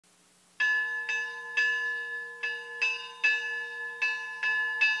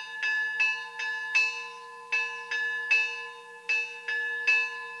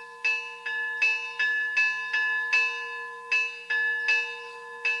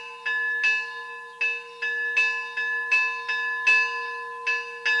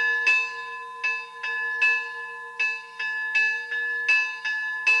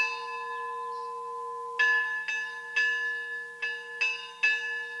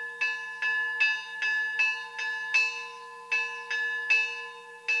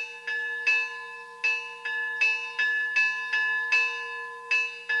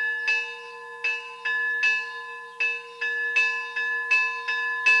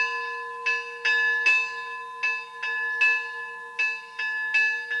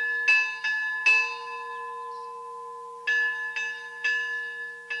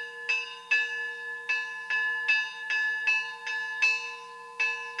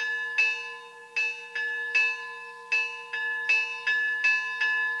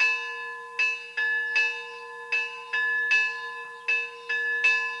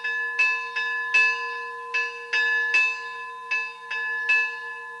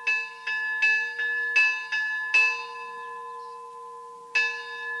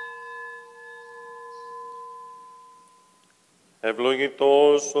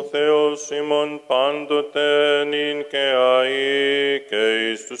Ευλογητός ο Θεός ημών πάντοτε νυν και αεί και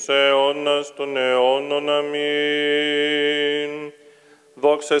εις τους αιώνας των αιώνων. Αμήν.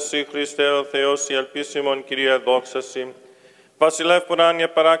 Δόξα Συ, Χριστέ ο Θεός, η ελπίσιμον Κυρία, δόξα Συ. Βασιλεύ ουράνιε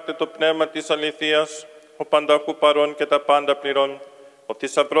παράκτητο πνεύμα της αληθείας, ο πανταχού παρών και τα πάντα πληρών, ο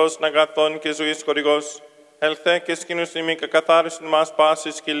θησαυρός αγαθών και ζωής χορηγός, ελθέ και σκήνους ημί και καθάρισιν μας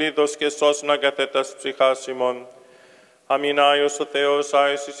πάσης κυλίδος και σώσιν αγαθέτας ψυχάς ημών. Αμήν. Άιος ο Θεός,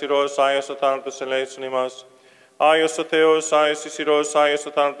 Άιος Ισηρός, Άιος ο θάνατος ελέησον ημάς. Άιος ο Θεός, Άιος Ισηρός, Άιος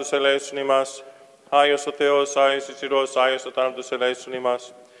ο θάνατος ελέησον ημάς. Άιος ο Θεός, Άιος Ισηρός, Άιος ο θάνατος ελέησον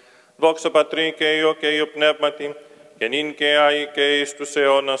ημάς. Δόξα Πατρί και Υιό και Υιό Πνεύματι, και νυν και αεί και εις τους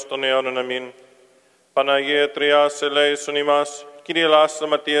αιώνας των αιώνων. Αμήν. Παναγία Τριάς ελέησον ημάς, Κύριε λάστα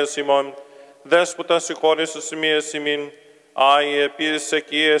ματίας ημών, Δέσποτα συγχώρησος σημείας ημίν, Άιε επίσης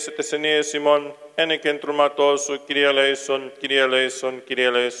εκείες τες ενίες ημών, ένε και εν τρουματός σου, Κύριε ελέησον, Κύριε ελέησον, Κύριε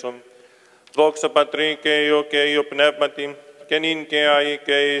ελέησον. Δόξα Πατρί και Υιό και Υιό Πνεύματι, και νυν και αεί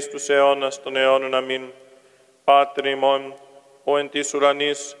και εις τους αιώνας των αιώνων. Αμήν. Πάτερ ημών, ο εν της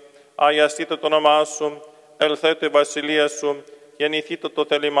ουρανής, αγιαστήτω το όνομά σου, ελθέτω η βασιλεία σου, γεννηθήτω το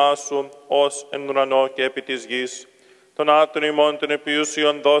θέλημά σου, ως εν ουρανό και επί της γης. Τον άτον ημών των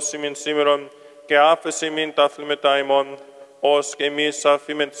επιούσιων δώσιμην σήμερον, και άφεση μην τα αφλημετά ημών, ως και εμείς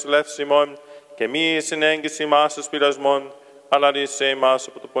αφήμεν της λεύσης ημών, και μη συνέγγιση ημάς εις πειρασμών, αλλά ρίσε ημάς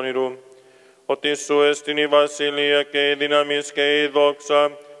από το πονηρού. Ότι σου εστιν η βασιλεία και η δύναμις και η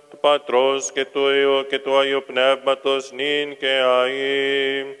δόξα, του Πατρός και του Υιού και του Αγίου Πνεύματος, νυν και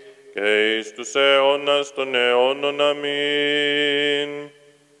αεί, και εις τους αιώνας των αιώνων. Αμήν.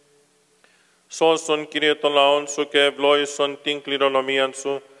 Σώσον, Κύριε, των λαών σου και ευλόγησον την κληρονομίαν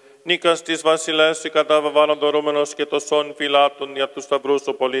σου, νίκας της βασιλέση κατά βαβάρων δωρούμενος και τοσών φυλάτων για τους σταυρούς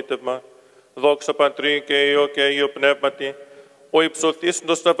ο πολίτευμα. Δόξα Πατρί και Υιό και Υιό Πνεύματι, ο υψωθείς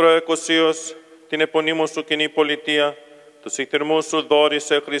το σταυρό εκοσίως, την επωνύμου σου κοινή πολιτεία, τους ηχθυρμούς σου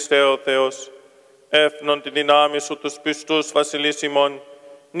δόρισε, Χριστέ ο Θεός. Έφνον τη δυνάμει σου τους πιστούς βασιλείς ημών,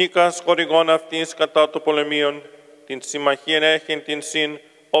 νίκας χορηγών αυτής κατά το πολεμίον, την συμμαχίαν έχειν την συν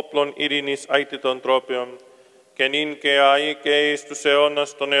όπλων ειρήνης αίτητων τρόπιων, και νυν και αεί και εις τους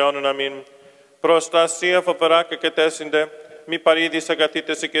αιώνας των αιώνων. Αμήν. Προστασία φοβερά και τέσσιντε, μη παρήδης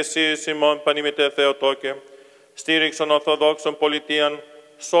αγαθήτεσαι και εσείς ημών πανημητέ Θεοτόκε. Στήριξον Ορθοδόξων πολιτείαν,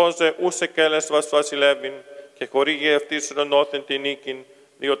 σώζε ούσε κέλες βασιλεύειν, και χορήγει ευτής ρενόθεν την νίκην,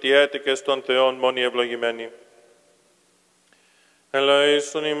 διότι έτεκες των Θεών μόνοι ευλογημένοι.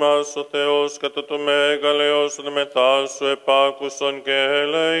 Ελέησον ημάς ο Θεός κατά το μέγαλεος μετά σου επάκουσον και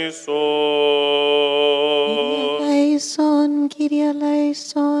ελέησον. Ελέησον, Κύριε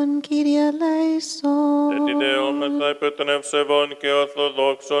ελέησον, Κύριε ελέησον. Ετιδεόμεθα υπέρ των ευσεβών και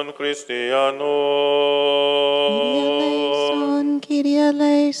ορθοδόξων χριστιανών. Κύριε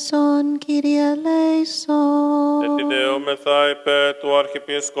ελέησον, Κύριε ελέησον. Ετιδεόμεθα υπέρ του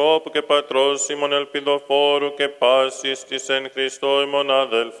Αρχιεπισκόπου και Πατρός ημών ελπιδοφόρου και πάσης της εν Χριστώ ημών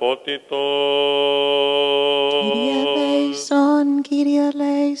αδελφότητος. Κύριε ελέησον, Κύριε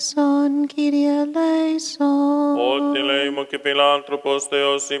ελέησον, Κύριε ελέησον. Ότι λέημο και φιλάνθρωπος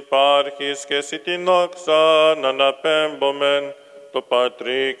Θεός υπάρχεις και εσύ την δόξα να αναπέμπομεν, το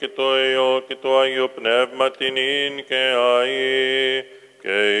Πατρί και το Υιό και το Άγιο Πνεύμα την ίν και αεί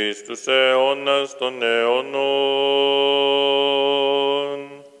και εις τους αιώνας των αιώνων.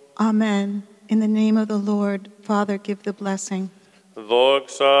 Amen. In the name of the Lord, Father, give the blessing.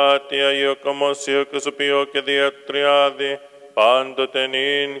 Δόξα τη Αγιοκομοσίου και Σωπιό και δια του Τριάδη, πάντοτε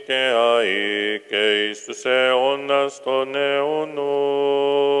νυν και αεί και εις τους αιώνας των αιώνων.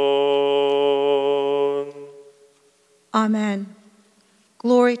 Amen.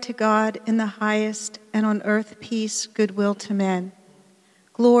 Glory to God in the highest, and on earth peace, goodwill to men.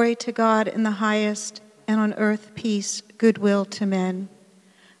 Glory to God in the highest, and on earth peace, goodwill to men.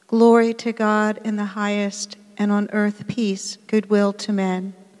 Glory to God in the highest, and on earth peace, goodwill to men.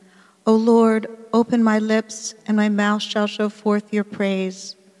 O Lord, open my lips, and my mouth shall show forth your praise.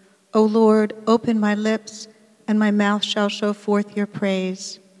 O Lord, open my lips, and my mouth shall show forth your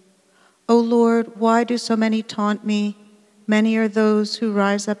praise. O Lord, why do so many taunt me? Many are those who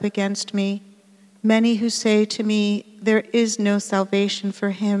rise up against me. Many who say to me, there is no salvation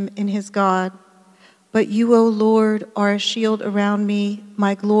for him in his God. But you, O Lord, are a shield around me,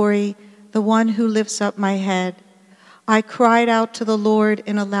 my glory, the one who lifts up my head. I cried out to the Lord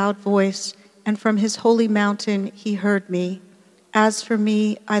in a loud voice, and from his holy mountain he heard me. As for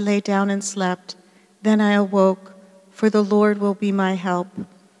me, I lay down and slept. Then I awoke, for the Lord will be my help.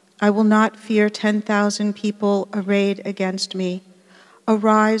 I will not fear 10,000 people arrayed against me.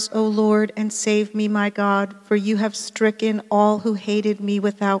 Arise, O Lord, and save me, my God, for you have stricken all who hated me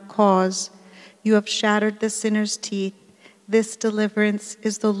without cause. You have shattered the sinner's teeth. This deliverance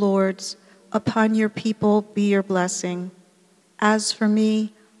is the Lord's. Upon your people be your blessing. As for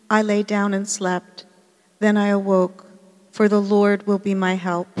me, I lay down and slept. Then I awoke, for the Lord will be my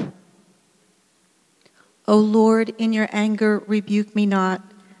help. O Lord, in your anger rebuke me not.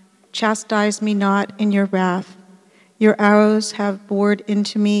 Chastise me not in your wrath. Your arrows have bored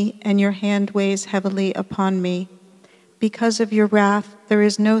into me, and your hand weighs heavily upon me. Because of your wrath, there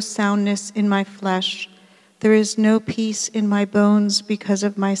is no soundness in my flesh. There is no peace in my bones because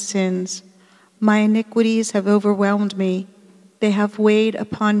of my sins. My iniquities have overwhelmed me. They have weighed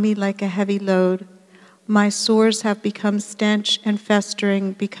upon me like a heavy load. My sores have become stench and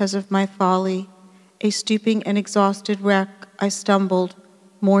festering because of my folly. A stooping and exhausted wreck, I stumbled,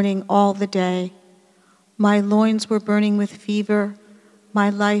 mourning all the day. My loins were burning with fever.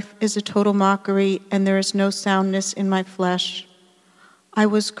 My life is a total mockery, and there is no soundness in my flesh. I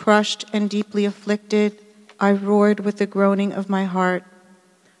was crushed and deeply afflicted. I roared with the groaning of my heart.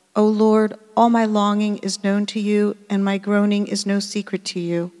 O Lord, all my longing is known to you, and my groaning is no secret to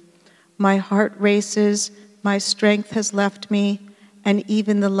you. My heart races, my strength has left me, and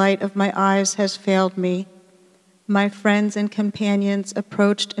even the light of my eyes has failed me. My friends and companions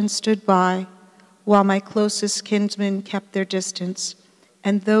approached and stood by, while my closest kinsmen kept their distance.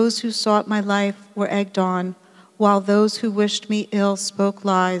 And those who sought my life were egged on, while those who wished me ill spoke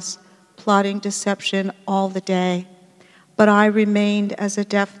lies, plotting deception all the day. But I remained as a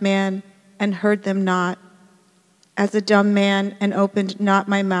deaf man and heard them not, as a dumb man and opened not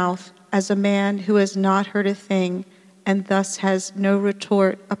my mouth, as a man who has not heard a thing and thus has no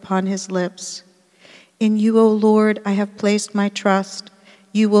retort upon his lips. In you, O Lord, I have placed my trust.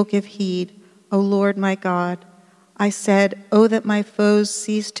 You will give heed, O Lord my God. I said, oh, that my foes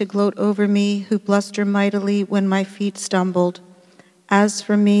cease to gloat over me, who bluster mightily when my feet stumbled. As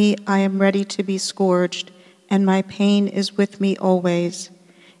for me, I am ready to be scourged, and my pain is with me always.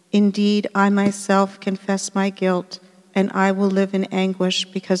 Indeed, I myself confess my guilt, and I will live in anguish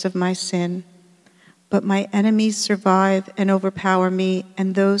because of my sin. But my enemies survive and overpower me,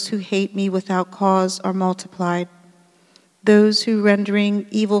 and those who hate me without cause are multiplied. Those who, rendering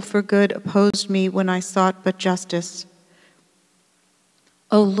evil for good, opposed me when I sought but justice.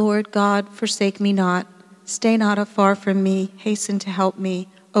 O Lord God, forsake me not. Stay not afar from me. Hasten to help me,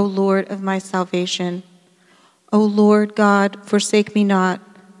 O Lord of my salvation. O Lord God, forsake me not.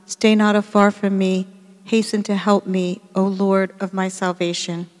 Stay not afar from me. Hasten to help me, O Lord of my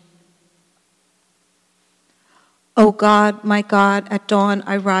salvation. O God, my God, at dawn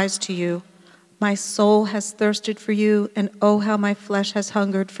I rise to you. My soul has thirsted for you, and oh, how my flesh has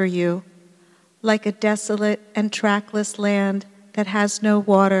hungered for you. Like a desolate and trackless land that has no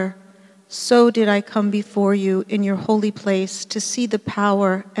water, so did I come before you in your holy place to see the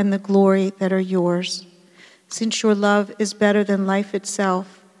power and the glory that are yours. Since your love is better than life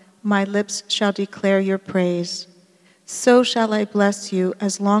itself, my lips shall declare your praise. So shall I bless you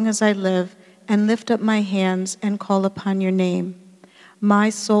as long as I live, and lift up my hands and call upon your name. My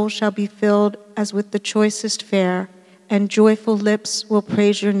soul shall be filled as with the choicest fare, and joyful lips will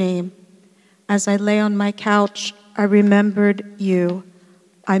praise your name. As I lay on my couch, I remembered you.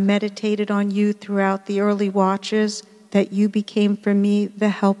 I meditated on you throughout the early watches, that you became for me the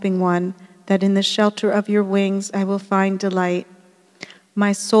helping one, that in the shelter of your wings I will find delight.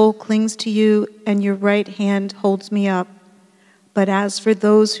 My soul clings to you, and your right hand holds me up. But as for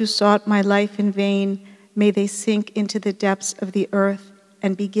those who sought my life in vain, may they sink into the depths of the earth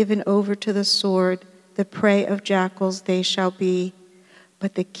and be given over to the sword. The prey of jackals they shall be.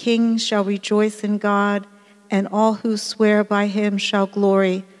 But the king shall rejoice in God, and all who swear by him shall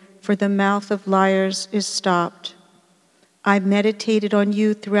glory, for the mouth of liars is stopped. I meditated on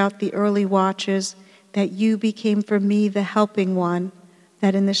you throughout the early watches, that you became for me the helping one,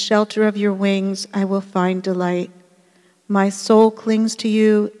 that in the shelter of your wings I will find delight. My soul clings to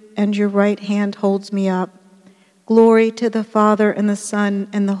you, and your right hand holds me up. Glory to the Father, and the Son,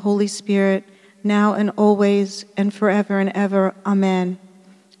 and the Holy Spirit, now and always, and forever and ever. Amen.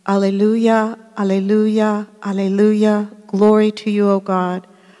 Alleluia, alleluia, alleluia. Glory to you, O God.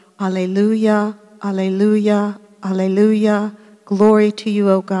 Alleluia, alleluia, alleluia. Glory to you,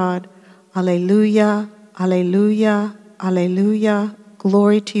 O God. Alleluia, alleluia, alleluia.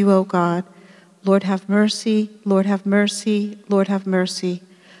 Glory to you, O God. Lord have mercy, Lord have mercy, Lord have mercy.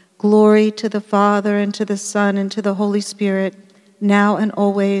 Glory to the Father, and to the Son, and to the Holy Spirit, now and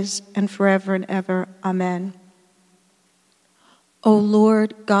always, and forever and ever. Amen. O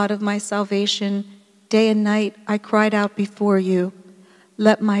Lord, God of my salvation, day and night I cried out before you.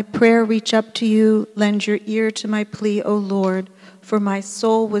 Let my prayer reach up to you. Lend your ear to my plea, O Lord, for my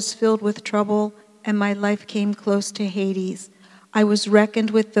soul was filled with trouble, and my life came close to Hades. I was reckoned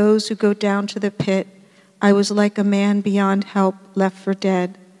with those who go down to the pit. I was like a man beyond help, left for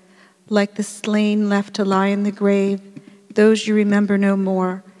dead. Like the slain left to lie in the grave, those you remember no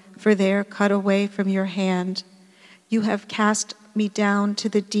more, for they are cut away from your hand. You have cast me down to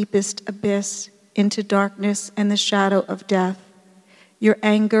the deepest abyss, into darkness and the shadow of death. Your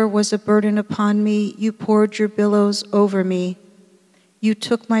anger was a burden upon me. You poured your billows over me. You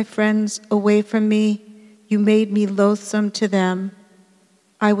took my friends away from me. You made me loathsome to them.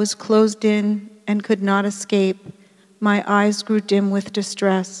 I was closed in and could not escape. My eyes grew dim with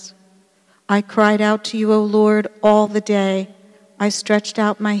distress. I cried out to you, O Lord, all the day. I stretched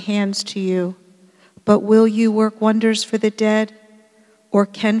out my hands to you. But will you work wonders for the dead? Or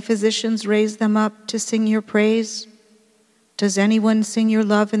can physicians raise them up to sing your praise? Does anyone sing your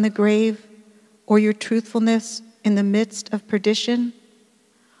love in the grave, or your truthfulness in the midst of perdition?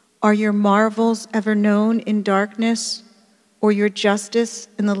 Are your marvels ever known in darkness, or your justice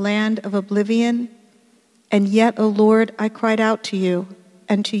in the land of oblivion? And yet, O Lord, I cried out to you,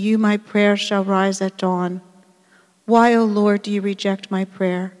 and to you my prayer shall rise at dawn. Why, O Lord, do you reject my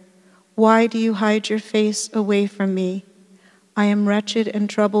prayer? Why do you hide your face away from me? I am wretched and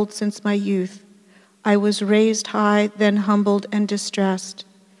troubled since my youth. I was raised high, then humbled and distressed.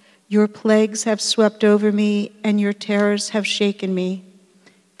 Your plagues have swept over me, and your terrors have shaken me.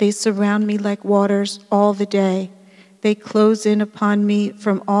 They surround me like waters all the day. They close in upon me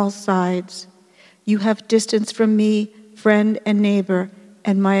from all sides. You have distanced from me friend and neighbor,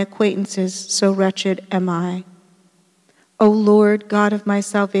 and my acquaintances, so wretched am I. O Lord, God of my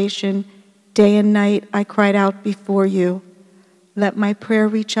salvation, day and night I cried out before you. Let my prayer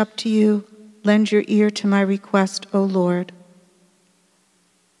reach up to you. Lend your ear to my request, O Lord.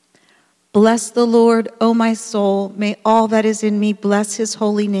 Bless the Lord, O my soul. May all that is in me bless his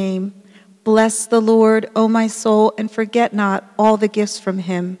holy name. Bless the Lord, O my soul, and forget not all the gifts from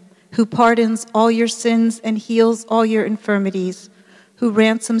him, who pardons all your sins and heals all your infirmities, who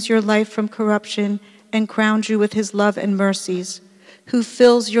ransoms your life from corruption and crowns you with his love and mercies, who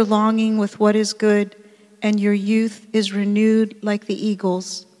fills your longing with what is good, and your youth is renewed like the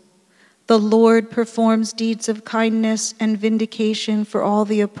eagles. The Lord performs deeds of kindness and vindication for all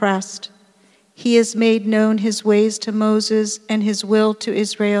the oppressed. He has made known his ways to Moses and his will to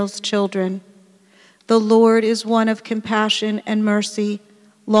Israel's children. The Lord is one of compassion and mercy,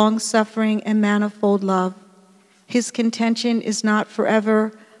 long-suffering and manifold love. His contention is not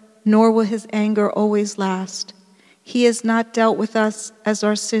forever, nor will his anger always last. He has not dealt with us as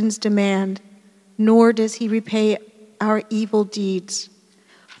our sins demand, nor does he repay our evil deeds.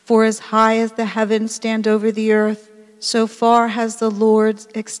 For as high as the heavens stand over the earth, so far has the Lord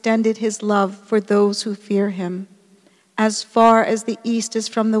extended his love for those who fear him. As far as the east is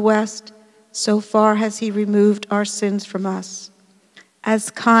from the west, so far has he removed our sins from us. As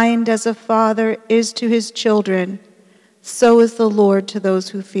kind as a father is to his children, so is the Lord to those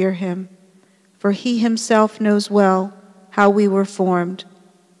who fear him. For he himself knows well how we were formed,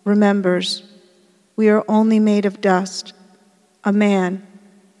 remembers we are only made of dust. A man,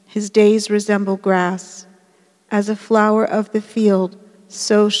 his days resemble grass. As a flower of the field,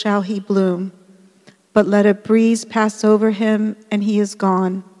 so shall he bloom. But let a breeze pass over him, and he is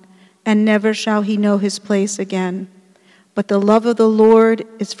gone, and never shall he know his place again. But the love of the Lord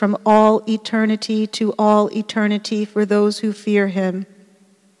is from all eternity to all eternity for those who fear him.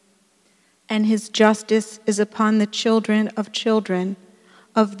 And his justice is upon the children,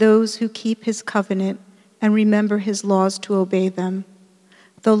 of those who keep his covenant and remember his laws to obey them.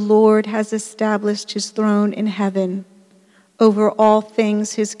 The Lord has established his throne in heaven. Over all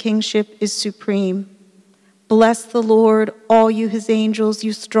things his kingship is supreme. Bless the Lord, all you his angels,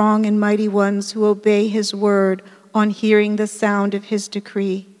 you strong and mighty ones who obey his word on hearing the sound of his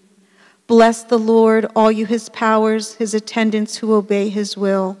decree. Bless the Lord, all you his powers, his attendants who obey his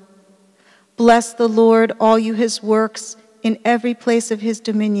will. Bless the Lord, all you his works, in every place of his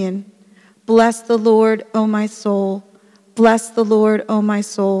dominion. Bless the Lord, O my soul. Bless the Lord, O my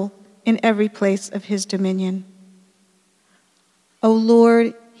soul, in every place of his dominion. O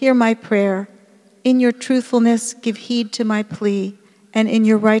Lord, hear my prayer. In your truthfulness give heed to my plea, and in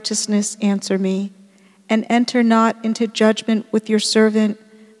your righteousness answer me. And enter not into judgment with your servant,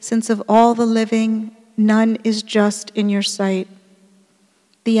 since of all the living none is just in your sight.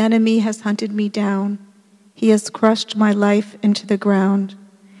 The enemy has hunted me down. He has crushed my life into the ground.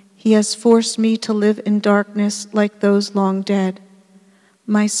 He has forced me to live in darkness like those long dead.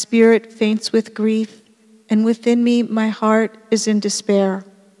 My spirit faints with grief, and within me my heart is in despair.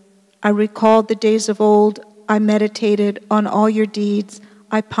 I recalled the days of old. I meditated on all your deeds.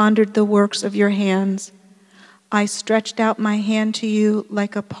 I pondered the works of your hands. I stretched out my hand to you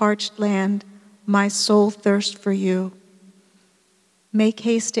like a parched land. My soul thirsts for you. Make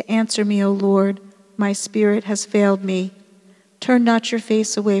haste to answer me, O Lord. My spirit has failed me. Turn not your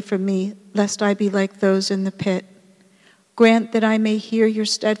face away from me, lest I be like those in the pit. Grant that I may hear your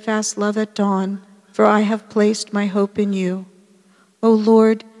steadfast love at dawn, for I have placed my hope in you. O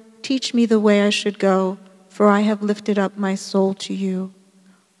Lord, teach me the way I should go, for I have lifted up my soul to you.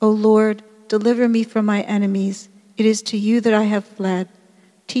 O Lord, deliver me from my enemies. It is to you that I have fled.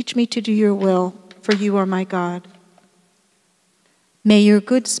 Teach me to do your will, for you are my God. May your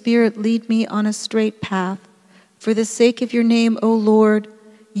good spirit lead me on a straight path. For the sake of your name, O Lord,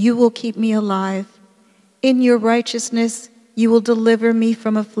 you will keep me alive. In your righteousness, you will deliver me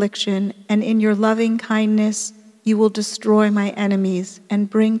from affliction, and in your loving kindness, you will destroy my enemies and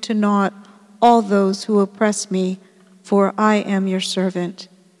bring to naught all those who oppress me, for I am your servant.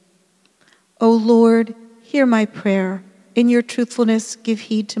 O Lord, hear my prayer. In your truthfulness, give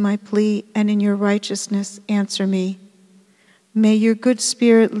heed to my plea, and in your righteousness, answer me. May your good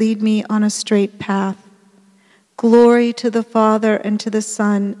spirit lead me on a straight path. Glory to the Father, and to the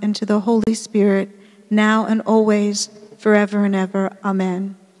Son, and to the Holy Spirit, now and always, forever and ever.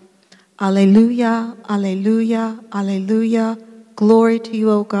 Amen. Alleluia, alleluia, alleluia. Glory to you,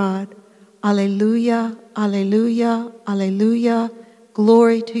 O God. Alleluia, alleluia, alleluia.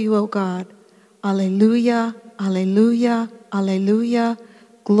 Glory to you, O God. Alleluia, alleluia, alleluia.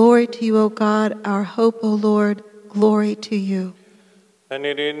 Glory to you, O God, our hope, O Lord. Glory to you. Εν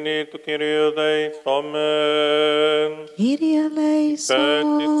ειρήνη του Κυρίου δεηθόμεν. Kyrie eleison.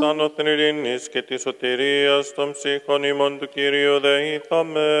 Της άνωθεν ειρήνης και της σωτηρίας των ψυχών ημών του Κυρίου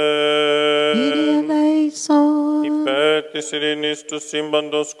δεηθόμεν. Kyrie eleison. Υπέρ της ειρήνης του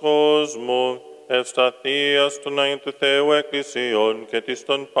σύμπαντος κόσμου, ευσταθίας των Αγίων του Θεού Εκκλησιών και της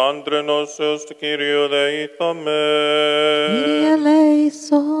των πάντρων όσεως του Κυρίου δεηθόμεν. Kyrie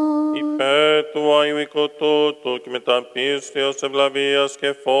eleison. Υπέρ του Αγίου Οικοτούτου και μετά πίστεως ευλαβίας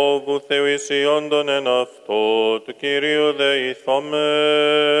και φόβου Θεού εισιόντων εν αυτό του Κυρίου δεηθόμεν.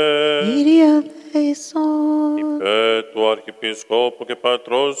 Kyrie eleison. Υπέρ του Αρχιεπισκόπου και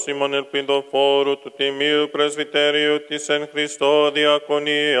Πατρός ημών ελπιδοφόρου του Τιμίου Πρεσβυτέριου της εν Χριστώ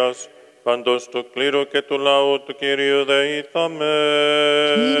Διακονίας, παντός του κλήρου και του λαού του Κυρίου δεηθόμεν.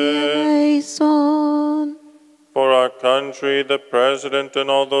 Kyrie eleison. For our country, the President, and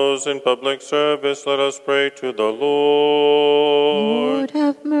all those in public service, let us pray to the Lord. Lord,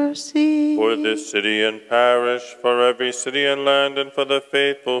 have mercy. For this city and parish, for every city and land, and for the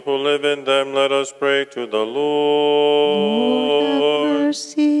faithful who live in them, let us pray to the Lord, have Lord.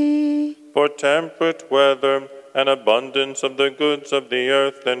 mercy. For temperate weather and abundance of the goods of the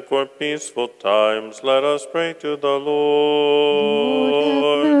earth, and for peaceful times, let us pray to the Lord, have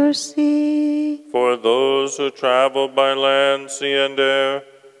Lord. mercy. For those who travel by land, sea, and air,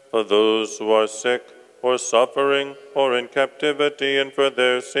 for those who are sick or suffering or in captivity, and for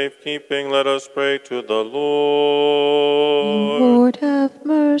their safekeeping, let us pray to the Lord. Lord, have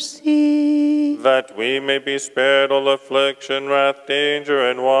mercy. That we may be spared all affliction, wrath, danger,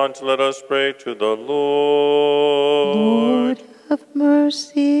 and want, let us pray to the Lord. Lord, have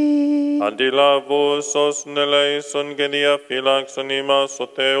mercy. Αντιλαβούς όσων ελέησον και διαφύλαξον ημάς ο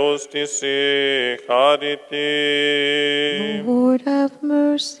Θεός της χάρητη. Lord, have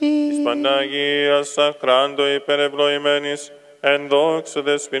mercy. Της Παναγίας αχράντο υπερευλογημένης, εν δόξου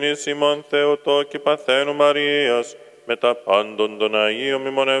δεσποινής ημών Θεοτό και Παθαίνου Μαρίας, με τα πάντων των Αγίων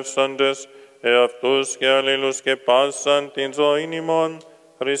μνημονεύσαντες, εαυτούς και αλλήλους και πάσαν την ζωήν ημών,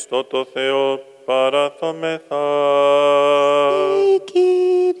 Χριστό το Θεό παραθόμεθα.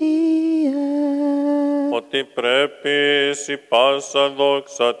 Ότι πρέπει η πάσα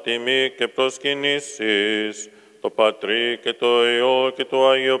δόξα, τιμή και προσκυνήσεις, το Πατρί και το Υιό και το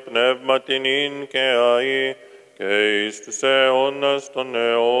Αγίο Πνεύμα την ίν και αΐ και εις τους αιώνας των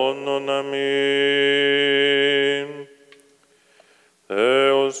αιώνων. Αμήν.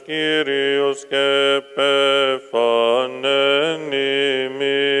 Θεός Κύριος και πεφανέν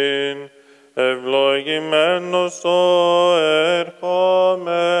ημίν, ευλογημένος ο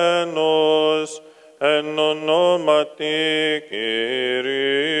ερχόμενος, εν ονόματι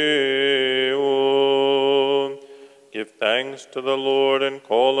Κυρίου. Give thanks to the Lord and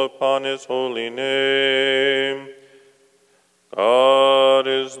call upon his holy name. God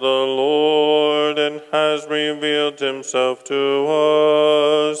is the Lord and has revealed himself to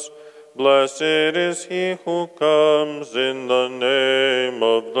us. Blessed is he who comes in the name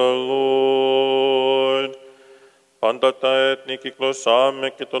of the Lord. πάντα τα έθνη κυκλωσάμε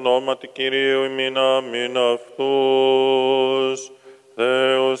και το όνομα του Κυρίου ημίν αμήν αυτούς.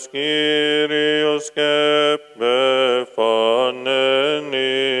 Θεός Κύριος και πεφανέν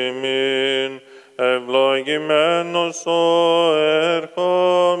ημίν, ευλογημένος ο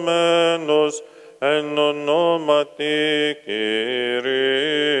ερχομένος εν ονόματι Κυρίου.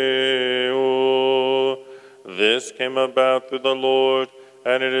 This came about through the Lord,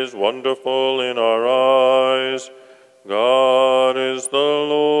 and it is wonderful in our eyes. God is the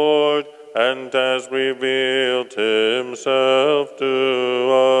Lord, and has revealed himself to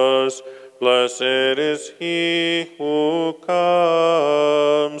us. Blessed is he who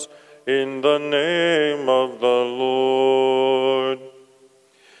comes in the name of the Lord.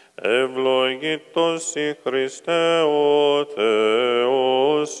 Ευλογητός η Χριστέ ο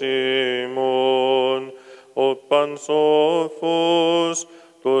Θεός ημών, ο πανσόφος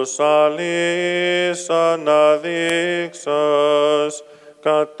τους αλείς αναδείξας,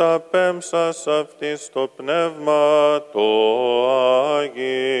 καταπέμψας αυτής το πνεύμα το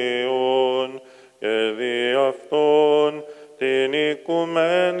Άγιον, και δι' αυτόν την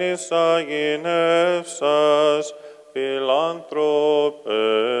οικουμένης αγινεύσας, φιλάνθρωπε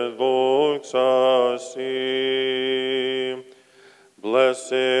δόξα σοι.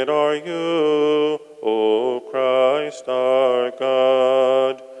 Blessed are you, O Christ our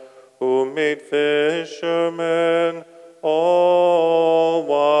God, who made fishermen all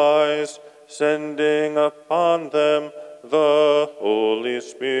wise, sending upon them the Holy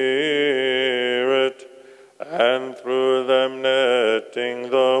Spirit, and through them netting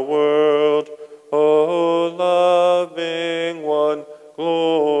the world. O loving one,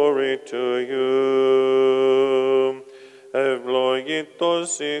 glory to you.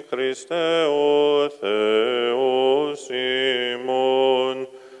 Ευλογητός η Χριστέ ο Θεός ημών,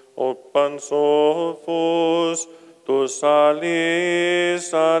 ο πανσόφος τους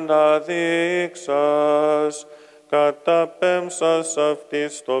αλείς αναδείξας, καταπέμψας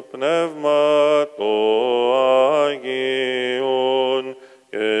αυτής το πνεύμα το Άγιον,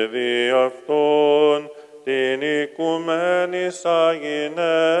 και δι' αυτόν την οικουμένης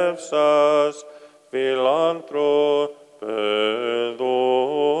αγινεύσας, φιλάνθρωπε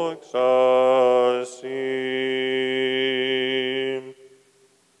δόξα σοι.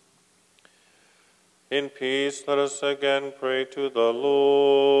 In peace, let us again pray to the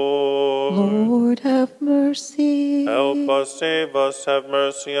Lord. Lord, have mercy. Help us, save us, have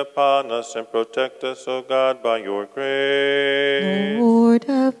mercy upon us, and protect us, O God, by your grace. Lord,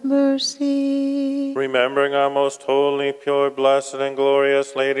 have mercy. Remembering our most holy, pure, blessed, and glorious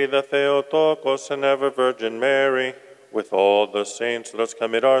Lady, the Theotokos and ever Virgin Mary, with all the saints, let us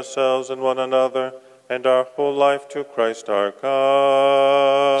commit ourselves and one another and our whole life to Christ our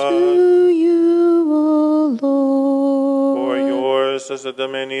God. To you, O Lord. For yours is the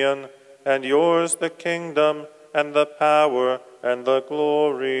dominion, and yours the kingdom, and the power, and the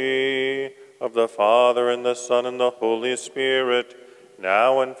glory of the Father, and the Son, and the Holy Spirit,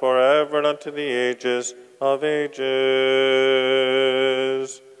 now and forever, and unto the ages of ages.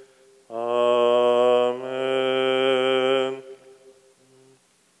 Amen.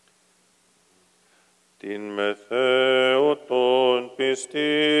 Την μεθέωτον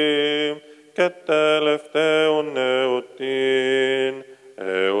πιστήν και τελευταίον εωτήν,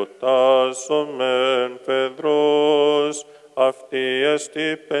 εωτάσομεν Φεδρός, αυτή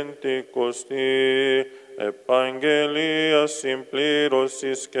εστι Πεντηκοστή, επαγγελία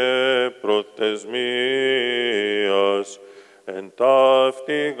συμπλήρωσης και προθεσμίας, εν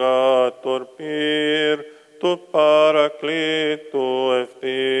ταύτη γάτορ πυρ του παρακλήτου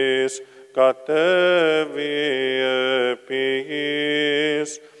ευθύς, κατέβη επί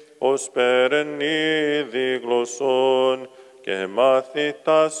γης, ως περαινίδη γλωσσών, και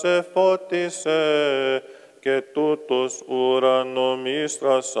μαθητάς εφώτισε, και τούτος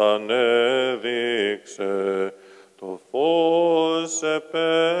ουρανομίστρας ανέδειξε. Το φως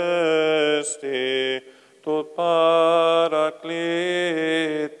επέστη του παρακλήτου,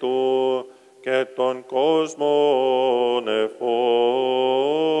 και τον κόσμον εφώτισε.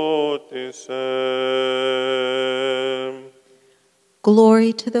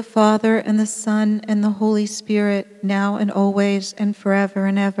 Glory to the Father, and the Son, and the Holy Spirit, now and always, and forever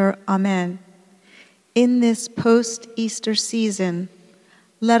and ever. Amen. In this post-Easter season,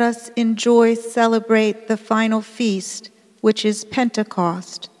 let us celebrate the final feast, which is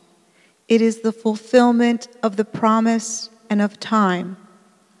Pentecost. It is the fulfillment of the promise and of time.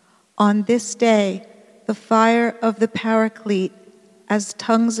 On this day, the fire of the Paraclete, as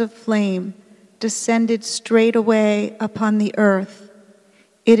tongues of flame, descended straightway upon the earth.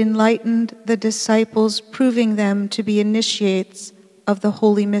 It enlightened the disciples, proving them to be initiates of the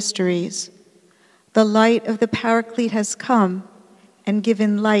holy mysteries. The light of the Paraclete has come and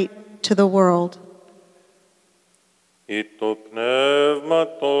given light to the world. Ή το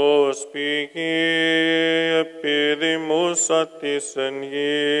πνεύματος πηγή επιδημούσατης εν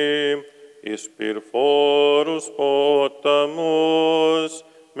γη, εις πυρφόρους ποταμούς,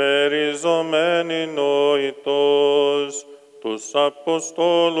 μεριζομένη νοητός, τους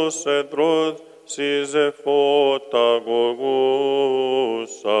Αποστόλους εδρόθιζε φώτα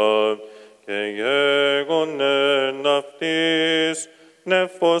γωγούσα, και γέγονεν αυτής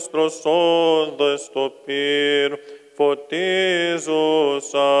νεφος τροσόδες το πυρ,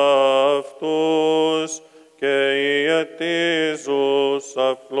 φωτίζους αυτούς και ιετίζους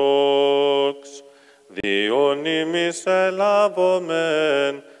αφλόξ. Διονύμης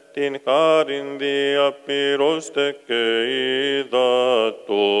ελάβομεν την χάριν διαπυρώστε και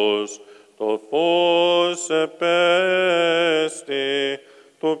ύδατος, το φως επέστη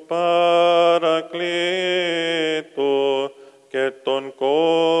του Παρακλήτου και τον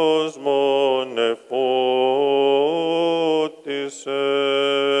κόσμον εφώτισε.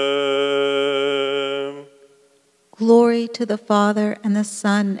 Glory to the Father, and the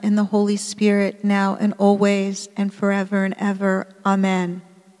Son, and the Holy Spirit, now and always, and forever and ever. Amen.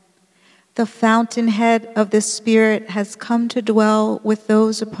 The fountainhead of the Spirit has come to dwell with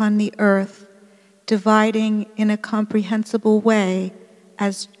those upon the earth, dividing in a comprehensible way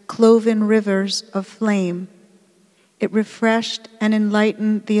as cloven rivers of flame. It refreshed and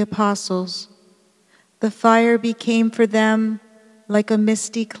enlightened the apostles. The fire became for them like a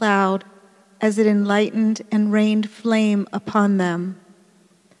misty cloud, as it enlightened and rained flame upon them.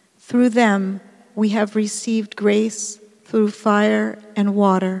 Through them we have received grace through fire and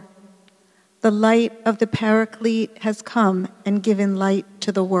water. The light of the Paraclete has come and given light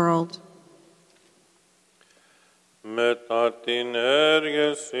to the world. Μετά την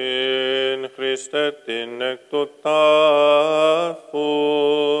έργεσιν Χριστέ την εκ του τάφου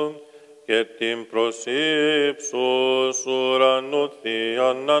και την προσύψους ουρανού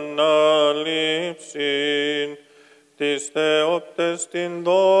θείαν ανάληψην, τις θεόπτες την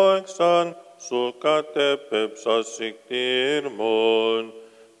δόξαν σου κατέπεψας ικτήρμον,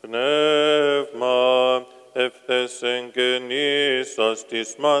 πνεύμα ευθές εγγενήσας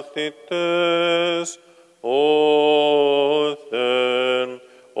τις μαθητές, όθεν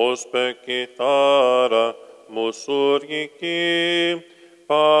ως πεκυθάρα μουσουργική,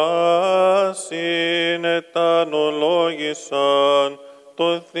 πάσιν ετανολόγησαν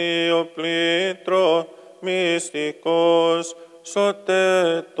το θείο πλήτρο μυστικός,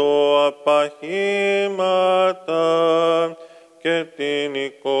 σωτέ το απαχήματα και την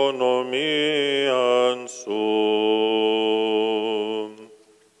οικονομίαν σου.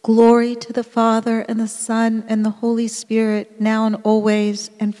 Glory to the Father, and the Son, and the Holy Spirit, now and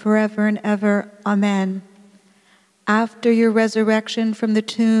always, and forever and ever. Amen. After your resurrection from the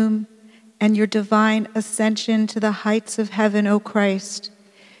tomb and your divine ascension to the heights of heaven, O Christ,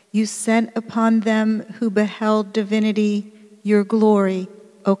 you sent upon them who beheld divinity your glory,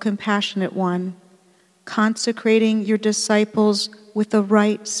 O compassionate one, consecrating your disciples with a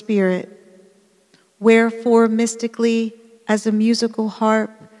right spirit. Wherefore, mystically, as a musical harp,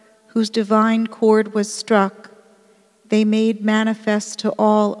 whose divine chord was struck, they made manifest to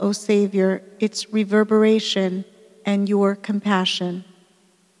all, O Savior, its reverberation and your compassion.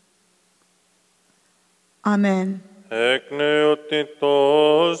 Amen. Εκ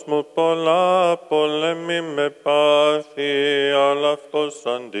νεότητός μου πολλά πολέμη με πάθη, αλλά αυτός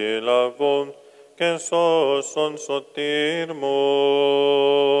αντιλαβώ και σώσον σωτήρ μου.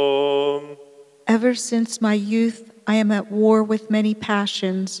 Ever since my youth, I am at war with many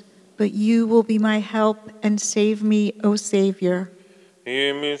passions, but you will be my help and save me, O Savior.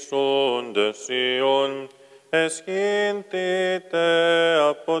 Ημισούντες Ιων, εσχύντητε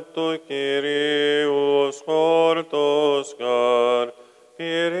από του Κυρίου ως χόρτος γαρ,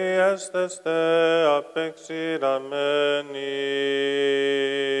 Κυρίαστεστε απεξηραμένοι.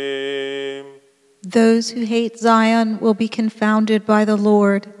 Those who hate Zion will be confounded by the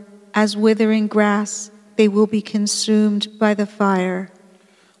Lord. As withering grass, they will be consumed by the fire.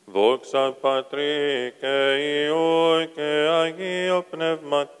 Δόξα Πατρί και Υιό και Αγίο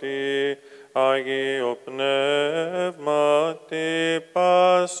Πνεύματι, Αγίο Πνεύματι,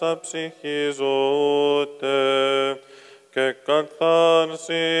 πάσα ψυχή ζούτε, και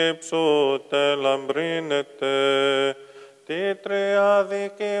καθάρση ψούτε λαμπρύνετε, τη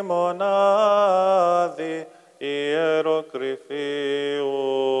τριάδικη μονάδη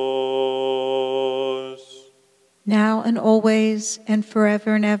ιεροκρυφίους. Now and always, and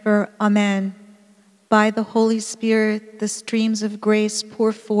forever and ever. Amen. By the Holy Spirit, the streams of grace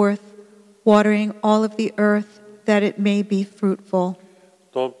pour forth, watering all of the earth, that it may be fruitful.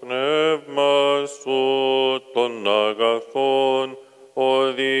 Το πνεύμα σου των αγαθών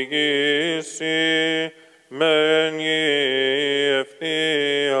οδηγήσει μεν η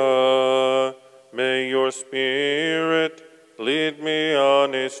ευθεία. May your spirit lead me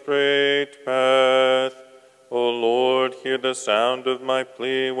on a straight path. O Lord, hear the sound of my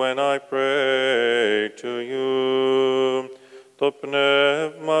plea when I pray to you. Το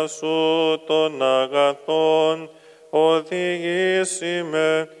πνεύμα σου των αγαθών οδηγήσει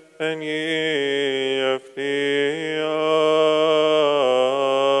με εν γη ευθεία.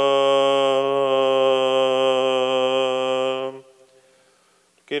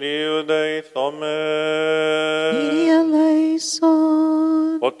 Κυρίου δεηθώμε. Kyrie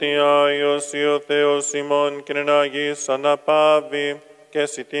eleison. Ότι Άγιος ή ο Θεός ημών και εν Αγίης αναπαύει και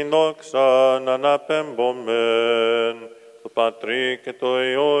εσύ την δόξα αναπέμπομεν. Το Πατρί και το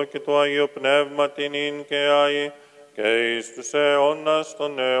Υιό και το Αγίο Πνεύμα την ίν και αεί και εις τους αιώνας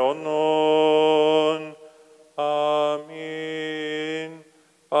των αιώνων. Αμήν.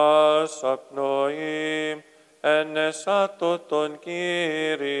 Πάσα πνοή εν εσάτω των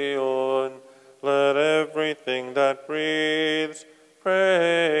Κύριον. Let everything that breathes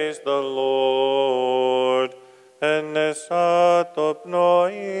praise the Lord. Εν εσάτω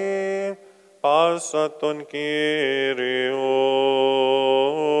πνοή πάσα των Κύριον.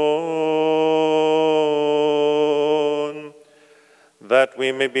 That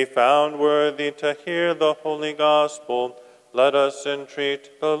we may be found worthy to hear the holy gospel, let us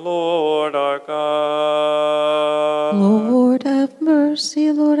entreat the Lord our God. Lord have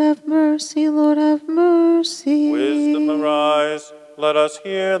mercy, Lord have mercy, Lord have mercy. Wisdom arise, let us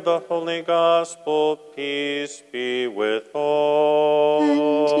hear the holy gospel. Peace be with all.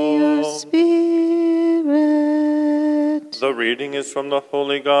 And to your spirit. The reading is from the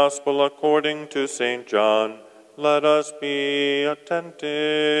Holy Gospel according to St. John. Let us be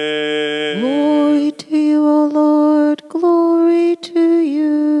attentive. Glory to you, O Lord, glory to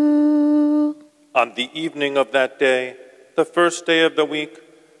you. On the evening of that day, the first day of the week,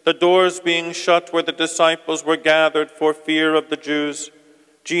 the doors being shut where the disciples were gathered for fear of the Jews,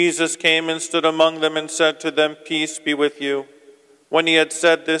 Jesus came and stood among them and said to them, Peace be with you. When he had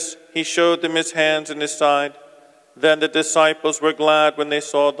said this, he showed them his hands and his side. Then the disciples were glad when they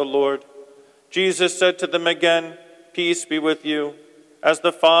saw the Lord. Jesus said to them again, Peace be with you. As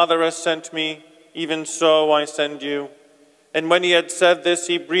the Father has sent me, even so I send you. And when he had said this,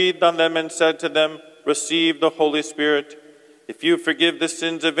 he breathed on them and said to them, Receive the Holy Spirit. If you forgive the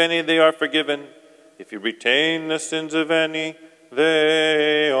sins of any, they are forgiven. If you retain the sins of any,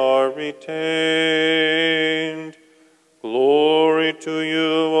 they are retained. Glory to you,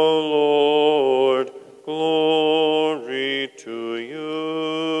 O Lord. Glory to you.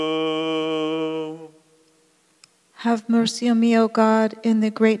 Have mercy on me, O God, in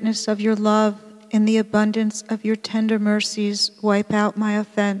the greatness of your love. In the abundance of your tender mercies, wipe out my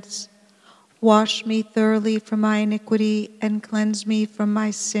offense. Wash me thoroughly from my iniquity and cleanse me from my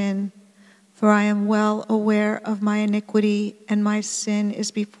sin. For I am well aware of my iniquity, and my sin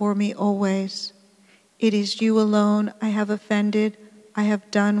is before me always. It is you alone I have offended. I have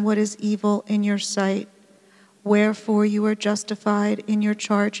done what is evil in your sight. Wherefore you are justified in your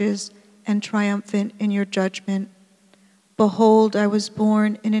charges and triumphant in your judgment. Behold, I was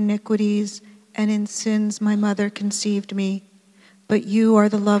born in iniquities, and in sins my mother conceived me. But you are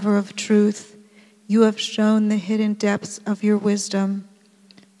the lover of truth. You have shown the hidden depths of your wisdom.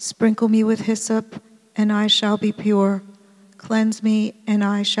 Sprinkle me with hyssop, and I shall be pure. Cleanse me, and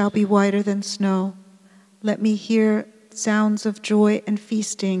I shall be whiter than snow. Let me hear sounds of joy and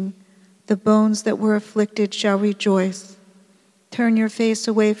feasting. The bones that were afflicted shall rejoice. Turn your face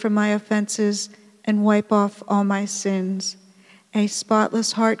away from my offenses, and wipe off all my sins. A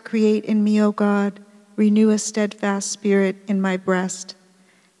spotless heart create in me, O God. Renew a steadfast spirit in my breast.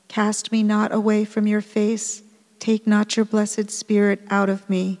 Cast me not away from your face. Take not your blessed Spirit out of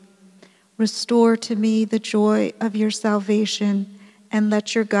me. Restore to me the joy of your salvation, and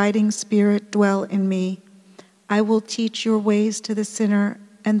let your guiding spirit dwell in me. I will teach your ways to the sinner,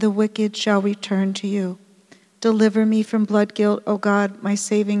 and the wicked shall return to you. Deliver me from blood guilt, O God, my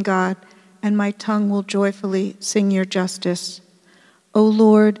saving God, and my tongue will joyfully sing your justice. O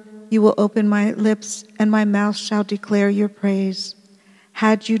Lord, you will open my lips, and my mouth shall declare your praise.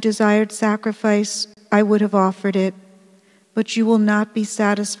 Had you desired sacrifice, I would have offered it. But you will not be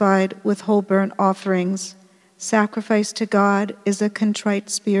satisfied with whole burnt offerings. Sacrifice to God is a contrite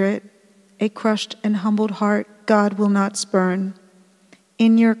spirit, a crushed and humbled heart God will not spurn.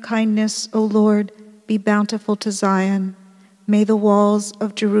 In your kindness, O Lord, be bountiful to Zion. May the walls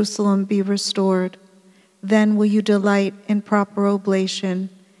of Jerusalem be restored. Then will you delight in proper oblation,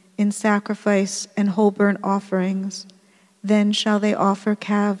 in sacrifice and whole burnt offerings. Then shall they offer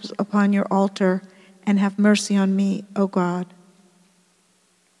calves upon your altar, and have mercy on me, O God.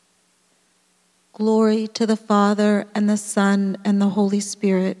 Glory to the Father, and the Son, and the Holy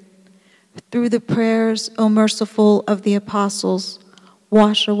Spirit. Through the prayers, O merciful of the apostles,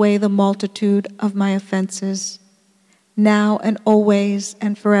 wash away the multitude of my offenses. Now and always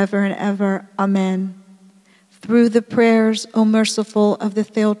and forever and ever. Amen. Through the prayers, O merciful of the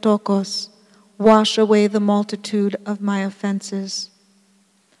Theotokos, wash away the multitude of my offenses.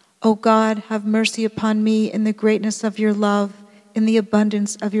 O God, have mercy upon me in the greatness of your love. In the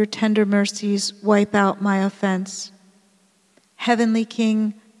abundance of your tender mercies, wipe out my offense. Heavenly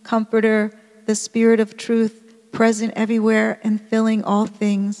King, Comforter, the Spirit of truth, present everywhere and filling all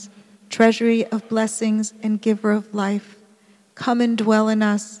things, treasury of blessings and giver of life, come and dwell in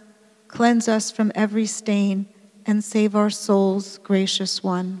us, cleanse us from every stain, and save our souls, gracious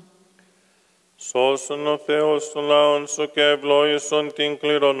one. Σώσον ο Θεός των λαών σου και ευλόγησον την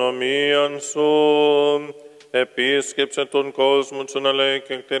κληρονομίαν σου. Επίσκεψε τον κόσμο σου να λέει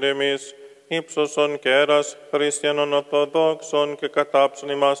και κτηρεμείς, ύψωσον κέρας χριστιανών Ορθοδόξων και κατάψον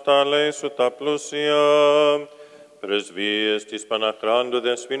ημάς τα λέει σου τα πλούσια. Πρεσβείες της Παναχράντου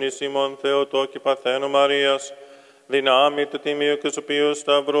Δεσποίνης ημών Θεοτόκη Παθαίνου Μαρίας, δυνάμει του Τιμίου και Σωπίου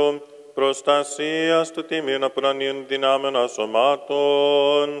Σταυρού, προστασίας του Τιμίου Απουρανίων δυνάμεων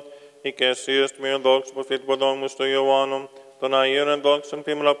ασωμάτων, οικεσίας του Μιων Δόξου Προφήτου Ποδόμου στο Ιωάννου, των Αγίων Ενδόξων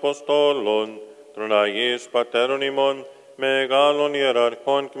Τίμων Αποστόλων, των Αγίους Πατέρων ημών, μεγάλων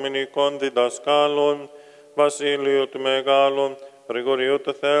ιεραρχών και μηνικών διδασκάλων, Βασίλειο του Μεγάλου, Γρηγορίου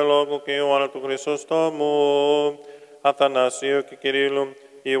του Θεολόγου και Ιωάννου του Χρυσοστόμου, Αθανασίου και Κυρίλλου,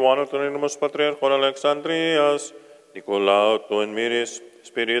 Ιωάννου του Ήνωμος Πατριάρχων Αλεξανδρίας, Νικολάου του Ενμύρης,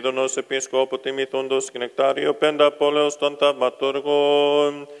 Σπυρίδωνος Επισκόπου Τιμηθούντος και Νεκτάριο Πενταπόλεως των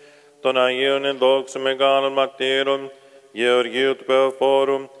Θαυματουργών, των Αγίων Ενδόξων Μεγάλων Μαρτύρων, Γεωργίου του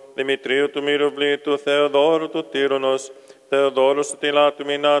Πεοφόρου, Δημητρίου του Μυροβλήτου, Θεοδόρου του Τύρονος, Θεοδόρου του Τιλάτου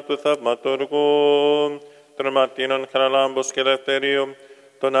Μινάτου Θαυματουργού, των Μαρτίνων Χαραλάμπος και Ελευθερίου,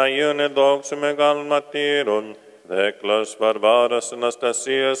 των Αγίων Ενδόξων Μεγάλων Μαρτύρων, Δέκλας, Βαρβάρας,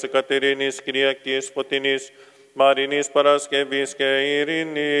 Αναστασίας, Εκατερίνης, Κυριακής, Φωτεινής, Μαρινής, Παρασκευής και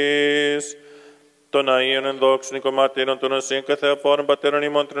Ειρηνής, των Αγίων Ενδόξων Οικομαρτύρων, των Οσίων και Θεοφόρων Πατέρων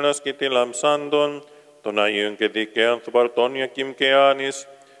ημών Τρινασκητή Λαμψάντων, των Αγίων και Δικαίων Θοπαρτών Ιακήμ και Άνης,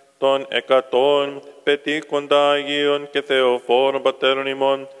 των 100 πετύχοντα Αγίων και Θεοφόρων Πατέρων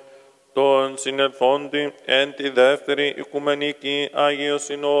ημών, των συνελθόντι εν τη δεύτερη Οικουμενική Αγίου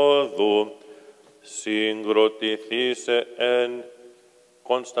Συνόδου, συγκροτηθήσε εν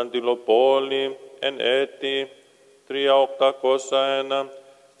Κωνσταντινοπόλη εν έτη 3801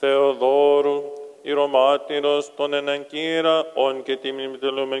 Θεοδόρου Ηρωμάτινος των εναγκύρα ον και τίμην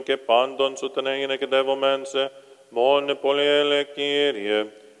επιτελούμεν και πάντων σου τον έγινε και δεύομενσε μόνε πολυέλε Κύριε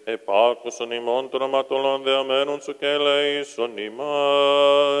επάκουσον ημών των οματολών δεαμένων σου και ελεήσον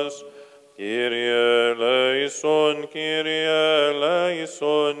ημάς. Κύριε ελεήσον, Κύριε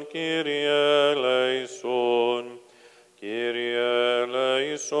ελεήσον, Κύριε ελεήσον. Κύριε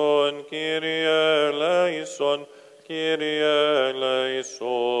ελεήσον, Κύριε ελεήσον, Κύριε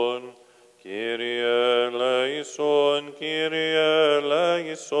ελεήσον. Κύριε ελεήσον, Κύριε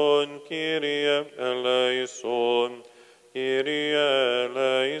ελεήσον, Κύριε ελεήσον. Κύριε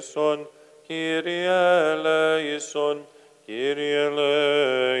ελεήσον, Κύριε ελεήσον, Κύριε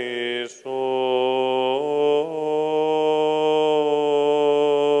ελεήσον.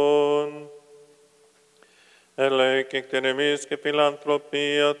 Ελέη και κτενεμείς και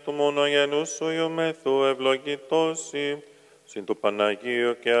φιλανθρωπία του μονογενού σου Ιωμεθού ευλογητώσει, συν το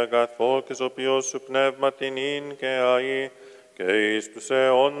Παναγίο και αγαθό και ζωπιό σου πνεύμα την ίν και αΐ και εις τους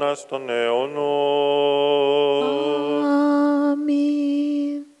αιώνας των αιώνων.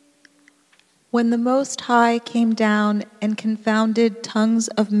 Amen. When the Most High came down and confounded tongues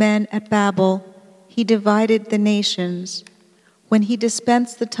of men at Babel, he divided the nations. When he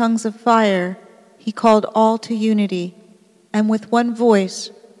dispensed the tongues of fire, he called all to unity, and with one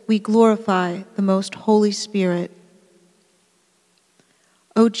voice we glorify the most Holy Spirit.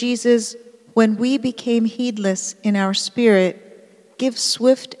 O Jesus, when we became heedless in our spirit, give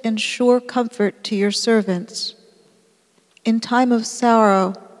swift and sure comfort to your servants. In time of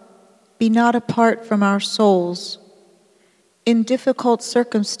sorrow, be not apart from our souls. In difficult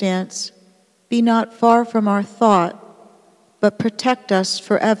circumstance, be not far from our thought, but protect us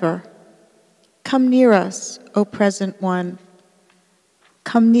forever. Come near us, O present one.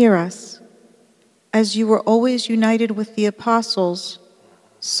 Come near us. As you were always united with the apostles,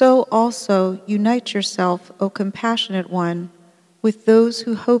 so also unite yourself, O compassionate one, with those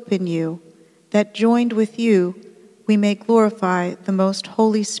who hope in you, that joined with you we may glorify the most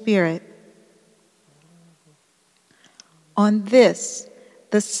Holy Spirit. On this,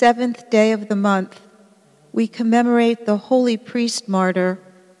 the 7th day of the month, we commemorate the holy priest martyr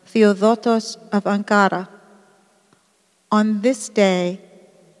Theodotos of Ankara. On this day,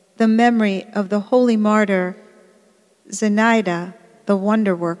 the memory of the holy martyr Zenaida, the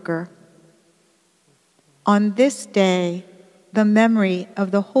wonder worker. On this day, the memory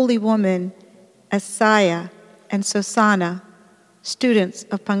of the holy woman Asaya and Susanna, students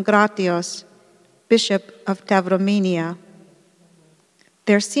of Pankratios, Bishop of Tavromenia.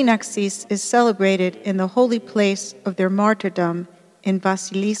 Their synaxis is celebrated in the holy place of their martyrdom in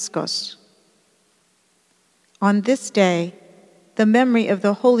Vasiliskos. On this day, the memory of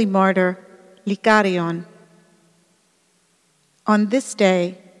the holy martyr Likarion. On this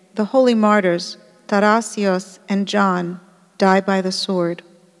day, the holy martyrs Tarasios and John die by the sword.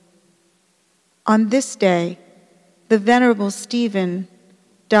 On this day, the venerable Stephen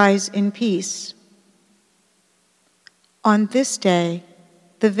dies in peace. On this day,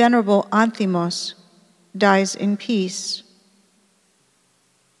 the venerable Anthimos dies in peace.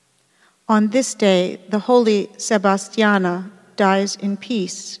 On this day, the holy Sebastiana dies in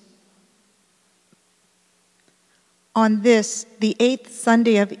peace. On this, the 8th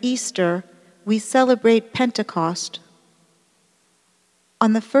Sunday of Easter, we celebrate Pentecost.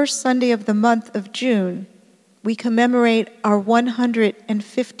 On the first Sunday of the month of June, we commemorate our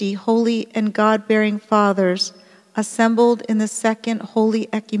 150 holy and God-bearing fathers assembled in the Second Holy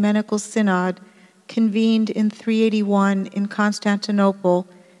Ecumenical Synod, convened in 381 in Constantinople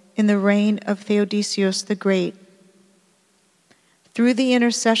in the reign of Theodosius the Great. Through the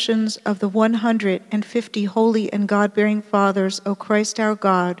intercessions of the 150 holy and God-bearing fathers, O Christ our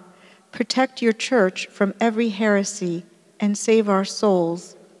God, protect your church from every heresy and save our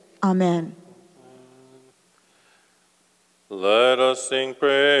souls. Amen. Let us sing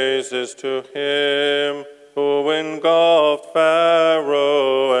praises to him who engulfed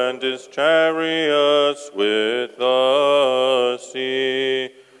Pharaoh and his chariots with the sea,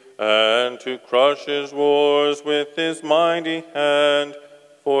 and to crush his wars with his mighty hand,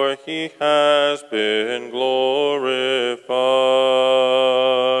 for he has been glorified.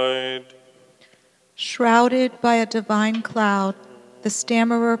 Shrouded by a divine cloud, the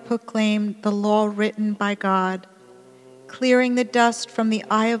stammerer proclaimed the law written by God. Clearing the dust from the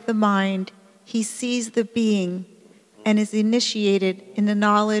eye of the mind, he sees the being and is initiated in the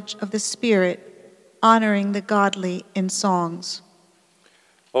knowledge of the Spirit, honoring the godly in songs.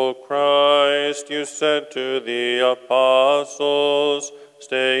 O Christ, you said to the apostles,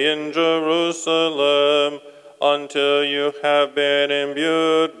 stay in Jerusalem until you have been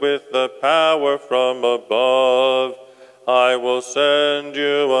imbued with the power from above. I will send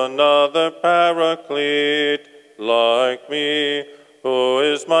you another Paraclete, like me, who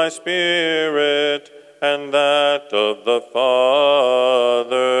is my spirit, and that of the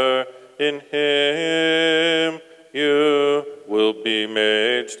Father. In him you will be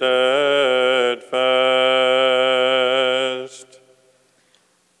made steadfast.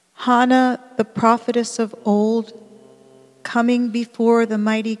 Hannah, the prophetess of old, coming before the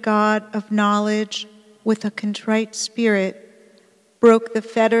mighty God of knowledge with a contrite spirit, broke the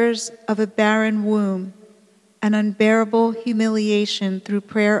fetters of a barren womb, an unbearable humiliation through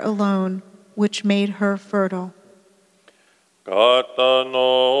prayer alone, which made her fertile. Kata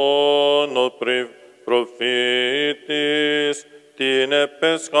nono prophetis, την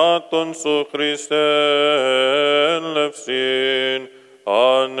επεσχάτων σου Χριστέ λευσίν,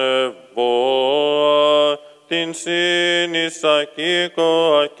 ανεβόα την σύνησα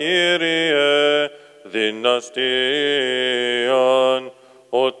κύκοα Κύριε, δυναστείαν,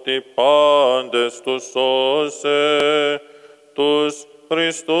 ότι πάντες τους σώσε, τους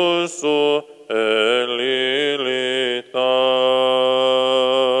Χριστούς σου ελιλητάς.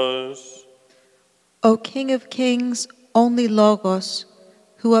 O King of Kings, only Logos,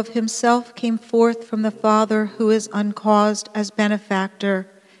 who of himself came forth from the Father who is uncaused as benefactor,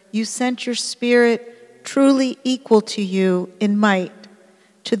 you sent your Spirit truly equal to you in might,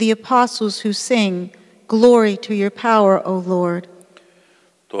 to the apostles who sing, glory to your power, O Lord.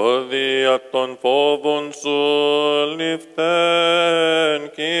 Το δια των φόβων σου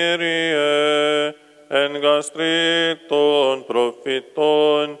ληφθέν, Κύριε, εν γαστρί των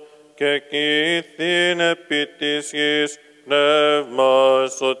προφητών, και κοίθην επί της γης πνεύμα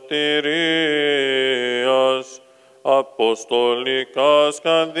σωτηρίας. Apostolikas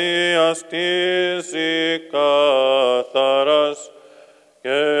Kathias tisi katharas,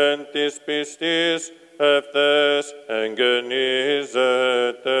 gentis pistis eftes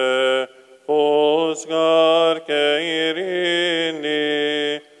engenizete, fosgar keirini,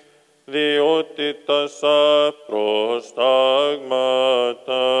 diotitas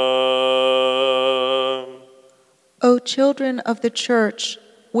prostagmata. O children of the Church,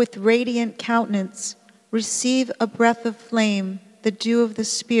 with radiant countenance, receive a breath of flame, the dew of the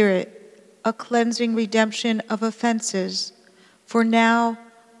Spirit, a cleansing redemption of offenses. For now,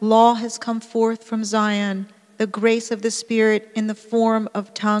 law has come forth from Zion, the grace of the Spirit in the form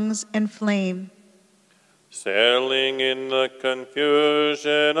of tongues and flame. Sailing in the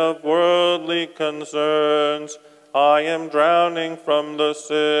confusion of worldly concerns, I am drowning from the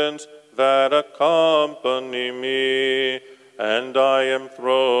sins that accompany me, and I am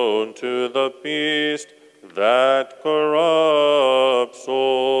thrown to the beast that corrupts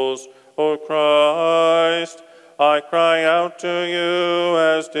souls. O Christ, I cry out to you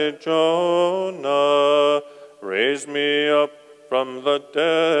as did Jonah. Raise me up from the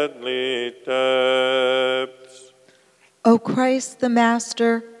deadly depths. O Christ the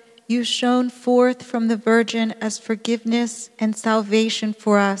Master, you shone forth from the Virgin as forgiveness and salvation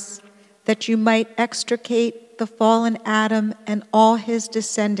for us, that you might extricate the fallen Adam and all his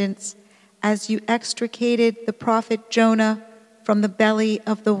descendants, as you extricated the prophet Jonah from the belly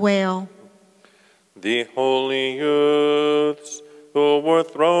of the whale. The holy youths who were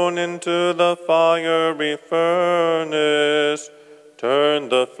thrown into the fiery furnace, turn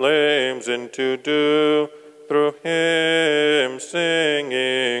the flames into dew through him,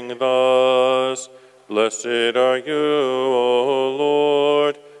 singing thus, Blessed are you, O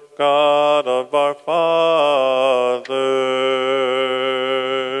Lord, God of our fathers.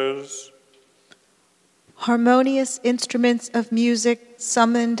 Harmonious instruments of music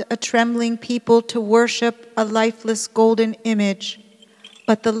summoned a trembling people to worship a lifeless golden image.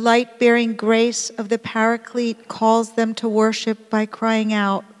 But the light-bearing grace of the Paraclete calls them to worship by crying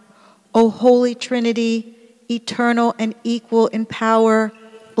out, O Holy Trinity, eternal and equal in power,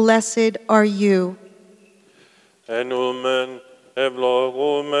 blessed are you. Enumen,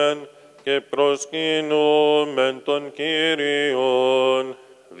 evlogumen, que proscinumen ton Kyrion,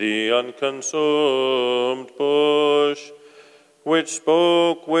 the unconsumed bush, which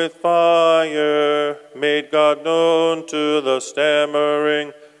spoke with fire, made God known to the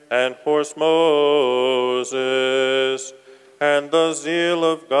stammering and hoarse Moses. And the zeal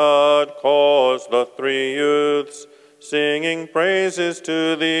of God caused the three youths, singing praises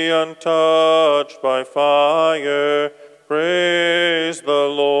to the untouched by fire. Praise the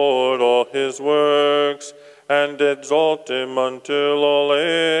Lord, all his works, and exalt him until all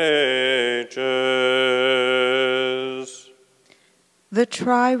ages. The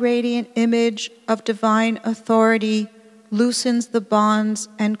tri-radiant image of divine authority loosens the bonds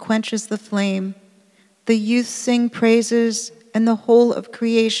and quenches the flame. The youth sing praises, and the whole of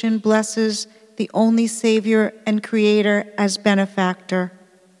creation blesses the only Savior and Creator as benefactor.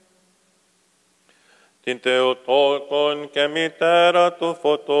 Tin Theotokon kemitera tu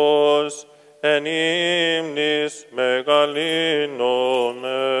photos, en hymnis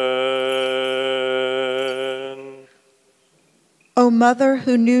megalinomen. O Mother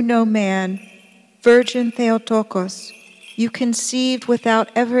who knew no man, Virgin Theotokos, you conceived without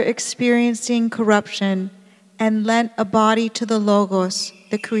ever experiencing corruption and lent a body to the Logos,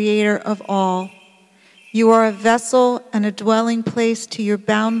 the Creator of all. You are a vessel and a dwelling place to your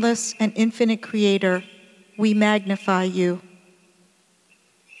boundless and infinite Creator. We magnify you.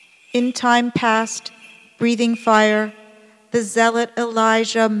 In time past, breathing fire, the zealot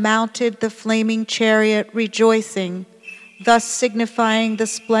Elijah mounted the flaming chariot rejoicing, thus signifying the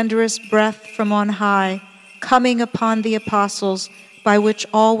splendorous breath from on high, coming upon the apostles, by which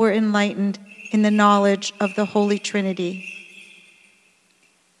all were enlightened in the knowledge of the Holy Trinity.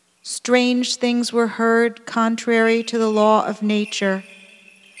 Strange things were heard contrary to the law of nature,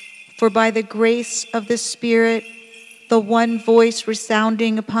 for by the grace of the Spirit, the one voice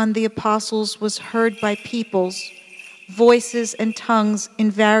resounding upon the apostles was heard by peoples, voices and tongues in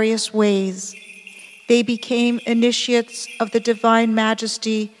various ways. They became initiates of the divine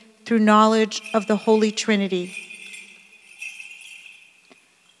majesty through knowledge of the Holy Trinity.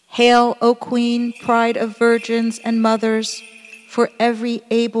 Hail, O Queen, pride of virgins and mothers, for every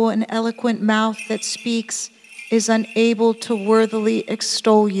able and eloquent mouth that speaks is unable to worthily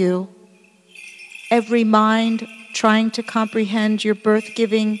extol you. Every mind trying to comprehend your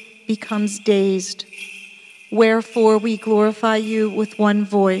birth-giving becomes dazed. Wherefore we glorify you with one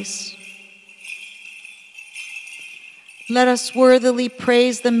voice. Let us worthily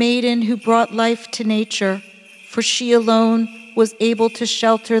praise the maiden who brought life to nature, for she alone was able to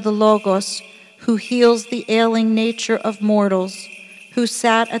shelter the Logos, who heals the ailing nature of mortals, who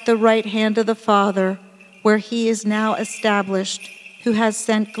sat at the right hand of the Father, where he is now established, who has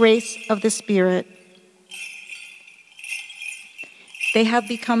sent grace of the Spirit. They have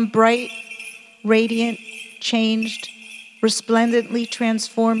become bright, radiant, changed, resplendently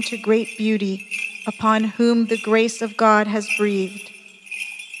transformed to great beauty, upon whom the grace of God has breathed.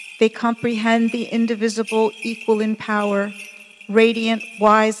 They comprehend the indivisible, equal in power, radiant,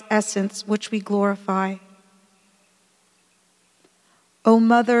 wise essence which we glorify. O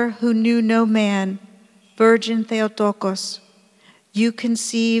Mother who knew no man, Virgin Theotokos, you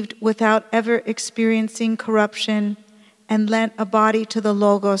conceived without ever experiencing corruption and lent a body to the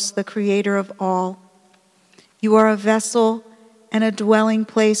Logos, the creator of all. You are a vessel and a dwelling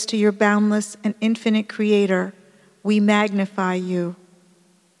place to your boundless and infinite creator. We magnify you.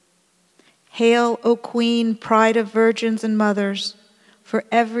 Hail, O Queen, pride of virgins and mothers, for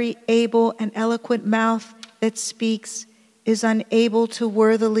every able and eloquent mouth that speaks is unable to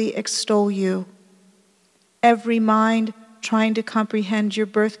worthily extol you. Every mind trying to comprehend your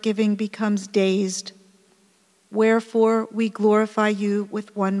birth-giving becomes dazed. Wherefore we glorify you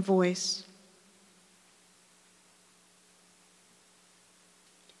with one voice.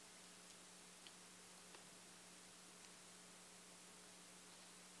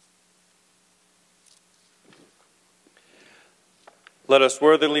 Let us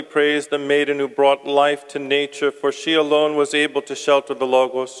worthily praise the maiden who brought life to nature, for she alone was able to shelter the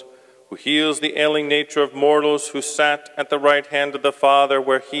Logos, who heals the ailing nature of mortals, who sat at the right hand of the Father,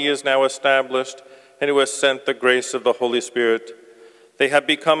 where he is now established, and who has sent the grace of the Holy Spirit. They have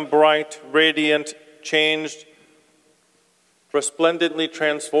become bright, radiant, changed, resplendently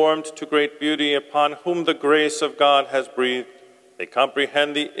transformed to great beauty, upon whom the grace of God has breathed. They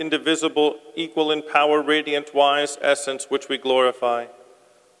comprehend the indivisible, equal in power, radiant, wise essence which we glorify.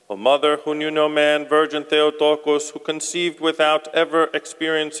 O Mother who knew no man, Virgin Theotokos, who conceived without ever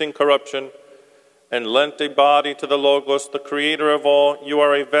experiencing corruption, and lent a body to the Logos, the creator of all, you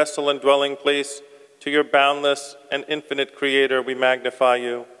are a vessel and dwelling place. To your boundless and infinite creator we magnify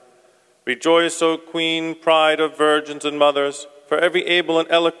you. Rejoice, O Queen, pride of virgins and mothers, for every able and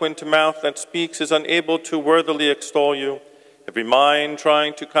eloquent mouth that speaks is unable to worthily extol you. Every mind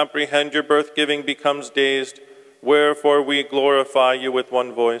trying to comprehend your birth-giving becomes dazed, wherefore we glorify you with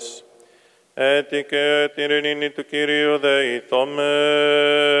one voice. Etiket ireninitu Kyrio deithomen.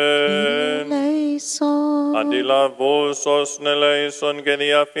 Adilavos neleison και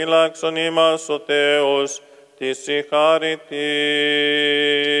διαφυλάξον ημάς ο Θεός της συγχαρητή.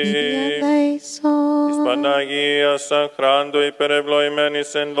 Της Παναγίας Σαχράντου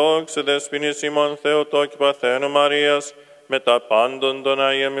υπερευλογημένης εν δόξη δεσποινής ημών Θεοτόκη Παθαίνου Μαρίας, με τα πάντων των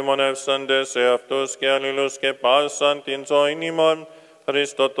Αγίων μνημονεύσαντες σε αυτούς και αλληλούς και πάσαν την ζωήν ημών,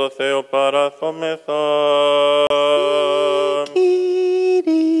 Χριστό το Θεό παραθόμεθα.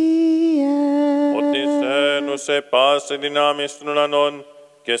 Ότι σε πάση δυνάμεις των ουρανών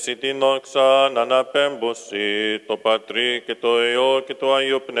και εσύ την δόξα να αναπέμπωση το Πατρί και το Υιό και το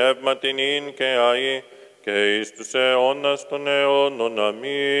Αγίο Πνεύμα την ίν και αΐ και εις τους αιώνας των αιώνων.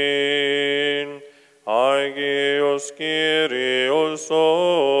 Αμήν. Άγιος Κύριος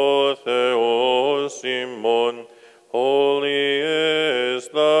ο Θεός ημών, Holy is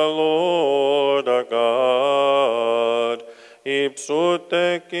the Lord our God.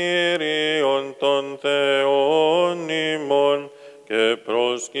 Υψούτε Κύριον των Θεών ημών και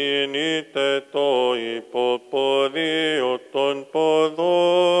προσκυνείτε το υποποδίο των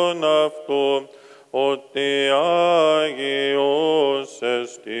ποδών αυτού, ότι Άγιος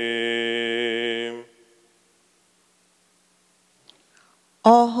εστί.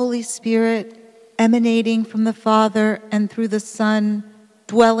 All Holy Spirit, emanating from the Father and through the Son,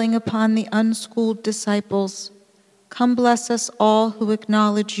 dwelling upon the unschooled disciples, come bless us all who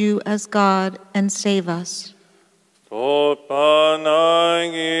acknowledge you as God and save us. Το Παναγίον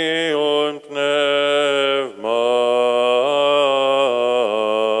Πνεύμα,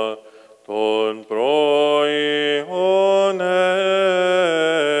 τον προϊόν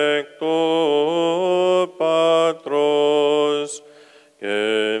εκ του Πατρός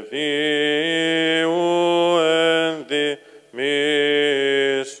και Θείου ενδημίσαν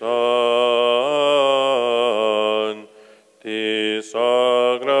της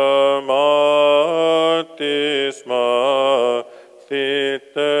αγραμμάτης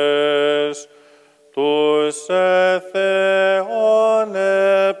μαθητές τους Θεόν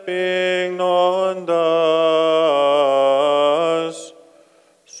επιγνώντας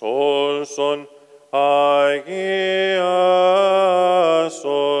σώσον Αγία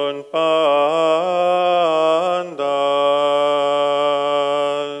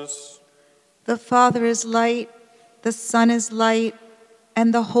Father is light, the Son is light,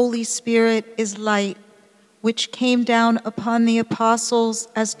 and the Holy Spirit is light, which came down upon the apostles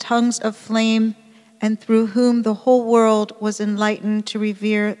as tongues of flame, and through whom the whole world was enlightened to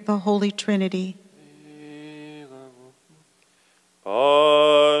revere the Holy Trinity.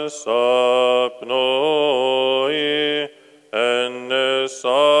 Asapnoi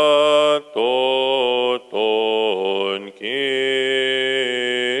ennessatoton Kyrion,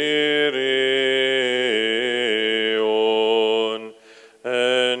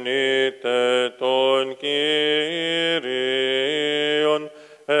 eniteton Kyrion,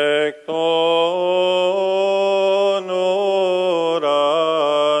 ekton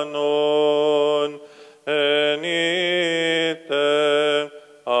oranon, enite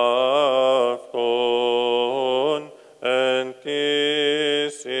afton,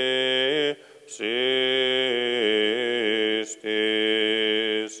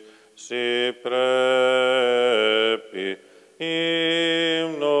 entisipsistis, si prepi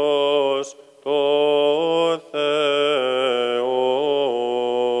ύμνος το Θεό,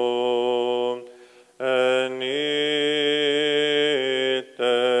 ενείτε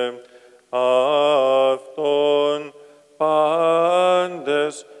αυτόν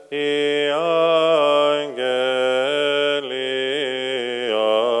πάντες οι άγγελοι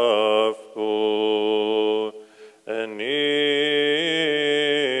αυτού, ενείτε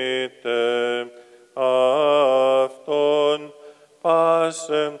αυτόν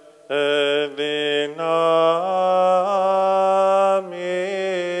πάσε δυνάμεις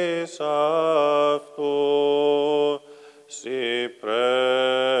αυτού, σοι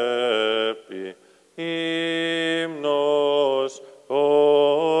πρέπει ύμνος το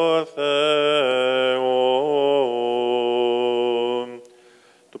Θεό.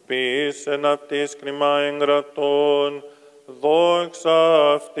 Του ποιήσεν αυτής κρίμα εγγρατών,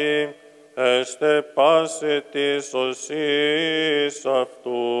 δόξα αυτή, έστε πάση της οσής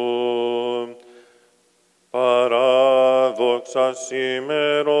αυτού. Παράδοξα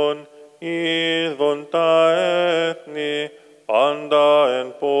σήμερον είδον τα έθνη, πάντα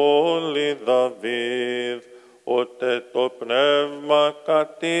εν πόλη Δαβίδ, ότε το πνεύμα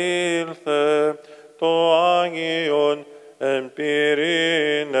κατήλθε, το Άγιον εν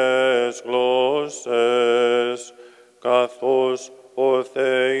πυρήνες γλώσσες, καθώς ο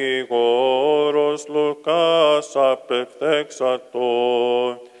Θεηγόρος Λουκάς απευθέξατο,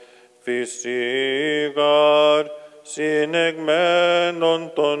 φυσίγαρ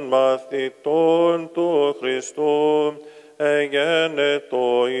συνεγμένων των μαθητών του Χριστού,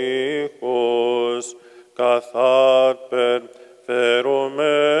 εγένετο ήχος, καθάρπερ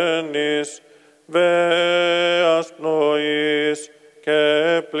φερομένης βέας πνοής,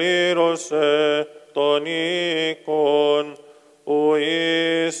 και πλήρωσε τον οίκον, ου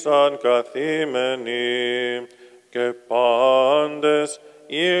ήσαν καθήμενοι, και πάντες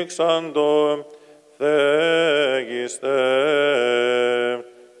ήξαντο θέγιστε,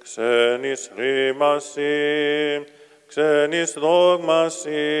 ξένης ρήμαση, ξένης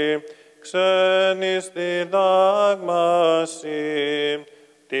δόγμαση, ξένης διδάγμαση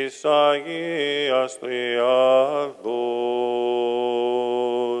της Αγίας Τριάδος.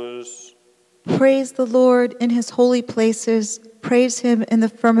 Praise the Lord in his holy places, praise him in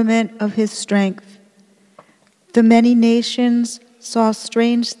the firmament of his strength. The many nations saw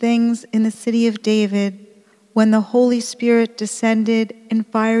strange things in the city of David, when the Holy Spirit descended in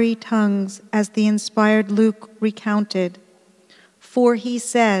fiery tongues, as the inspired Luke recounted. For he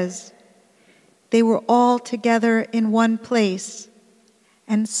says, "They were all together in one place,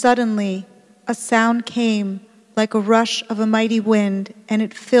 and suddenly a sound came like a rush of a mighty wind, and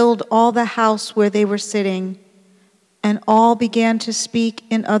it filled all the house where they were sitting. And all began to speak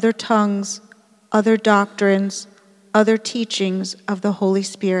in other tongues, other doctrines, other teachings of the Holy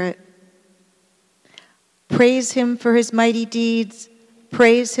Spirit." Praise him for his mighty deeds.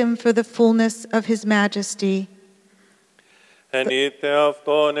 Praise him for the fullness of his majesty. Ενείτε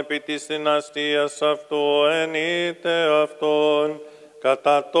αυτόν επί της δυναστείας αυτού, ενείτε αυτόν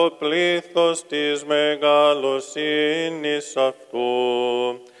κατά το πλήθος της μεγαλοσύνης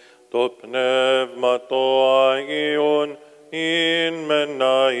αυτού. Το πνεύμα το Άγιον ειν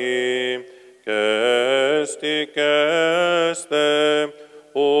μεναεί, και έστε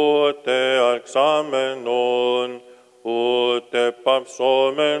ούτε αρξάμενον, ούτε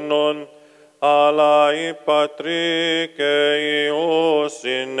παυσόμενον, αλλά η Πατρί και Υιός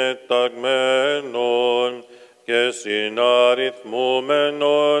συνεταγμένον και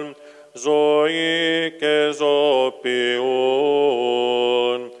συναριθμούμενον, ζωή και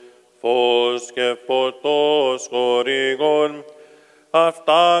ζωοποιούν, φως και φωτός χορηγών,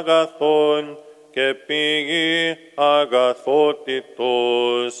 αυτάγαθον και πήγη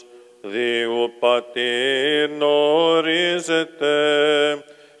αγαθότητος, Διού Πατήρ γνωρίζεται,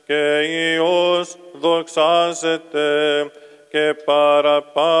 και Υιός δοξάζεται, και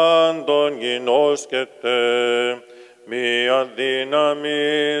παραπάντων γινώσκεται, μία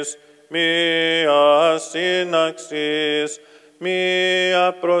δύναμης, μία σύναξης,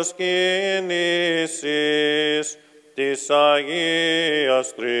 μία προσκύνησης της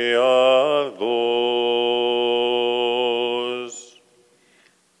Αγίας Τριάδος.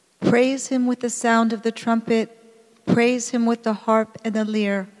 Praise him with the sound of the trumpet. Praise him with the harp and the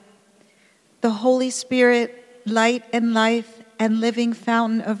lyre. The Holy Spirit, light and life and living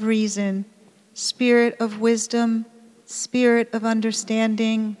fountain of reason, Spirit of wisdom, Spirit of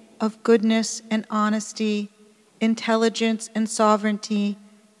understanding, of goodness and honesty, intelligence and sovereignty,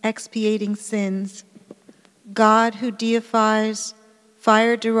 expiating sins. God who deifies,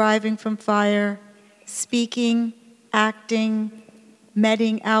 fire deriving from fire, speaking, acting,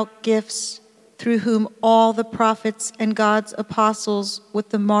 meting out gifts, through whom all the prophets and God's apostles with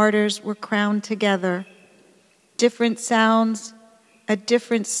the martyrs were crowned together. Different sounds, a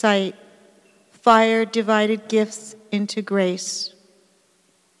different sight, fire divided gifts into grace.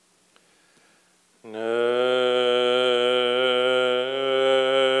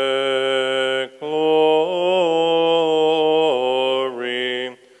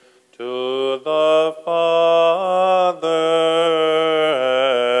 Glory to the Father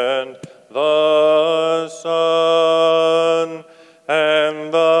and the Son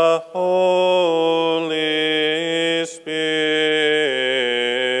and the Holy Spirit,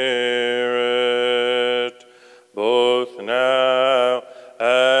 both now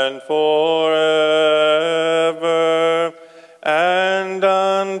and forever, and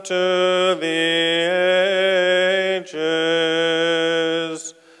unto the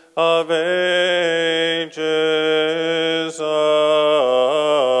ages of ages.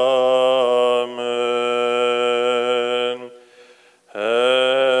 Amen.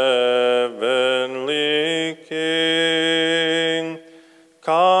 Heavenly King,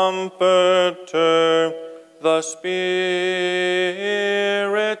 Comforter, the Spirit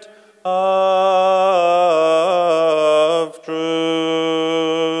of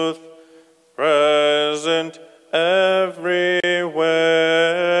truth, present everywhere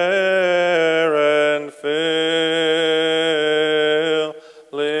and filling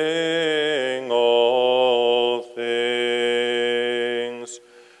all things,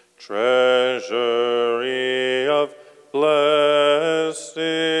 treasury of blessings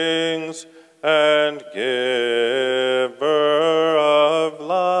and giver of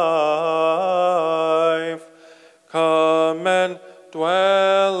life, come and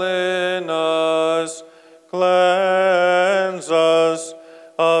dwell in us, cleanse us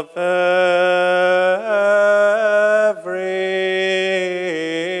of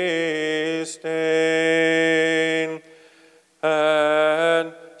every stain,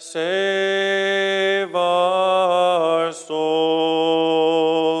 and save our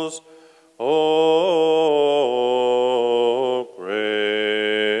souls. O gracious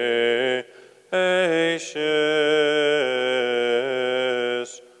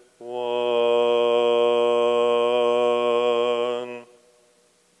One.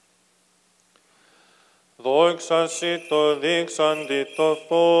 Δόξα σοι το δείξαντι το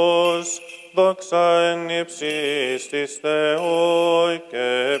φως, δόξα εν ύψης της Θεού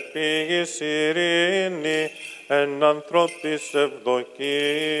και πήγης ειρήνη εν ανθρώπης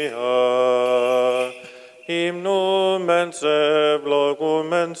ευδοκία. Υμνούμεν σε,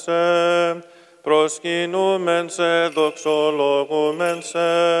 ευλογούμεν σε, προσκυνούμεν σε, δοξολογούμεν σε,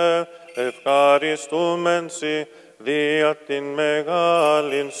 ευχαριστούμεν σοι δια την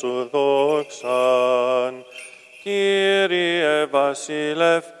μεγάλην σου δόξαν. Κύριε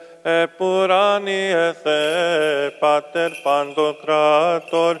Βασίλευ, επουράνιε Θεέ, Πάτερ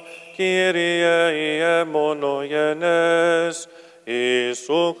Παντοκράτορ, Κύριε Ιε μονογενές,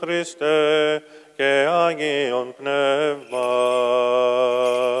 Ιησού Χριστέ και Άγιον Πνεύμα.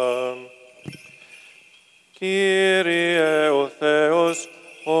 Κύριε ο Θεός,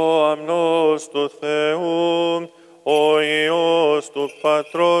 ο αμνός του Θεού, ο Υιός του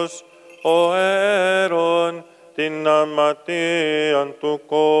Πατρός, ο αίρον την αματίαν του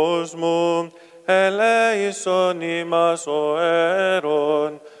κόσμου, ελέησον ημάς ο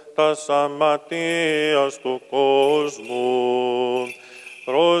αίρον τας αματίας του κόσμου.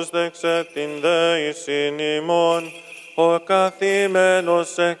 Πρόσδεξε την δεήσιν ημών, ο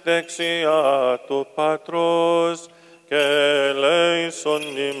καθήμενος εκ δεξιά του Πατρός, και ελέησον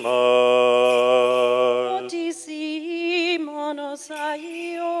ημάς. Ότι σοι μόνος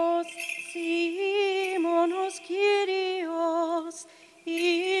Αγίος, σοι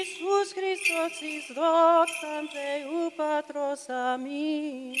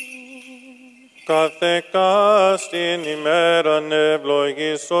Αμήν. Κάθε κάστην ημέραν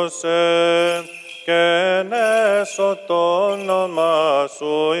ευλογήσωσε και νέσω το όνομα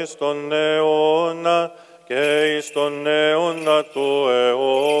σου εις τον αιώνα και εις τον αιώνα του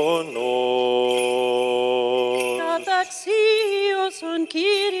αιώνος. Καταξίωσον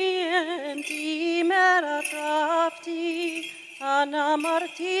Κύριε τη ημέρα ταύτη,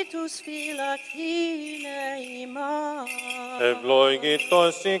 αναμαρτήτους φυλακτήνε ημάς.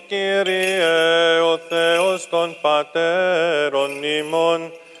 Ευλογητός η Κύριε, ο Θεός των πατέρων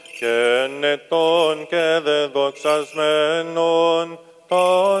ημών, και νετών και δεδοξασμένων,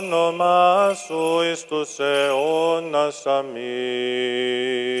 το όνομα σου εις τους αιώνας. Αμήν.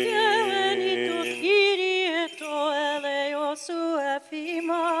 Γέννη το Κύριε το έλεος σου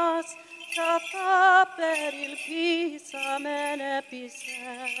εφήμας, καθά περιλπίσαμεν επί σε.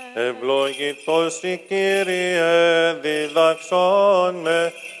 Ευλογητός η Κύριε, διδάξον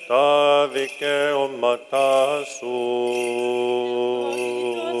με τα δικαιώματά σου.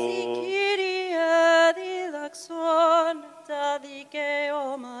 Ευλογητός η Κύριε, διδάξον τα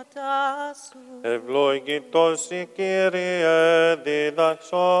δικαιώματά σου. Ευλογητός η Κύριε,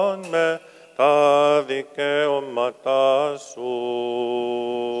 διδάξον με τα δικαιώματά σου.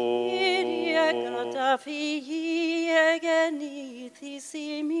 Κύριε, καταφύγει εγεννήθης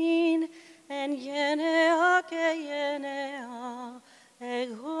ημίν, εν γενεά και γενεά.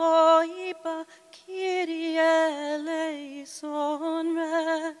 Εγώ είπα, Κύριε, ελέησον με,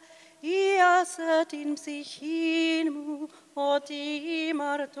 Ιάσε την ψυχήν μου, ότι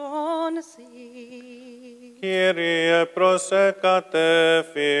ημαρτών σοι. Κύριε,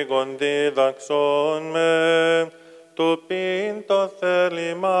 προσεκατέφυγον δίδαξον με, του πειν το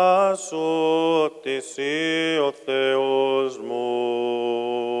θέλημά σου, ότι εσύ ο Θεός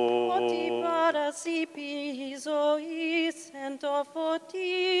μου. Ότι παρασύπη ζωής εν το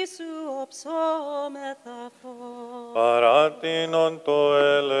φωτί σου οψόμεθα φως. Παράτηνον το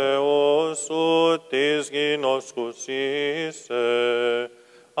έλεος σου της γινώσκους είσαι,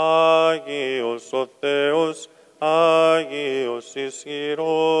 Άγιος ο Θεός, Άγιος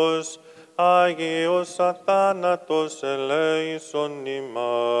ισχυρός, Άγιος αθάνατος ελέησον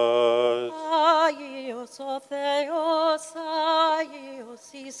ημάς. Άγιος ο Θεός, Άγιος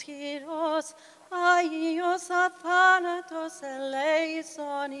ισχυρός, Άγιος αθάνατος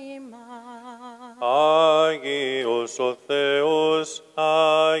ελέησον ημάς. Άγιος ο Θεός,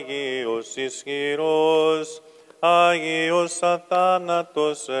 Άγιος ισχυρός, Άγιος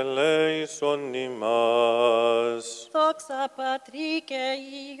αθάνατος ελέησον ημάς. Δόξα Πατρί και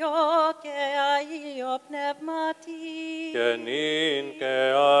Υιό και Αγίο Πνεύματι. Και νυν και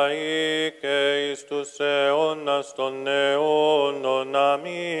αεί και εις τους αιώνας των αιώνων.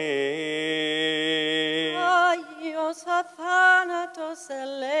 Αμήν. Άγιος αθάνατος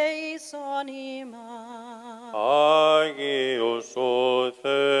ελέησον ημάς. Άγιος ο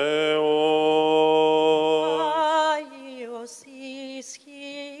Θεός, Άγιος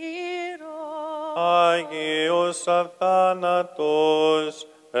ισχυρός, Άγιος αθάνατος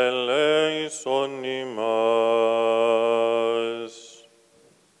ελέησον ημάς.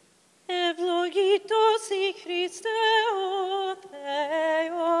 ευλογητός η Χριστέ ο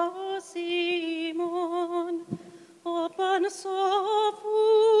Θεός ημών, ο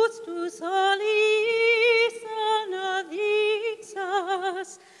πανσόφους τους αλείς αναδείξας,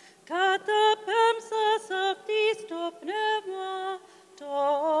 καταπέμψας αυτής το πνεύμα το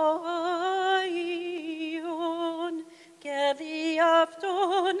Άγιον, και δι'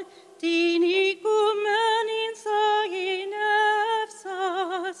 αυτόν την οικουμένην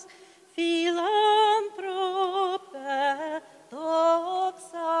σαγηνεύσας, φιλάνθρωπε,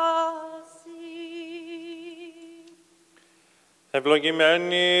 δόξα σοι.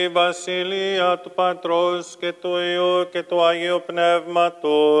 Ευλογημένη η βασιλεία του Πατρός και του Υιού και του Αγίου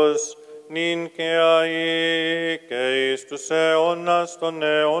Πνεύματος, νυν και αεί και εις τους αιώνας των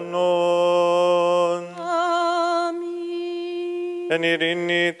αιώνων. Αμήν. Εν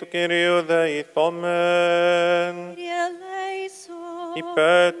ειρήνη του Κυρίου δεηθόμεν, Κύριε ελέησον.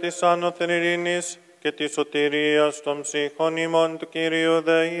 υπέρ της άνωθεν ειρήνης και της σωτηρίας των ψυχών ημών του Κυρίου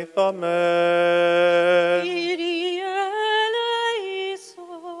δεηθόμεν. Κύριε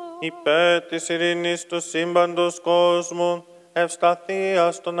ελέησον. Υπέρ της ειρήνης του σύμπαντος κόσμου,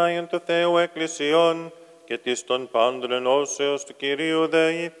 ευσταθείας των Άγιων του Θεού Εκκλησιών και της των πάντων ενώσεως του Κυρίου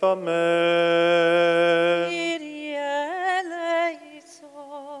δεηθόμεν. Κύριε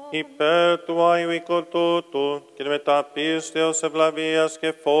ελέησον. Υπέρ του Άγιου οίκου τούτου και μετά πίστεως, ευλαβίας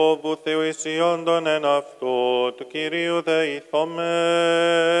και φόβου Θεού εισιόντων εν αυτού του Κυρίου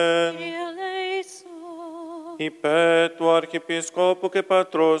δεηθόμεν. Κύριε ελέησον. υπέ του Αρχιεπισκόπου και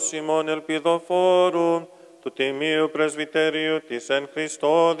Πατρός ημών ελπιδοφόρου, του Τιμίου Πρεσβυτερίου της εν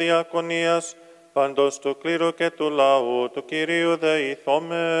Χριστώ Διακονίας, παντός του κλήρου και του λαού του Κυρίου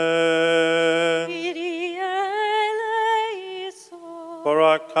δεηθόμεν. Kyrie eleison. For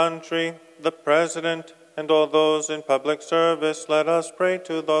our country, the President, and all those in public service, let us pray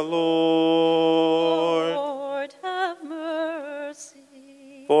to the Lord. Lord, have mercy.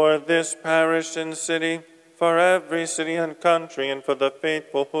 For this parish and city, for every city and country, and for the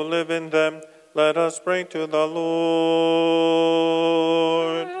faithful who live in them, let us pray to the Lord.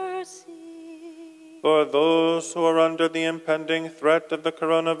 Mercy. For those who are under the impending threat of the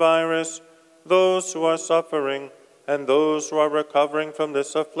coronavirus, those who are suffering, and those who are recovering from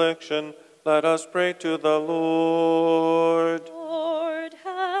this affliction, let us pray to the Lord. Lord,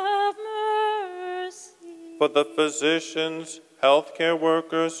 have mercy. For the physicians, healthcare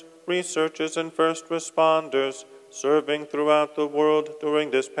workers, researchers, and first responders serving throughout the world during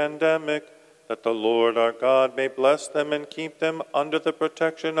this pandemic, that the Lord our God may bless them and keep them under the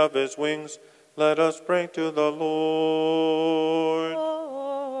protection of his wings, let us pray to the Lord.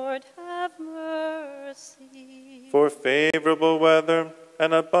 Lord, have mercy. For favorable weather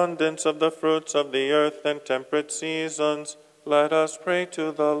and abundance of the fruits of the earth and temperate seasons, let us pray to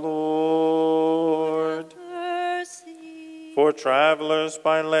the Lord. Mercy. For travelers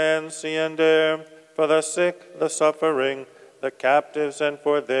by land, sea, and air, for the sick, the suffering, the captives, and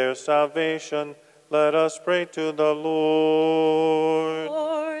for their salvation, let us pray to the Lord.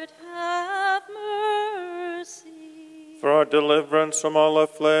 Lord, have mercy. For our deliverance from all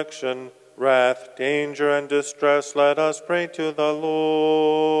affliction, wrath, danger, and distress, let us pray to the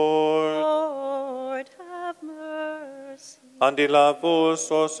Lord. Lord, have mercy. Αντιλαβούς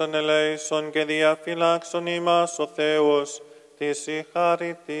όσων ελέησον και διαφυλάξον ημάς ο Θεός, τη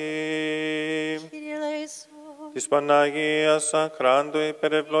συγχαρητή. Kyrie eleison. Της Παναγίας Αχράντου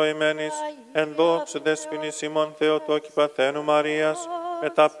υπερευλοημένης, εν δόξου δεσποινής ημών Θεοτόκη Παθένου Μαρίας, με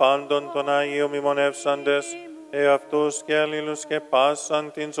τα πάντων των Αγίων μνημονεύσαντες, εαυτούς και αλλήλους και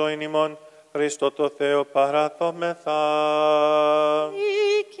πάσαν την ζωήν ημών, Χριστό το Θεό παραθόμεθα.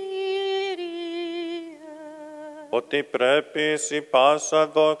 Η Kyrie. Ότι πρέπει η πάσα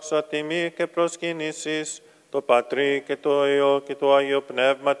δόξα, τιμή και προσκύνησης, το Πατρί και το Υιό και το Άγιο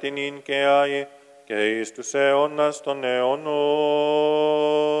Πνεύμα την ίν και άη, και εις τους αιώνας των αιώνων.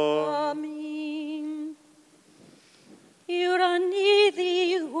 Αμήν. Οι ουρανοί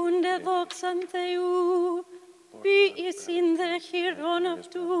διηγούνται δόξαν Θεού, ποιησιν δε χειρών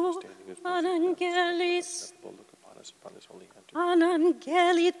αυτού,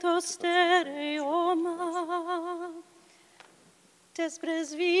 αναγγέλει το στερεώμα. Τες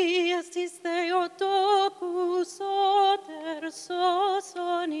πρεσβείες της Θεοτόκου σώτερ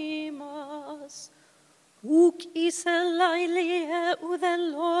σώσον ημάς. Ουκ εις ελάιλιε ουδε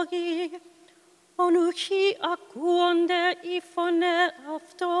λόγοι, ονουχοί ακούονται οι φωνέ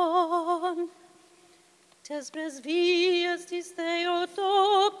αυτών. Τες πρεσβείες της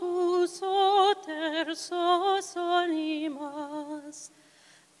Θεοτόκου σώτερ σώσον ημάς.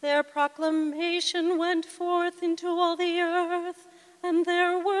 Their proclamation went forth into all the earth, and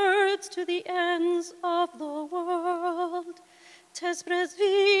their words to the ends of the world. Τες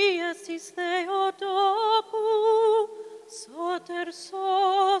πρεσβείες της Θεοτόκου σώτερ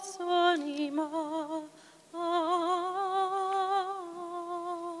σώσον ημάς.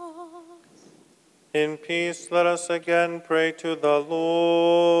 In peace, let us again pray to the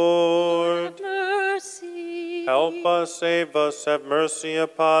Lord. Have mercy. Help us, save us, have mercy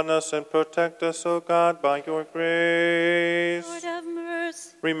upon us, and protect us, O God, by your grace. Lord, have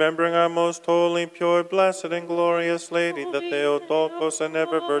mercy. Remembering our most holy, pure, blessed, and glorious Lady, the Theotokos and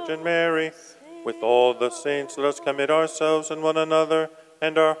ever Virgin Mary, with all the saints, let us commit ourselves and one another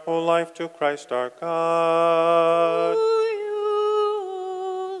and our whole life to Christ our God.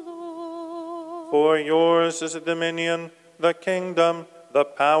 For yours is the dominion, the kingdom, the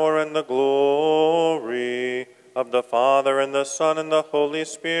power, and the glory of the Father, and the Son, and the Holy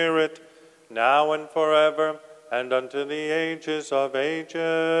Spirit, now and forever, and unto the ages of ages.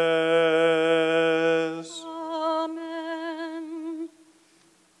 Amen.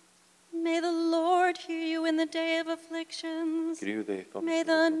 May the Lord hear you in the day of afflictions. May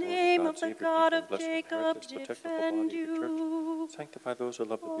the name of the God of Jacob defend you. Sanctify those who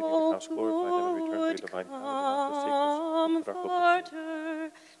love the beauty of the house, glorify them and return to your divine power.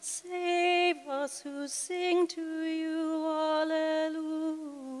 Comforter, save us who sing to you.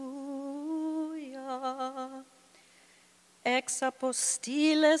 Alleluia. Εξ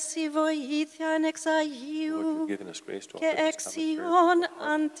αποστήλες η βοήθειαν εξ Αγίου και εξ Ιών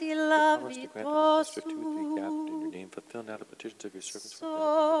αντιλάβητός σου. fulfill now the petitions of your servants.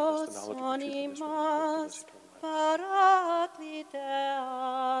 Sonimas Paraklite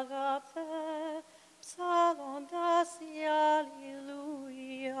Agape, Psalondasi,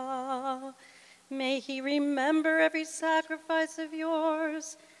 Alleluia. May he remember every sacrifice of yours,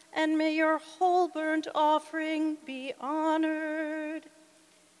 and may your whole burnt offering be honored.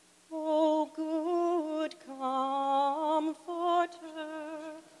 O good Comforter,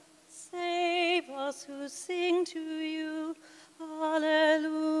 save us who sing to you.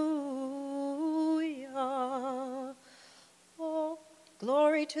 Alleluia. Oh,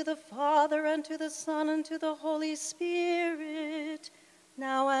 glory to the Father, and to the Son, and to the Holy Spirit,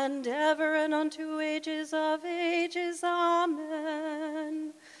 now and ever, and unto ages of ages. Amen.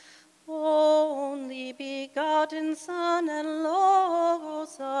 Only begotten Son and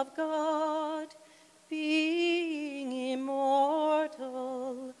Logos of God, being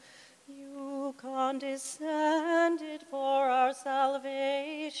immortal, you condescended for our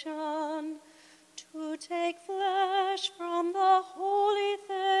salvation, to take flesh from the holy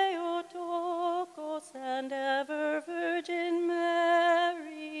Theotokos and ever Virgin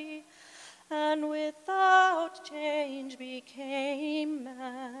Mary, and without change became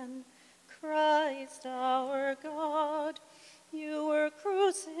man, Christ our God. You were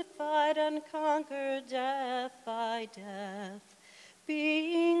crucified and conquered death by death,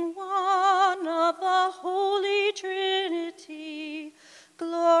 being one of the Holy Trinity,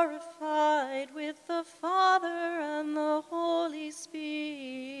 glorified with the Father and the Holy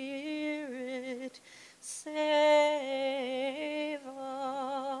Spirit. Save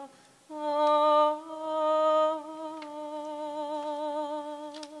us.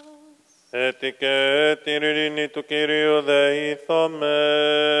 Έτσι και την ειρήνη του Κυρίου δεήθομεν.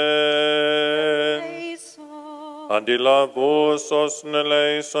 Αντιλαβούς όσων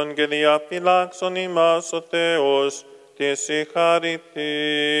ελέησον και διαφυλάξον ημάς ο Θεός, τη συγχαρητή.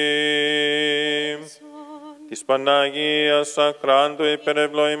 Της Παναγίας αχράντου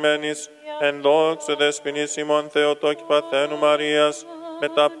υπερευλογημένης, εν δόξου δεσποινής ημών Θεοτόκη Παθένου Μαρίας, με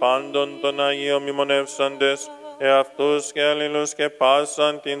τα πάντων των Αγίων μνημονεύσαντες, εαυτούς και αλλήλους και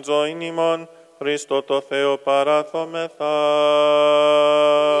πάσαν την ζωήν ημών, Χριστό το Θεό παράθομεθα.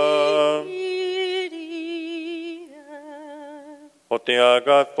 Ότι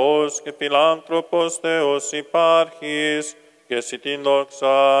αγαθός και φιλάνθρωπος Θεός υπάρχεις, και εσύ την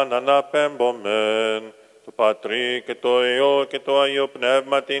δόξαν αναπέμπομεν, το Πατρί και το Υιό και το Αγίο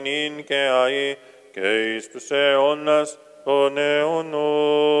Πνεύμα την ίν και αΐ, και εις τους αιώνας των αιώνων.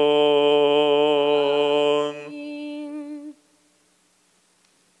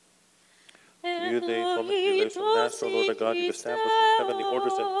 You, the Holy Master, Lord of God, you've established in heaven the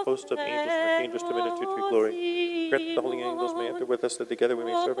orders and hosts of angels and archangels to minister to your glory. Grant that the holy angels may enter with us, that together we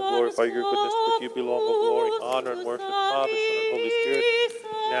may serve and glorify your goodness. For you belong, O glory, honor, and worship, Father, Son, and Holy Spirit,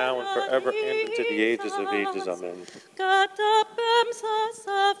 now and forever, and into the ages of ages. Amen.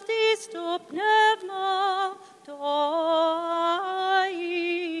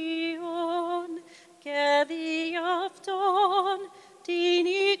 Την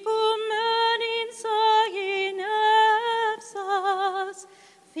οικουμένην σαγήν εύσας,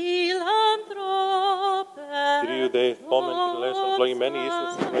 φιλανθρώπε. Κυρίου δε θόμεν και λέσον ευλογημένη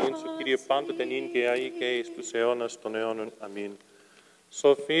Ιησούς Χριστός, ο Κύριε πάντοτε νυν και αεί και εις τους αιώνας των αιώνων. Αμήν.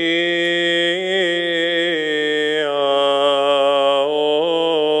 Σοφία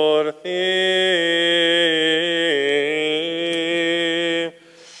όρθη,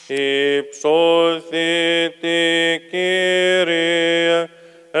 υψώθητη Κύριε,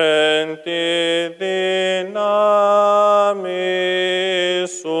 εν τη δύναμη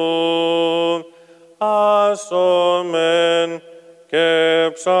σου, άσομεν και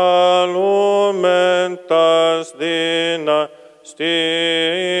ψαλούμεν τας δυναστείας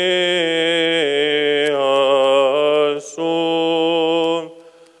σου.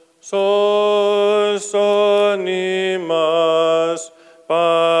 Σώσον ημάς,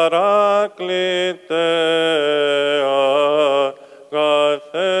 Παράκλητε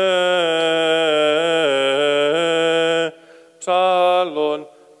αγαθέ, ψάλλον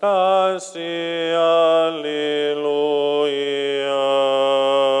τάση αλληλούια.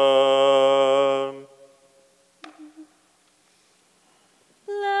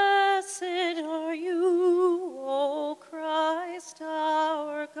 Blessed are you, O Christ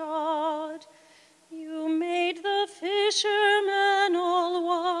our God. You made the fishermen all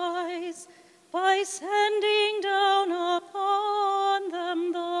wise by sending down upon them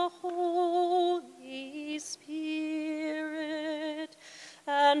the Holy Spirit,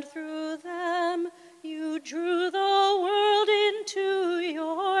 and through them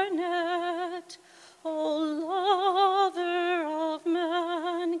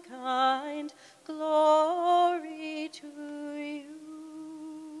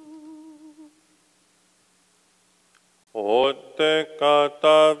Ότε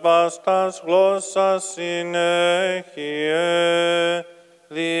κατά βάστας γλώσσας συνέχειε,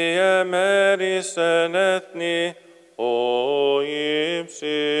 διεμέρισεν έθνη ο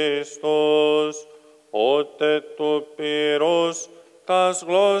ύψιστος, ότε του πυρός τας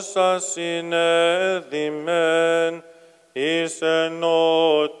γλώσσας συνέδημεν, εις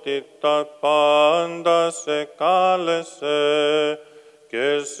ενότητα πάντα σε κάλεσε,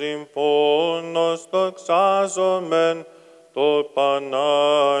 και συμφώνος δοξάζομεν το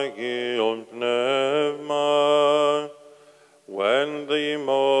Πανάγιον Πνεύμα. When the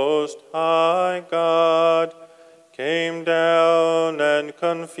Most High God came down and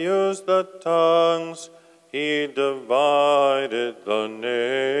confused the tongues, he divided the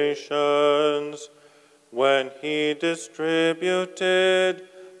nations. When he distributed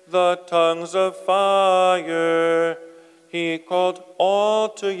the tongues of fire, he called all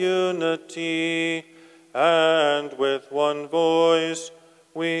to unity, and with one voice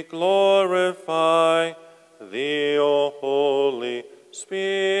we glorify Thee, O Holy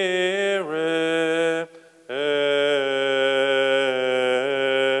Spirit.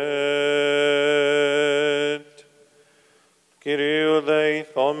 Κυρίου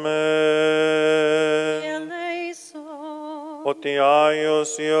δεηθόμεν, ότι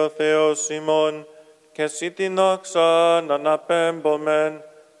Άγιος ή ο Θεός ημών, και εσύ την δόξα να αναπέμπομεν,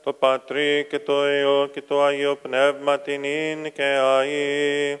 το Πατρί και το Υιό και το Άγιο Πνεύμα την ίν και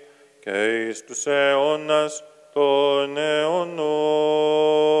αΐ, και εις τους αιώνας των αιώνων.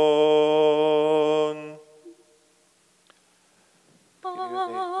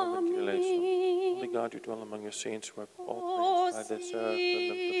 Holy God, you dwell among your saints who are all praised by the seraphim,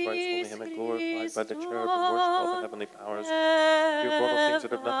 the thrice holy hymn, and glorified by the cherub and worshipped all the heavenly powers. You have brought all things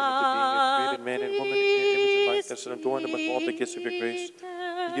that have nothing into being. You have created man and woman in your image and likeness, and adorned them with all the gifts of your grace.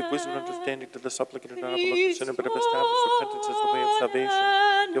 You give wisdom and understanding to the supplicant, and not overlook the sinner, but have established repentance as the way of salvation.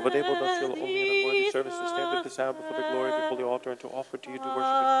 You have enabled us, your only and unworthy servants, to stand at this hour before the glory of your holy altar, and to offer to you to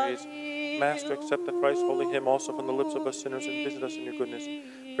worship and praise. Master, accept the thrice holy hymn also from the lips of us sinners, and visit us in your goodness.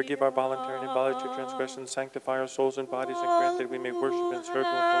 Forgive our voluntary and involuntary transgressions, sanctify our souls and bodies, and grant that we may worship and serve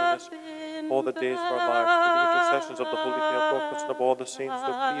you in holiness all the days of our lives. Through the intercessions of the Holy Theotokos and of all the saints who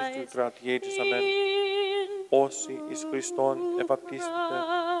have pleased you throughout the ages. Amen. Όσοι εις Χριστόν ευαπτίστητε,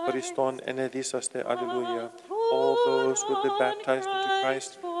 Χριστόν ενεδίσαστε. Alleluia. All those who have been baptized into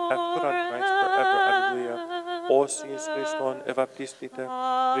Christ have put on Christ forever. Alleluia. Όσοι εις Χριστόν ευαπτίστητε,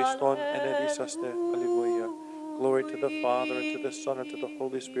 Χριστόν ενεδίσαστε. Alleluia. Glory to the Father, and to the Son, and to the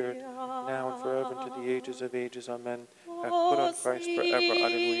Holy Spirit, now and forever, and to the ages of ages. Amen. Have put on Christ forever.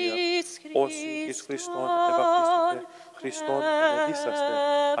 Alleluia. Όσοι εις Χριστόν ευαπτίστητε, Χριστόν ενεδίσαστε.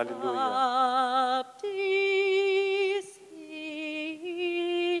 Alleluia.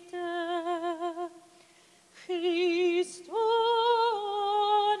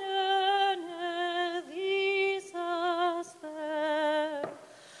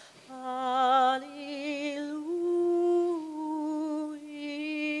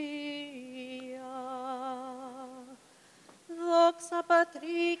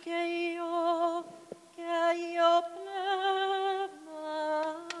 Πατρί και Υιό και Αγίο Πνεύματι,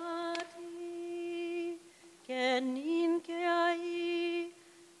 και νυν και αΐ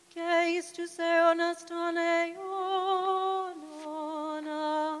και εις τους αιώνας των αιώνων.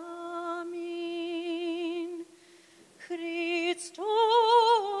 Αμήν. Χριστόν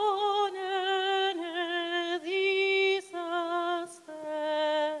ενεδίσαστε.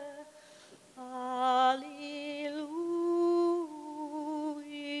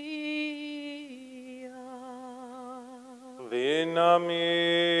 Δύναμις.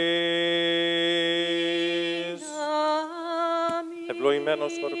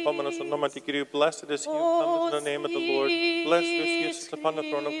 Ευλογημένος ο ερχόμενος ονόματι Κυρίου. Blessed is he who comes in the name of the Lord. Blessed is he who sits upon the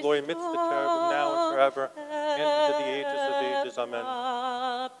throne of glory amidst the cherubim, now and forever, and into the ages of ages. Amen.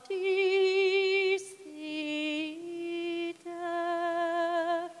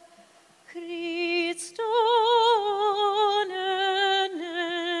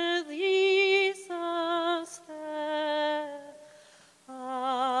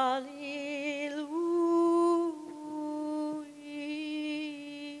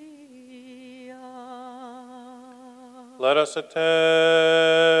 Let us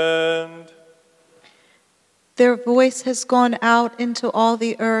attend. Their voice has gone out into all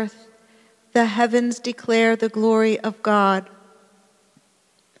the earth. The heavens declare the glory of God.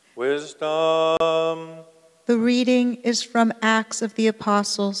 Wisdom. The reading is from Acts of the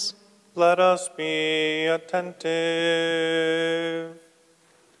Apostles. Let us be attentive.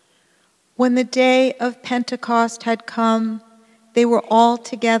 When the day of Pentecost had come, they were all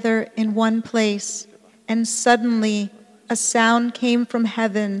together in one place, and suddenly a sound came from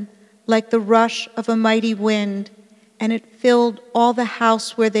heaven like the rush of a mighty wind, and it filled all the house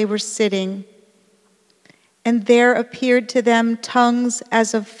where they were sitting. And there appeared to them tongues as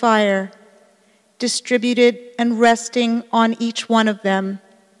of fire, distributed and resting on each one of them.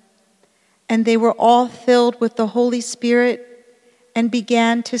 And they were all filled with the Holy Spirit and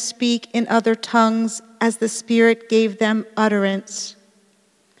began to speak in other tongues as the Spirit gave them utterance.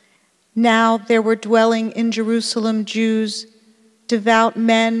 Now there were dwelling in Jerusalem Jews, devout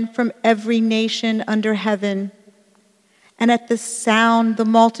men from every nation under heaven. And at the sound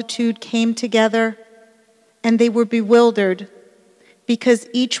the multitude came together, and they were bewildered, because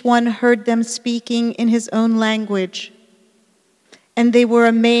each one heard them speaking in his own language. And they were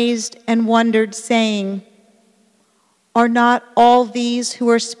amazed and wondered, saying, "Are not all these who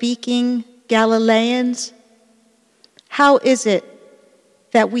are speaking Galileans? How is it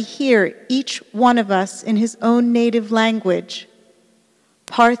that we hear each one of us in his own native language?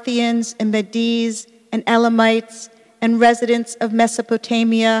 Parthians and Medes and Elamites and residents of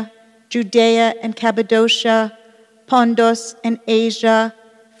Mesopotamia, Judea and Cappadocia, Pontus and Asia,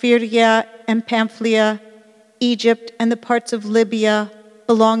 Phrygia and Pamphylia, Egypt and the parts of Libya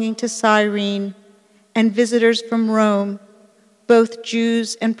belonging to Cyrene, and visitors from Rome, both Jews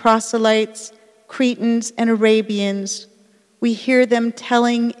and proselytes, Cretans and Arabians. We hear them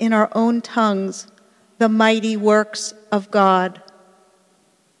telling in our own tongues the mighty works of God."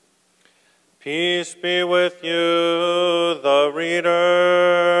 Peace be with you, the reader.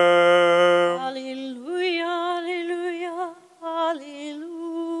 Alleluia, alleluia,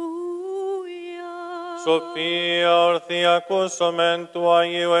 alleluia. Sophia ορθή ακούσομεν του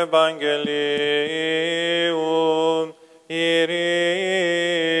Αγίου Ευαγγελίου, ειρήνη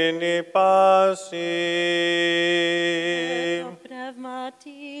πάση. Το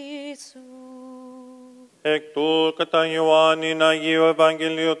πνεύματι σου. Εκ του κατά Ιωάννην Αγίου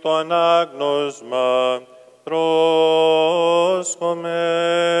Ευαγγελίου το ανάγνωσμα πρόσχομεν.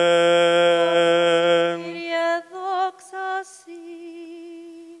 Κύριε, δόξα σοι.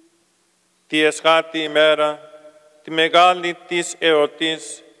 Τη εσχάτη ημέρα, τη μεγάλη της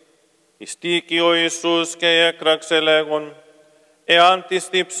εορτής, ειστήκει ο Ιησούς και έκραξε λέγον, «Εάν τη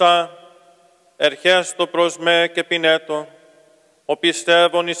στύψα, ερχέστο προς με και πινέτο, ο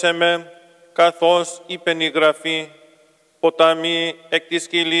πιστεύων εις εμέ, καθώς είπεν η Γραφή, ποταμοί εκ της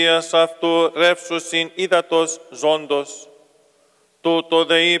κοιλίας αυτού ρεύσουσιν ύδατος ζώντος. Τούτο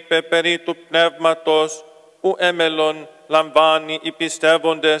δε είπε περί του πνεύματος, ου έμελον λαμβάνει οι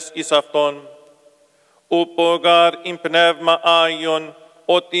πιστεύοντες εις αυτόν. Ούπο γάρ ειν πνεύμα Άγιον,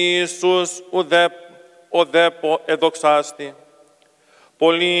 ότι Ιησούς ουδέπο εδοξάστη.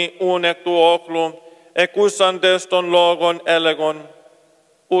 Πολλοί ούν εκ του όχλου, εκούσαντες των λόγων έλεγον,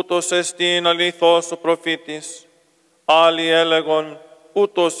 ούτως εστίν αληθώς ο προφήτης. Άλλοι έλεγον,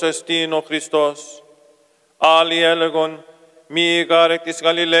 ούτως εστίν ο Χριστός. Άλλοι έλεγον, μη γάρ εκ της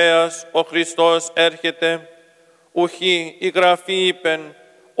Γαλιλαίας ο Χριστός έρχεται. Ουχή η Γραφή είπεν,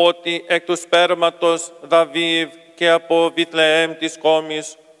 ότι εκ του σπέρματος Δαβίβ και από Βιθλεέμ της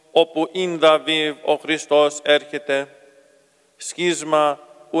κόμης, όπου ειν Δαβίβ ο Χριστός έρχεται. Σχίσμα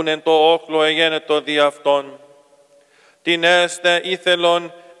ούν εν το όχλο εγένετο δι' αυτόν. Την έστε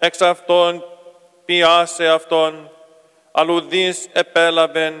ήθελον εξ αυτόν πιάσε αυτόν, αλλουδείς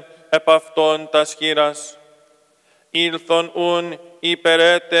επέλαβεν επ' αυτόν τας χείρας. Ήλθον ούν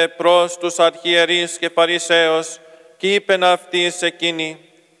υπερέτε προς τους αρχιερείς και Φαρισαίους, κι είπεν αυτοίς εκείνοι,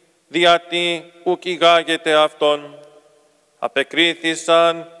 διατί ουκ ηγάγεται αυτόν.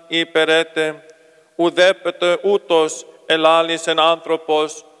 Απεκρίθησαν υπερέτε, ουδέπεται ούτως ελάλησεν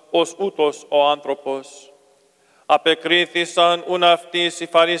άνθρωπος, ως ούτως ο άνθρωπος. Απεκρίθησαν ούν αυτοίς οι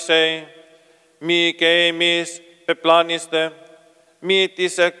Φαρισαίοι, μη και εμείς πεπλάνιστε, μη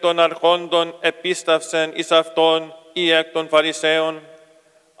της εκ των αρχόντων επίσταυσεν εις αυτόν ή εκ των Φαρισαίων,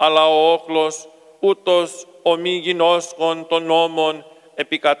 αλλά ο όχλος ούτως ο μη γινώσκων των νόμων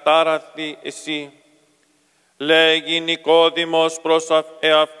επικατάραθη εσύ. Λέγει Νικόδημος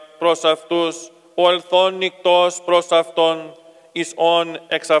προς αυτούς, ο ελθόν νυκτός προς αυτόν, εις όν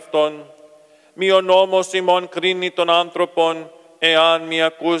εξ αυτόν. Μη ο νόμος ημών κρίνει τον άνθρωπον, εάν μη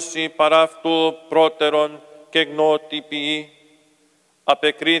ακούσει παρά αυτού πρώτερον και γνώτη ποιεί.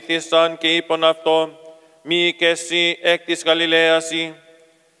 Απεκρίθησαν και είπαν αυτό, μη και εσύ εκ της Γαλιλαίας ή.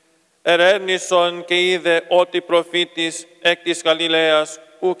 Ερεύνησον και είδε ότι προφήτης εκ της Γαλιλαίας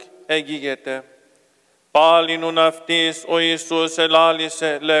ουκ εγίγεται. Πάλιν ουν αυτής ο Ιησούς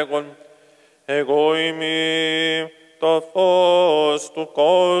ελάλησε λέγον, εγώ είμαι το φως του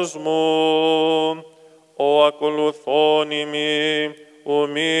κόσμου, ο ακολουθών ημί, ου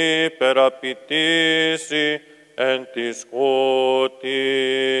μη περαπητήσει entis Scotia,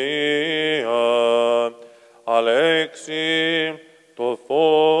 Alexi, to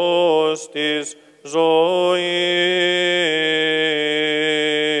fostis Zois.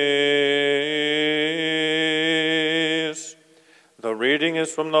 The reading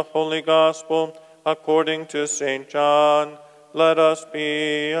is from the Holy Gospel according to St. John. Let us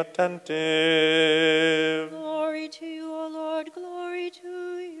be attentive. Glory to you, O Lord, glory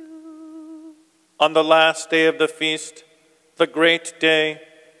to you. On the last day of the feast, the great day,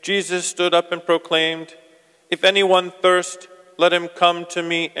 Jesus stood up and proclaimed, "If anyone thirst, let him come to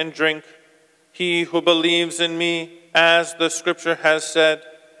me and drink. He who believes in me, as the scripture has said,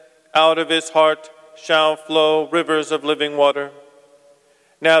 out of his heart shall flow rivers of living water."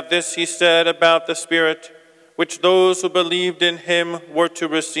 Now this he said about the Spirit, which those who believed in him were to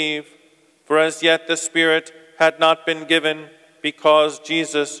receive, for as yet the Spirit had not been given, because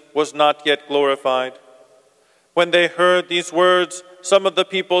Jesus was not yet glorified. When they heard these words, some of the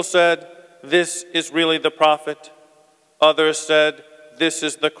people said, "This is really the prophet." Others said, "This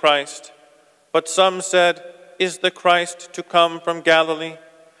is the Christ." But some said, "Is the Christ to come from Galilee?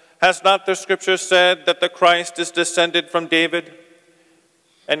 Has not the scripture said that the Christ is descended from David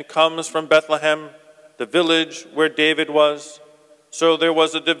and comes from Bethlehem, the village where David was?" So there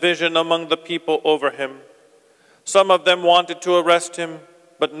was a division among the people over him. Some of them wanted to arrest him,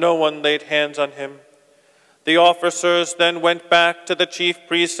 but no one laid hands on him. The officers then went back to the chief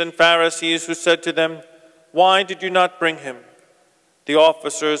priests and Pharisees, who said to them, "Why did you not bring him?" The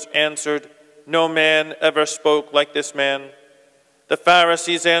officers answered, "No man ever spoke like this man." The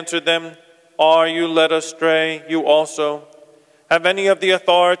Pharisees answered them, "Are you led astray, you also? Have any of the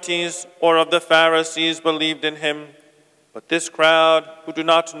authorities or of the Pharisees believed in him? But this crowd, who do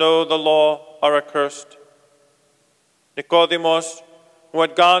not know the law, are accursed." Nicodemus, who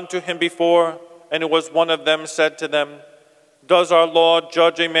had gone to him before, and who was one of them, said to them, "Does our law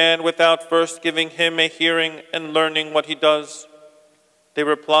judge a man without first giving him a hearing and learning what he does?" They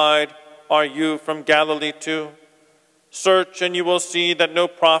replied, "Are you from Galilee too? Search, and you will see that no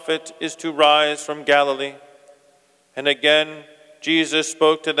prophet is to rise from Galilee." And again Jesus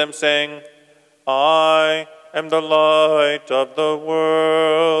spoke to them, saying, "I am the light of the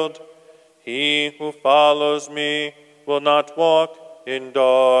world. He who follows me will not walk in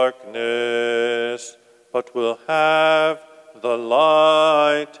darkness, but will have the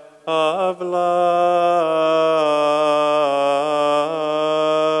light of life."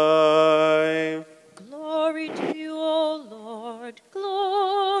 Glory to you, O Lord,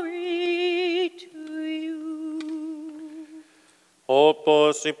 glory to you.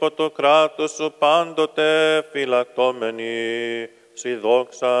 Όπως υπό το κράτος σου πάντοτε φυλακτώμενοι, σοι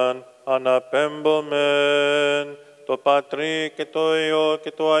δόξαν αναπέμπομεν, το Πατρί και το Υιό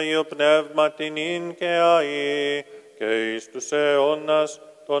και το Αγίο Πνεύμα την ίν και αεί, και εις τους αιώνας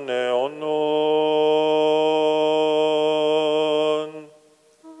των αιώνων.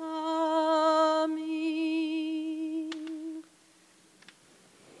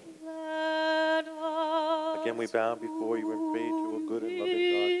 Again we bow before you and pray to a good and loving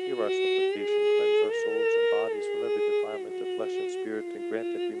God. Hear our supplication, cleanse our souls and bodies from every defilement of flesh and spirit, and grant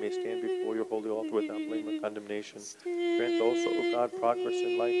that we may stand before your holy altar without blame or condemnation. Grant also, O God, progress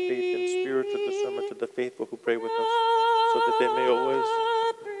in life, faith, and spiritual discernment to the faithful who pray with us, so that they may always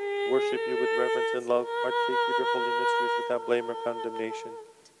worship you with reverence and love, partake of your holy mysteries without blame or condemnation,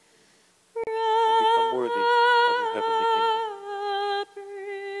 and become worthy of your heavenly kingdom.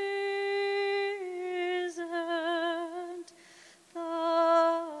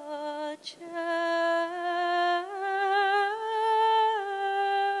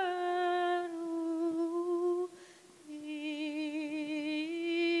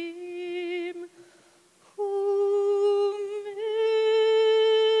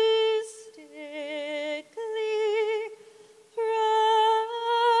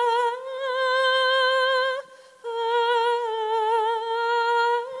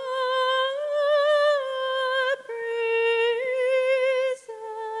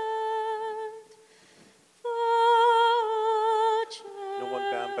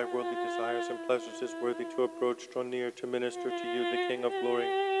 Is worthy to approach, draw near, to minister to you, the King of glory.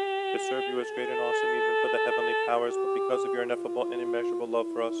 To serve you as great and awesome even for the heavenly powers, but because of your ineffable and immeasurable love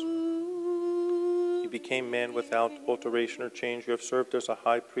for us. You became man without alteration or change. You have served as a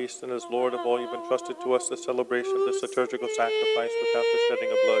high priest, and as Lord of all, you've entrusted to us the celebration of this liturgical sacrifice without the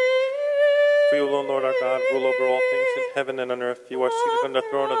shedding of blood. For you alone, Lord our God, rule over all things in heaven and on earth. You are seated on the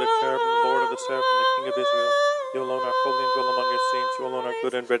throne of the cherubim, the Lord of the seraphim, the King of Israel. You alone are holy and dwell among your saints. You alone are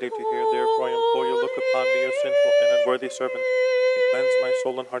good and ready to hear. Therefore I implore you, look upon me, your sinful and unworthy servant, and cleanse my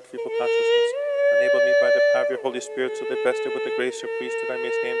soul and heart for evil consciousness. Enable me by the power of your Holy Spirit, so that vested with the grace of priesthood, I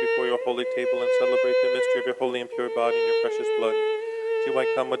may stand before your holy table and celebrate the mystery of your holy and pure body and your precious blood. To you I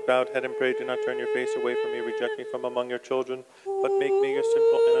come with bowed head and pray, do not turn your face away from me, reject me from among your children, but make me your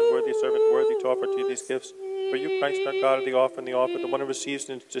sinful and unworthy servant worthy to offer to you these gifts. For you, Christ our God, are the offer and the offer, the one who receives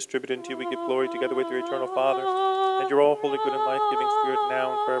and is distributed unto you, we give glory together with your eternal Father, and your all holy, good, and life-giving Spirit,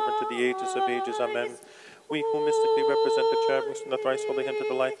 now and forever, and to the ages of ages. Amen. We who mystically represent the cherubims from the thrice holy hymn to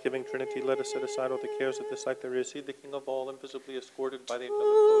the life-giving Trinity, let us set aside all the cares of this life that we receive, the King of all, invisibly escorted by the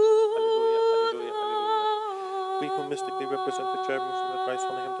angelic host. Alleluia, alleluia, alleluia. We who mystically represent the cherubims from the thrice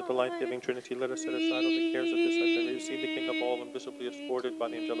holy hymn to the life-giving Trinity, let us set aside all the cares of this life that we receive, the King of all, invisibly escorted by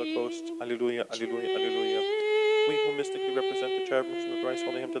the angelic host. Alleluia, alleluia, alleluia. We who mystically represent the cherubims from the thrice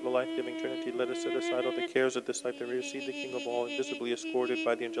holy hymn to the life-giving Trinity, let us set aside all the cares of this life that we receive, the King of all, invisibly escorted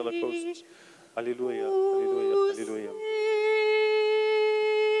by the angelic hosts. Alleluia, alleluia, alleluia.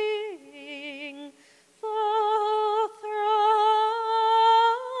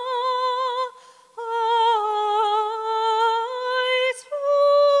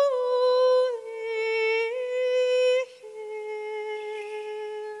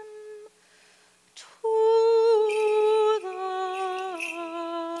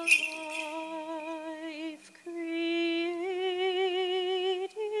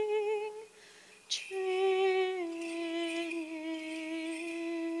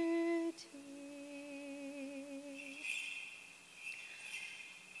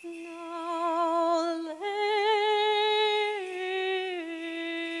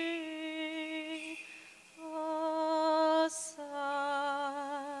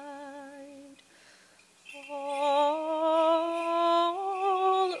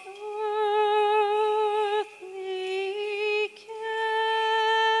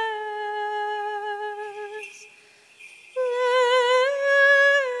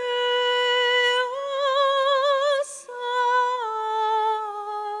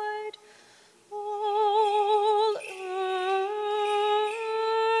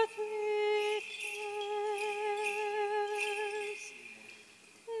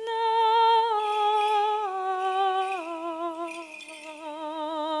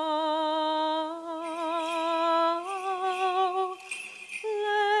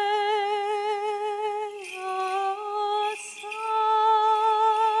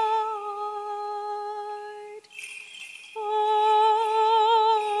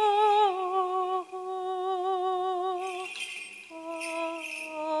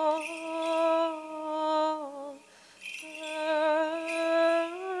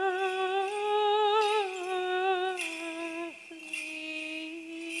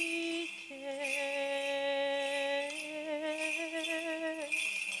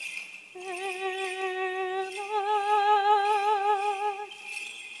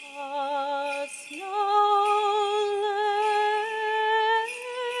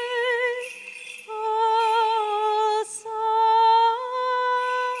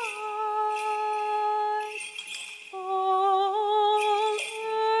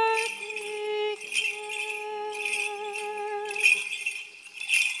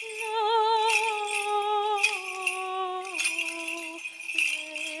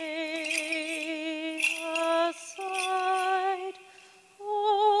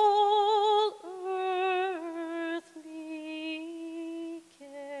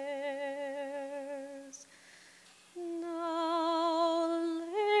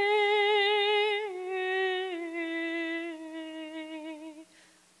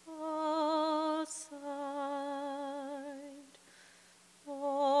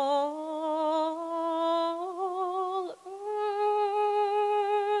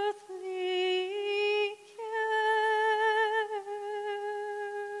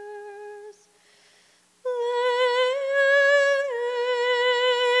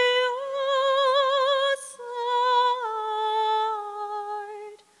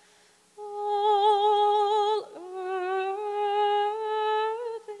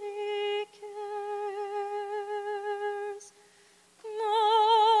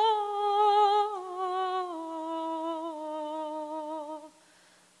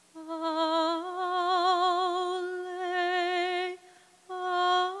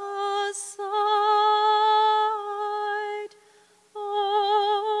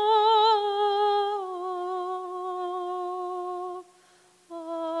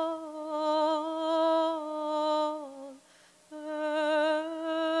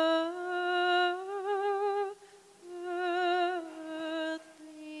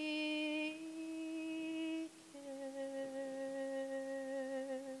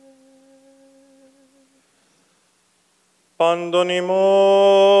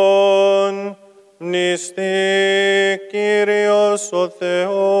 Pandonimon, Μνηστή Κύριος ο Θεός,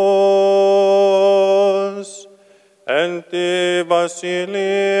 εν τη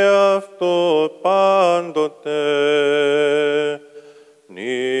βασιλεία αυτού πάντοτε,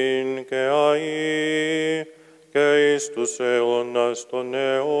 νυν και αεί και εις τους αιώνας των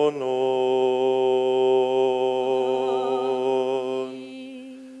αιώνων.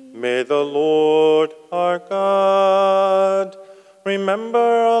 May the Lord our God remember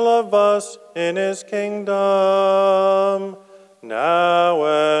all of us in his kingdom, now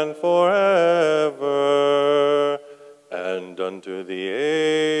and forever, and unto the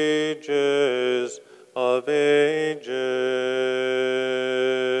ages of ages.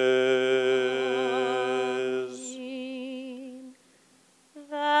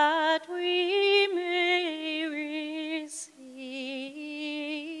 That we may receive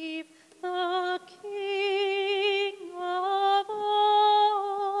the King of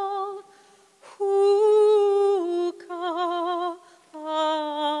all, who comes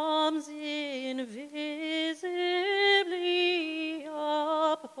invisibly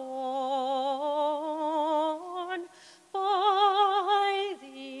upborne by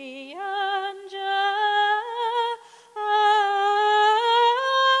the angelic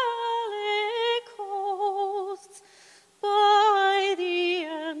hosts, by the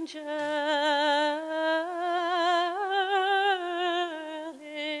angelic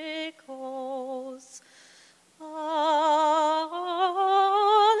hosts. Alleluia,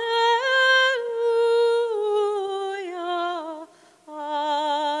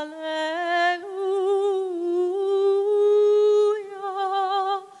 alleluia,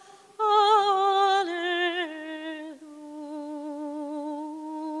 alleluia.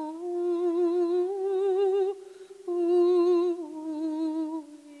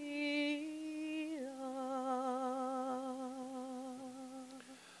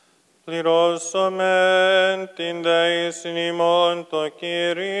 Πληρώσομεν την δεήσιν ημών το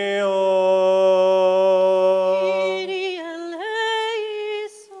Κύριο. Kyrie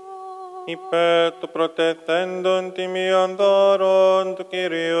eleison. Υπέρ του προτεθέντων τιμίων δώρων του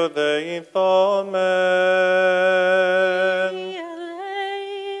Κυρίου δεηθόμεν. Kyrie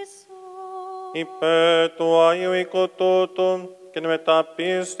eleison. Υπέρ του Άγιου οίκου τούτου και μετά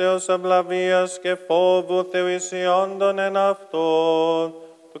πίστεως ευλαβίας και φόβου θεοισιόντων εν αυτόν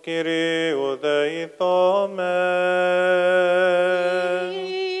του Κυρίου δεηθόμεν.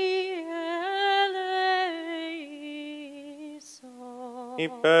 Kyrie eleison.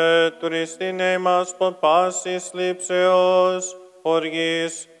 Υπέρ του ριστήνε μας πον πάσης λήψεως,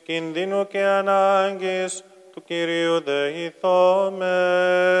 οργής, κινδύνου και ανάγκης του Κυρίου δεηθόμεν.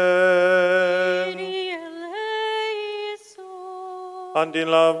 Kyrie eleison.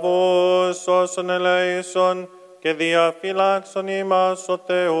 Αντιλαβούς όσων ελέησον και διαφυλάξον ημάς ο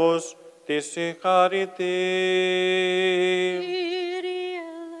Θεός της συγχαρητή. Kyrie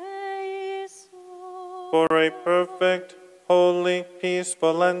eleison. For a perfect, holy,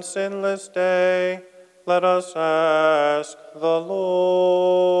 peaceful, and sinless day, let us ask the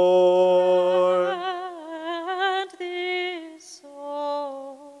Lord. And this, O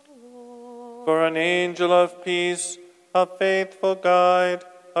Lord. For an angel of peace, a faithful guide,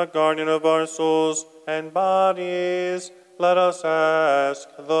 a guardian of our souls and bodies, let us ask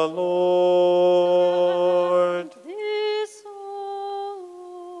the Lord. This, O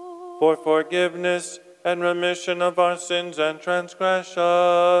Lord. For forgiveness and remission of our sins and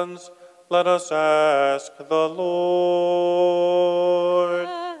transgressions, let us ask the Lord.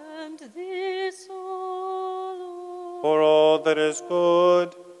 And this, O Lord. For all that is good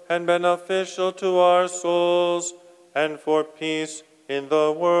and beneficial to our souls, and for peace in the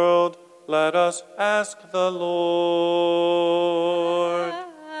world, let us ask the Lord.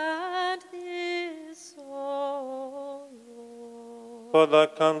 And this, O Lord. For the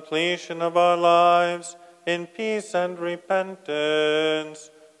completion of our lives in peace and repentance,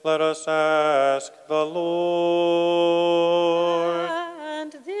 let us ask the Lord.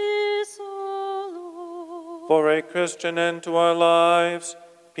 And this, O Lord. For a Christian end to our lives,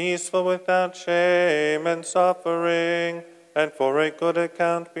 peaceful without shame and suffering, and for a good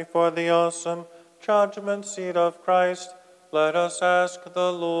account before the awesome judgment seat of Christ, let us ask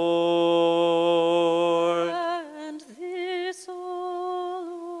the Lord. And this, O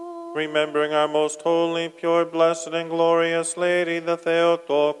Lord. Remembering our most holy, pure, blessed, and glorious Lady, the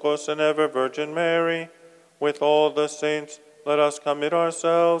Theotokos and ever Virgin Mary, with all the saints, let us commit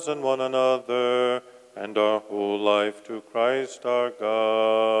ourselves and one another and our whole life to Christ our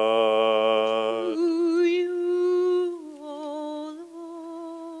God. To you, O Lord.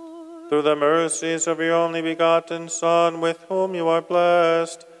 Through the mercies of your only begotten Son, with whom you are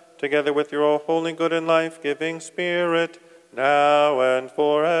blessed, together with your holy, good, and life-giving Spirit, now and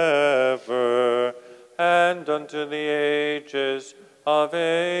forever, and unto the ages of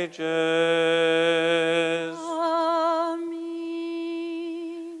ages. Amen.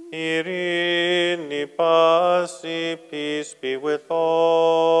 Irene pasi, peace be with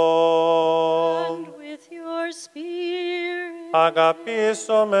all. And with your spirit.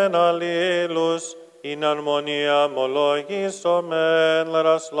 Αγαπήσομεν αλλήλους, in harmonia homologisomεν, let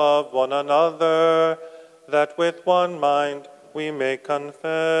us love one another, that with one mind we may confess.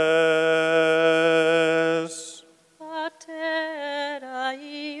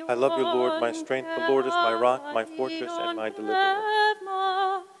 I love you, Lord, my strength. The Lord is my rock, my fortress, and my deliverer.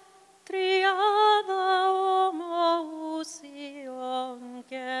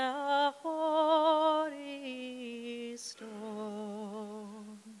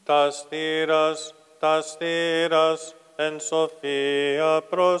 Τας θύρας εν σοφία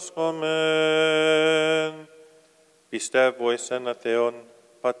πρόσκομεν. Πιστεύω εις ένα Θεόν,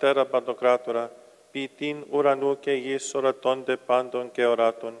 Πατέρα Παντοκράτορα, ποιητήν ουρανού και γης ορατώνται πάντων και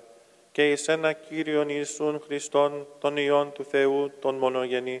οράτων, και εις ένα Κύριον Ιησούν Χριστόν, τον Υιόν του Θεού, τον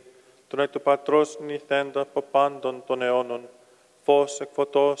μονογενή, τον εκ του Πατρός νηθέντα από πάντων των αιώνων, φως εκ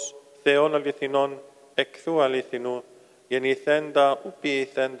φωτός, Θεόν αληθινών, εκ Θεού αληθινού, γεννηθέντα ου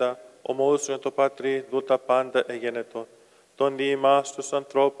ποιηθέντα, ομοούσιον το Πατρί δούτα πάντα εγένετο, τον δι' ημάς τους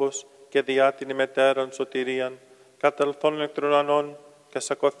ανθρώπους και διά την ημετέραν σωτηρίαν, κατελθόν εκ των ουρανών και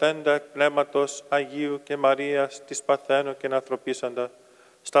σακωθέντα εκ πνεύματος Αγίου και Μαρίας της παθαίνω και ανθρωπίσαντα,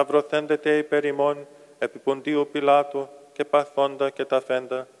 σταυρωθέντεται υπέρ ημών επί Ποντίου Πιλάτου και παθόντα και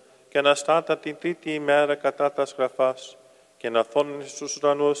ταφέντα, και αναστάτα την τρίτη ημέρα κατά τας γραφάς, και αναθώνουν στους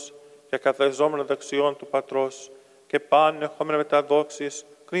ουρανούς και καθεζόμενα δεξιών του Πατρός, και πάνε εχόμενα με τα δόξης,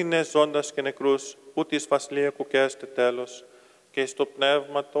 κρίνε ζώντας και νεκρούς, ούτι εις βασιλειακού καίστε τέλος, και στο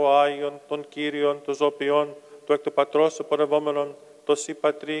πνεύμα το Άγιον, των Κύριων, των Ζωπιών, του εκ του Πατρός επορευόμενων, το Συ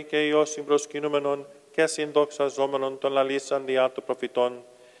Πατρί και Υιός συμπροσκυνούμενων και συνδοξαζόμενων των λαλήσαν διά των προφητών,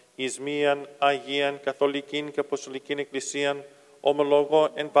 εις μίαν Αγίαν Καθολικήν και Αποστολικήν Εκκλησίαν, ομολογώ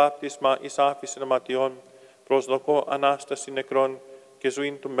εν βάπτισμα εις άφησιν αματιών, προσδοκώ Ανάσταση νεκρών και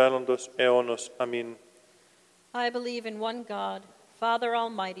ζωήν του μέλλοντος αιώνος. Αμήν. I believe in one God, Father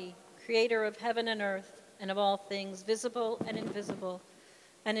Almighty, creator of heaven and earth, and of all things visible and invisible,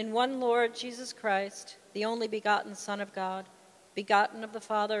 and in one Lord Jesus Christ, the only begotten Son of God, begotten of the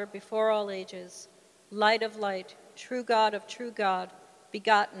Father before all ages, light of light, true God of true God,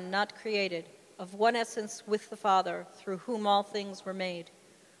 begotten, not created, of one essence with the Father, through whom all things were made,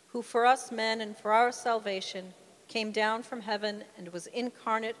 who for us men and for our salvation came down from heaven and was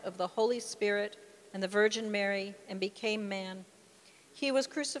incarnate of the Holy Spirit and the Virgin Mary, and became man. He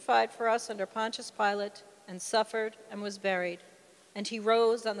was crucified for us under Pontius Pilate, and suffered and was buried. And he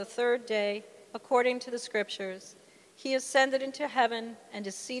rose on the third day, according to the Scriptures. He ascended into heaven and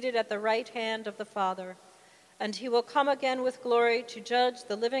is seated at the right hand of the Father. And he will come again with glory to judge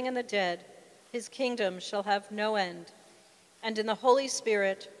the living and the dead. His kingdom shall have no end. And in the Holy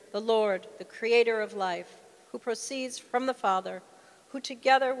Spirit, the Lord, the creator of life, who proceeds from the Father, who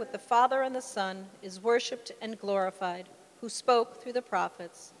together with the Father and the Son is worshipped and glorified, who spoke through the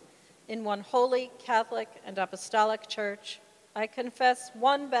prophets. In one holy, Catholic, and Apostolic Church, I confess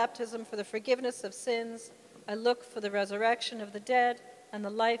one baptism for the forgiveness of sins. I look for the resurrection of the dead and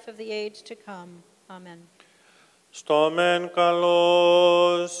the life of the age to come. Amen. Στόμεν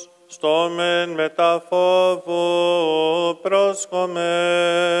καλός, στόμεν μετά φόβου,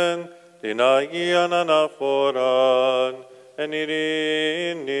 πρόσκομεν την Αγίαν αναφοράν, εν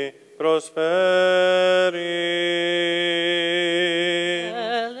ειρήνη προσφέρει.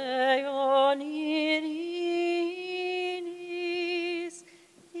 Ελέον ειρήνης,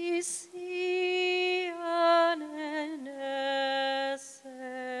 Ισίαν εν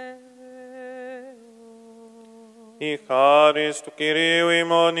εσέων. Η χάρις του Κυρίου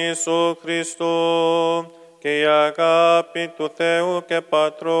ημών Ιησού Χριστού και η αγάπη του Θεού και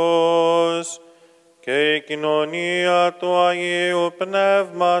Πατρός και η κοινωνία του Αγίου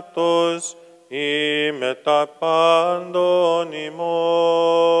Πνεύματος ή με τα πάντων ημών.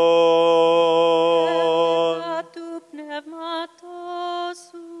 Του πνεύματος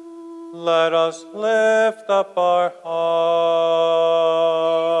σου. Let us lift up our hearts.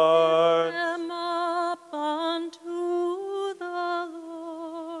 Them up unto the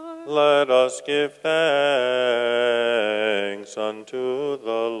Lord. Let us give thanks unto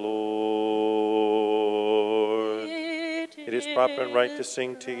the Lord. It is proper and right to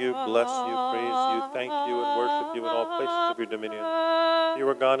sing to you, bless you, praise you, thank you, and worship you in all places of your dominion. You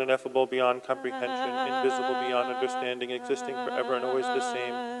are God, ineffable beyond comprehension, invisible beyond understanding, existing forever and always the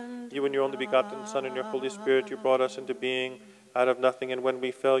same. You and your only begotten Son and your Holy Spirit, you brought us into being out of nothing, and when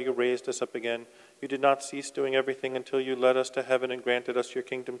we fell, you raised us up again. You did not cease doing everything until you led us to heaven and granted us your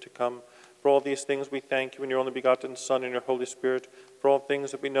kingdom to come. For all these things we thank you and your only begotten Son and your Holy Spirit, for all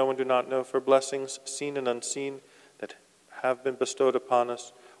things that we know and do not know, for blessings seen and unseen that have been bestowed upon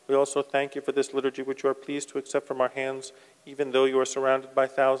us. We also thank you for this liturgy which you are pleased to accept from our hands, even though you are surrounded by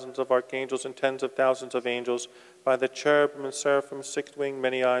thousands of archangels and tens of thousands of angels, by the cherubim and seraphim, six-winged,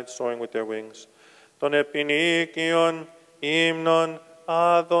 many-eyed, soaring with their wings. Ton epinikion, hymnon,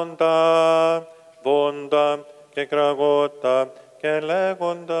 adonda, vonda, ke kragota, ke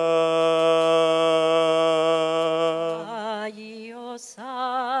legonda. Aios,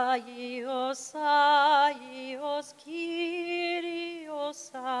 aios, aios,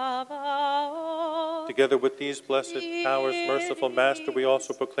 Kyrios Sabaoth. Together with these blessed powers, merciful Master, we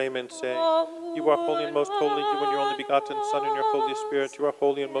also proclaim and say, you are holy and most holy, you and your only begotten Son and your Holy Spirit. You are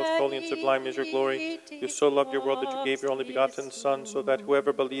holy and most holy, and sublime is your glory. You so loved your world that you gave your only begotten Son, so that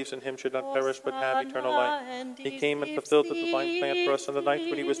whoever believes in him should not perish but have eternal life. He came and fulfilled the divine plan for us on the night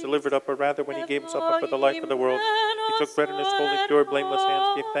when he was delivered up, or rather when he gave himself up for the life of the world. He took bread in his holy, pure, blameless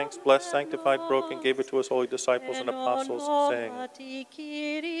hands, gave thanks, blessed, sanctified, broke, and gave it to his holy disciples and apostles, saying,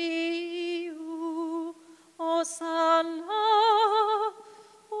 Hosanna,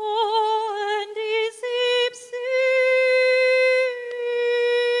 o endis ipsis.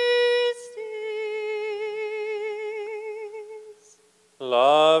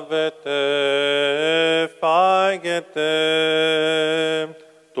 Lavete, fagete,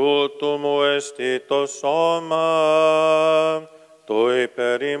 tutum vestito soma, toi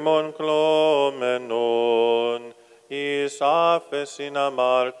perimon clomenon, is aphes in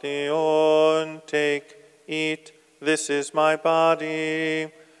amartion. Take, eat, this is my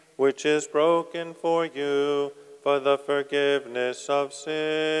body, which is broken for you, for the forgiveness of sins.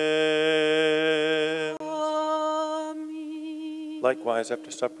 Amen. Likewise,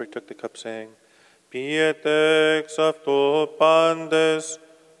 after supper, he took the cup, saying, Piete exaftu pandes,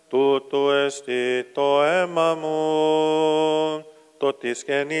 tutu esti to emamu, totis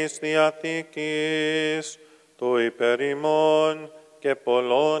genis diathikis, toi perimon, και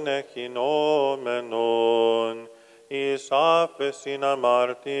πολλών εχινόμενων, εις άφες in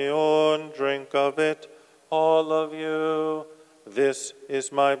αμαρτιών, drink of it, all of you. This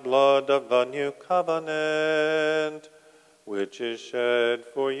is my blood of the new covenant, which is shed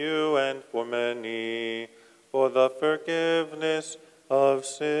for you and for many, for the forgiveness of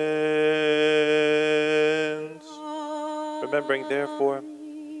sins. Remembering, therefore,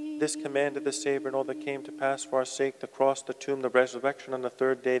 this command of the Savior and all that came to pass for our sake, the cross, the tomb, the resurrection on the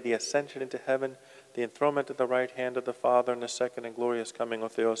third day, the ascension into heaven, the enthronement at the right hand of the Father, and the second and glorious coming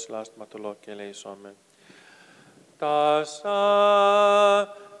of Theos last matolok eleison. Tasa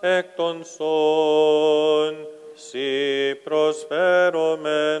ek ton son si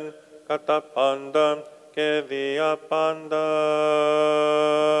prosperomen kata panda ke dia panda.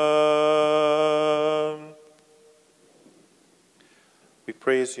 We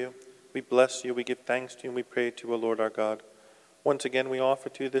praise you, we bless you, we give thanks to you, and we pray to you, O Lord our God. Once again, we offer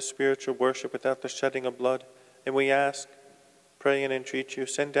to you this spiritual worship without the shedding of blood, and we ask, pray and entreat you,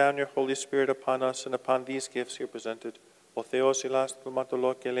 send down your Holy Spirit upon us and upon these gifts here presented. O Theos ilas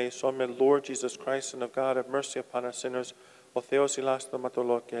matolok eleison, Lord Jesus Christ, Son of God, have mercy upon us sinners. O Theos ilas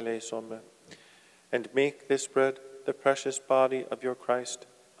matolok eleison. And make this bread the precious body of your Christ.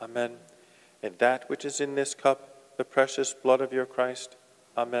 Amen. And that which is in this cup, the precious blood of your Christ.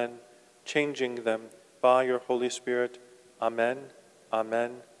 Amen. Changing them by your Holy Spirit. Amen.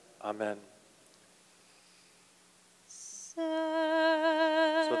 Amen. Amen. So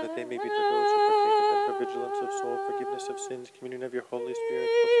that they may be to those who partake of them for vigilance of soul, forgiveness of sins, communion of your Holy Spirit,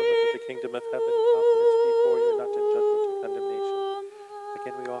 fulfillment of the kingdom of heaven, confidence before you, not in judgment and condemnation.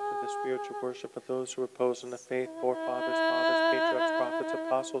 Again, we offer the spiritual worship of those who repose in the faith, forefathers, fathers, patriarchs, prophets,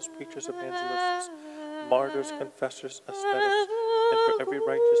 apostles, preachers, evangelists, martyrs, confessors, ascetics, and for every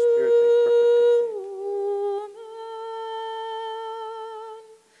righteous spirit made perfect in faith.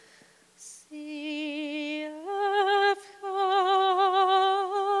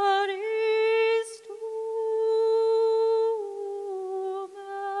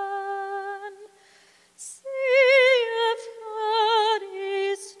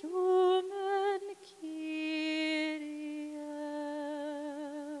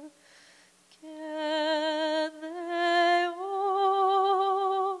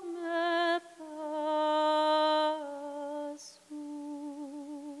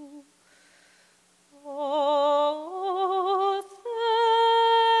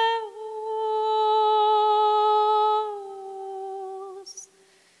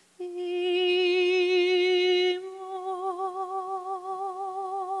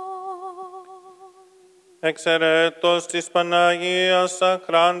 Εξαιρέτως της Παναγίας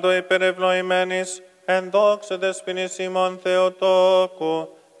Σαχράντο υπερευλοημένης, εν δόξα δεσποινής ημών Θεοτόκου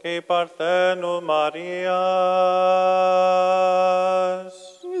και η Παρθένου Μαρίας.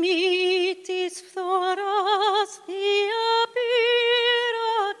 Μη της φθοράς θεία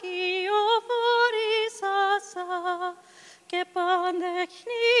πύρα κυοφορήσασα και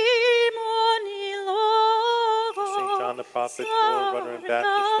παντεχνήμονη λόγο. Saint John the Prophet, forerunner and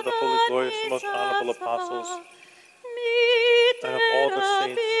Baptist, for the holy, glorious, and most honorable apostles, and of all the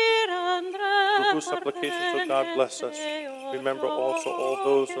saints, through whose supplications, O God, bless us. Remember also all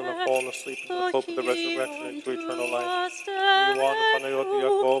those who have fallen asleep in the hope of the resurrection into eternal life. Ioannu Παναγιώτη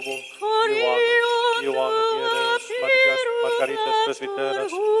Ιακώβου, Ioannu Ιερέως, Μαργαρίτας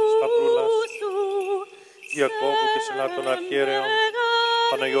Πρεσβυτέρας, Σταυρούλας, Ιακώβου και Συνάτων Αρχιερέων,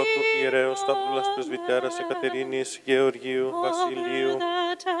 Παναγιώτου Ιερέως, Σταυρούλας Πρεσβυτέρας, Εκατερίνης, Γεωργίου, Βασιλείου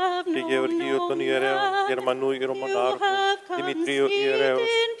και Γεωργίου των Ιερέων, Γερμανού Ιερομονάρχου, Δημητρίου Ιερέως,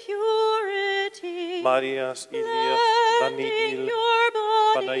 Μαρίας, Ηλίας, Δανιήλ,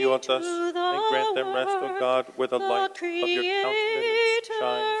 Παναγιώτας, and grant them rest, O God, where the light of your countenance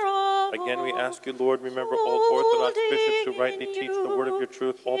shines. Again we ask you, Lord, remember all Orthodox bishops who rightly teach the word of your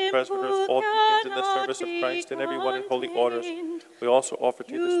truth, all presbyters, all deacons in the service of Christ, and everyone in holy orders. We also offer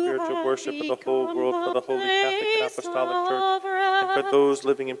to you the spiritual worship of the whole world, for the Holy Catholic and Apostolic Church, and for those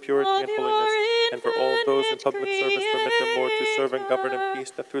living in purity and holiness, and for all those in public service. Permit them, Lord, to serve and govern in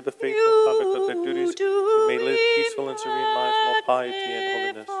peace, that through the faithful conduct of their duties we may live peaceful and serene lives in all piety and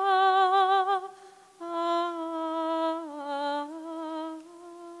holiness.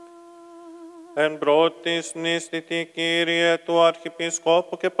 Εν πρώτης νηστητή Κύριε του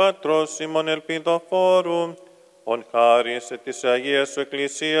Αρχιεπισκόπου και Πατρός ημών ελπιδοφόρου, ον χάρισε της Αγίας σου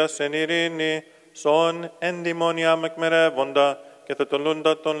Εκκλησίας εν ειρήνη, σον εν δαιμόνια εκμερεύοντα και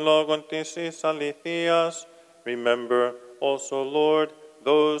θετολούντα των λόγων της εις αληθείας. Remember also, Lord,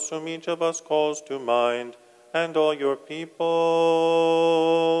 those whom each of us calls to mind, and all your people.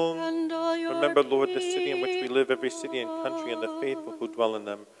 Remember, Lord, the city in which we live, every city and country, and the faithful who dwell in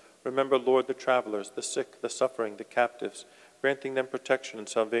them. Remember, Lord, the travelers, the sick, the suffering, the captives, granting them protection and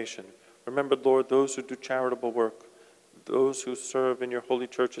salvation. Remember, Lord, those who do charitable work, those who serve in your holy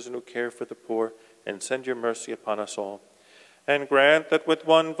churches and who care for the poor, and send your mercy upon us all. And grant that with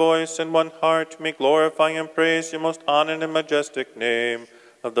one voice and one heart we may glorify and praise your most honored and majestic name,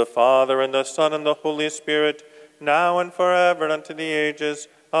 of the Father, and the Son, and the Holy Spirit, now and forever, unto the ages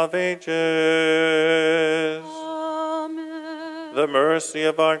of ages. Amen. The mercy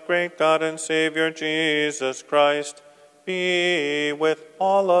of our great God and Savior Jesus Christ be with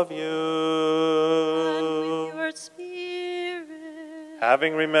all of you. And with your spirit.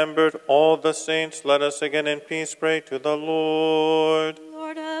 Having remembered all the saints, let us again in peace pray to the Lord.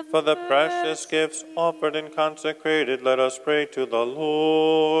 Lord, have For the precious mercy. gifts offered and consecrated, let us pray to the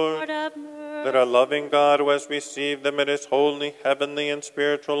Lord. Lord, have mercy. That our loving God, who has received them at his holy, heavenly, and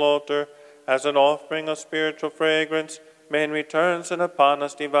spiritual altar, as an offering of spiritual fragrance, may in return send upon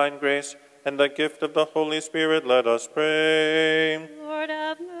us divine grace, and the gift of the Holy Spirit, let us pray. Lord,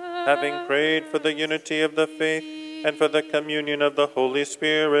 have mercy. Having prayed for the unity of the faith, and for the communion of the Holy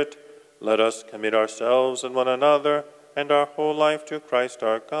Spirit, let us commit ourselves and one another, and our whole life to Christ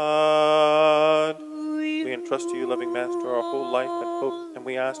our God. We entrust to you, loving Master, our whole life and hope, and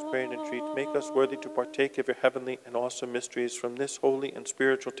we ask, pray, and entreat, make us worthy to partake of your heavenly and awesome mysteries from this holy and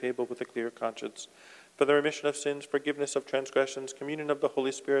spiritual table with a clear conscience. For the remission of sins, forgiveness of transgressions, communion of the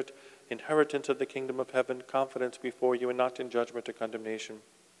Holy Spirit, inheritance of the kingdom of heaven, confidence before you, and not in judgment or condemnation.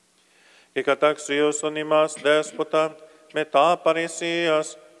 Και καταξίωσον ημάς δέσποτα, μετά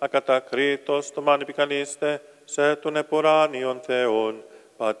παρησίας, ακατακρίτως το μάν επικαλείστε, σε τον επουράνιον Θεόν,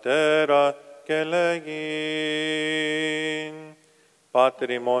 Πατέρα και λέγειν. Πάτερ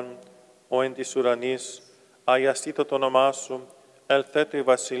ημών, ο εν της ουρανής, αγιαστήτω το όνομά σου, ελθέτω η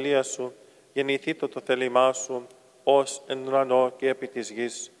βασιλεία σου, γεννηθήτω το θέλημά σου, ως εν ουρανό και επί της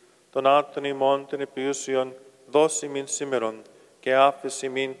γης. Τον άτον ημών των επιούσιων, δώσει μην σήμερον, και άφηση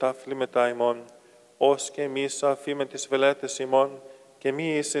μην τα αφλήμετα ημών, ως και εμείς αφήμε τις βελέτες ημών, και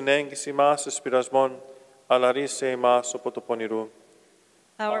μη εις ενέγγιση ημάς εις πειρασμών, αλλά ρίσε ημάς από το πονηρού.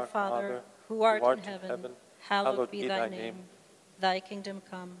 Our Father, who art in heaven, hallowed be thy name. Thy kingdom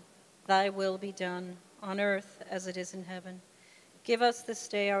come, thy will be done, on earth as it is in heaven. Give us this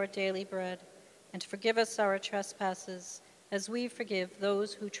day our daily bread, and forgive us our trespasses, as we forgive those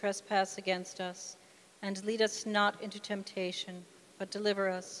who trespass against us. And lead us not into temptation, but deliver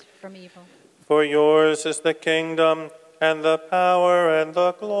us from evil. For yours is the kingdom, and the power, and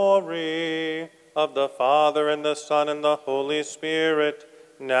the glory of the Father, and the Son, and the Holy Spirit,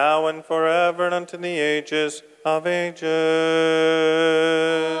 now and forever and unto the ages of ages.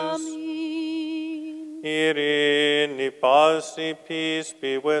 Amen. Irene, pasi, peace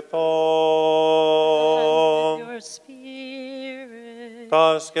be with all. And with your spirit.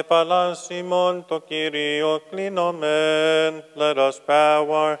 Tas kepalasimon to Kyrio klinomen, let us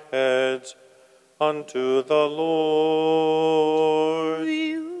bow our heads unto the Lord.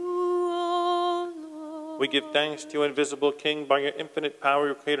 We give thanks to you, invisible King. By your infinite power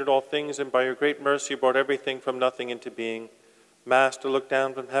you created all things, and by your great mercy you brought everything from nothing into being. Master, look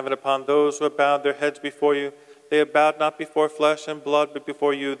down from heaven upon those who have bowed their heads before you. They have bowed not before flesh and blood, but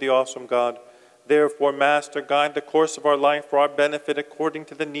before you, the awesome God. Therefore, Master, guide the course of our life for our benefit according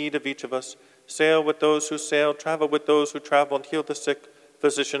to the need of each of us. Sail with those who sail, travel with those who travel, and heal the sick,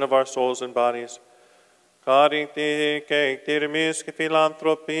 physician of our souls and bodies. Cariti και εκτιρμής και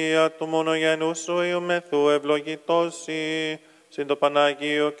φιλανθρωπία του μόνο γεννούσου ιουμεθού ευλογητώσει, συν το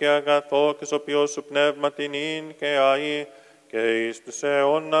Παναγίο και αγαθό και σωπιό σου πνεύμα την ίν και αή, και εις τους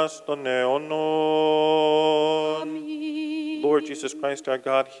αιώνας των αιώνων. Lord Jesus Christ, our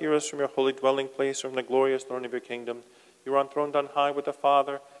God, hear us from your holy dwelling place, from the glorious throne of your kingdom. You are enthroned on high with the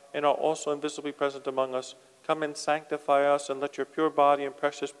Father, and are also invisibly present among us. Come and sanctify us, and let your pure body and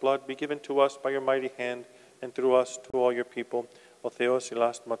precious blood be given to us by your mighty hand, and through us to all your people. O Theos,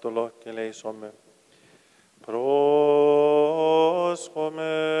 ilastmatolo και λέησόμε. Πρόσχομεν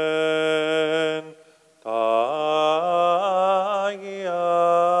τα Άγια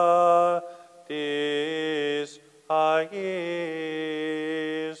της Αγίας,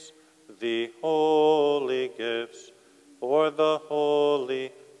 the holy gifts for the holy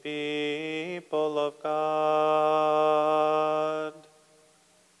people of God.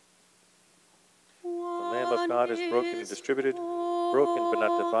 The Lamb of God is broken and distributed, broken but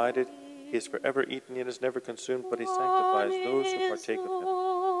not divided. He is forever eaten, yet is never consumed, but he sanctifies those who partake of him.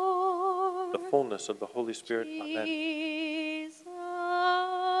 The fullness of the Holy Spirit. Amen.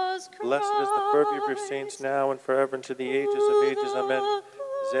 Blessed is the fervor of your saints, now and forever, and to the ages of ages. Amen.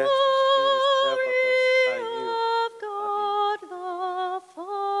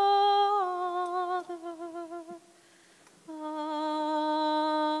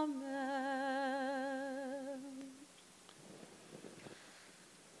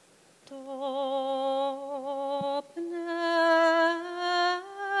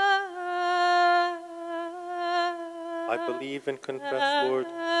 I believe and confess, Lord,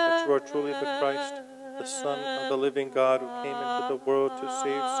 that you are truly the Christ, the Son of the living God, who came into the world to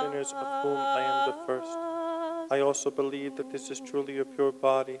save sinners, of whom I am the first. I also believe that this is truly your pure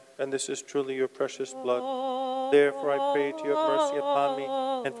body, and this is truly your precious blood. Therefore I pray to you have mercy upon me,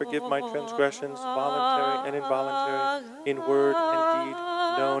 and forgive my transgressions, voluntary and involuntary, in word and deed,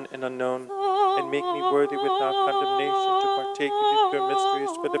 known and unknown, and make me worthy without condemnation to partake of these pure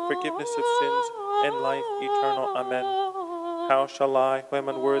mysteries for the forgiveness of sins and life eternal. Amen. How shall I, who am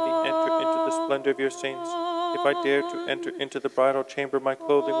unworthy, enter into the splendor of your saints? If I dare to enter into the bridal chamber, my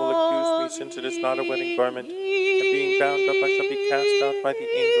clothing will accuse me, since it is not a wedding garment. And being bound up, I shall be cast out by the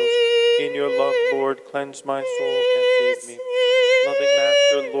angels. In your love, Lord, cleanse my soul and save me. Loving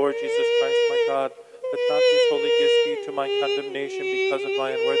Master, Lord Jesus Christ, my God, let not these holy gifts be to my condemnation because of my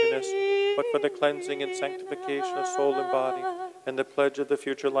unworthiness, but for the cleansing and sanctification of soul and body, and the pledge of the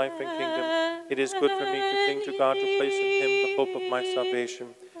future life and kingdom. It is good for me to cling to God, to place in him the hope of my salvation.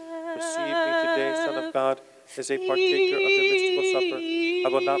 Receive me today, Son of God, as a partaker of your mystical supper. I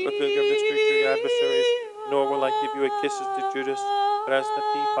will not reveal your mystery to your adversaries, nor will I give you a kiss to Judas, but as the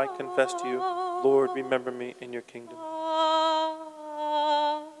thief I confess to you, Lord, remember me in your kingdom.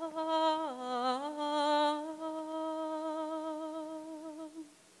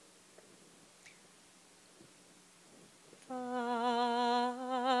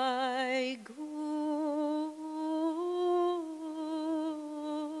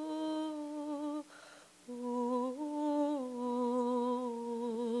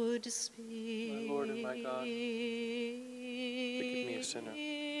 My Lord and my God, forgive me a sinner.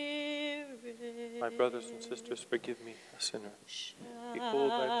 My brothers and sisters, forgive me a sinner.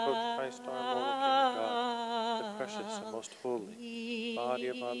 Behold, I approach Christ, our immortal King of God, the precious and most holy body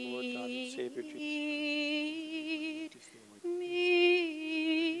of our Lord God and Savior Jesus.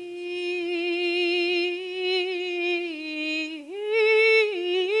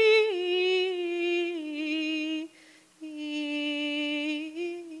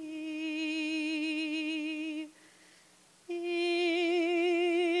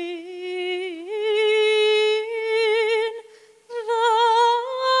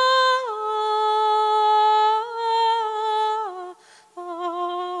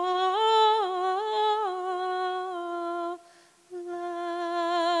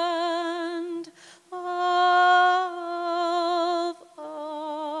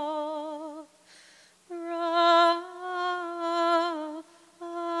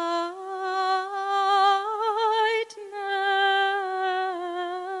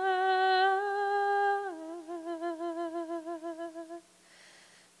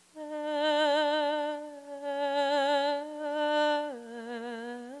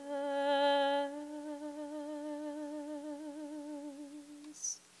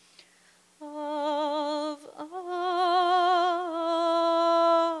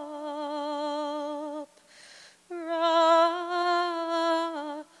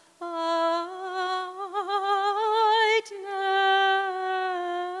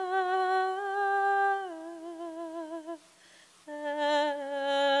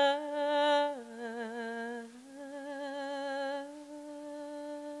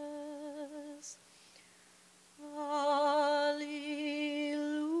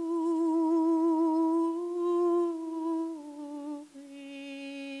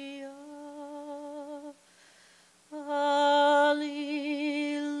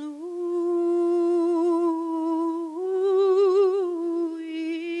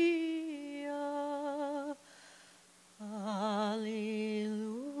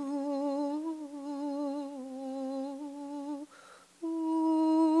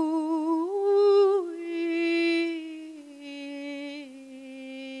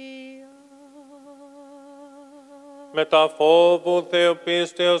 με τα φόβου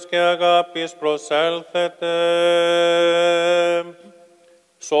θεοπίστεως και αγάπης προσέλθετε.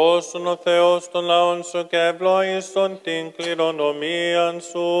 Σώσον ο Θεός των λαών σου και ευλόγησον την κληρονομίαν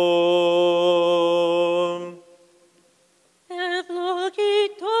σου.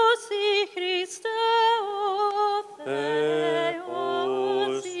 Ευλογητός η Χριστέ ο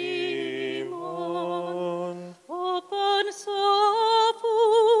Θεός ημών, όπον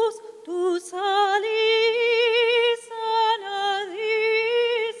σοφούς τους αλείς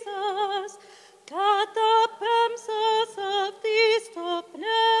αναδύσας, καταπέμψας αυτοίς το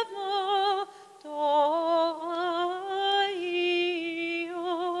πνεύμα το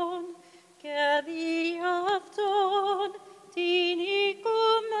Άγιον, και δι' αυτόν την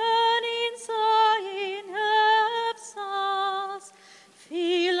οικουμένην σαηνεύσας,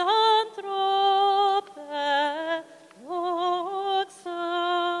 φιλάνθρωπε, δόξα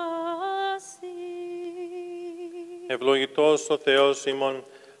σοι. Ευλογητός ο Θεός ημών,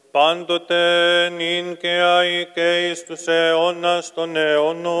 πάντοτε νυν και αεί και εις τους αιώνας των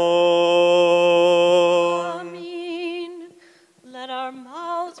αιώνων. Amen. Let our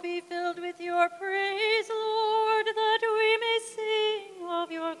mouths be filled with your praise, Lord, that we may sing of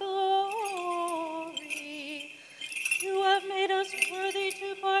your glory. You have made us worthy to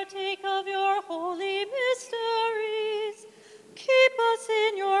partake of your holy mysteries. Keep us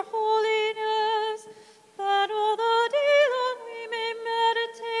in your holiness, that all the day long we may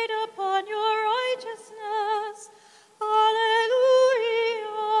meditate upon your righteousness. Alleluia,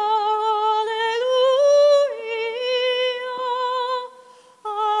 alleluia,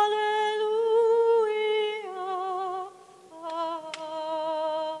 alleluia.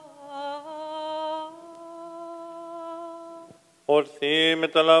 Ορθοί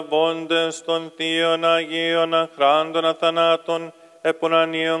μεταλαβώντες των Θείων Αγίων αχράντων αθανάτων,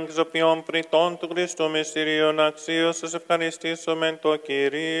 επουρανίων και ζωπιών φριτών του Χριστού μυστηρίων αξίως σας ευχαριστήσομεν το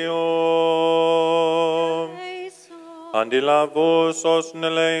Κυρίο. Αντιλαβούς όσων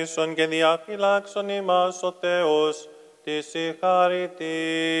ελέησον και διαφυλάξον ημάς ο Θεός της συγχαρητή.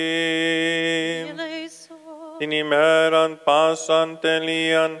 Την ημέραν πάσαν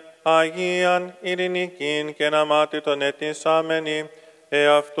τελείαν, Αγίαν, ειρηνικήν και αναμάτητον ετισάμενη,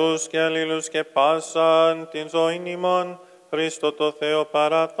 εαυτούς και αλλήλους και πάσαν την ζωήν ημών, Χριστό το Θεό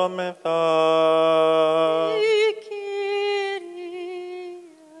παραθόμεθα.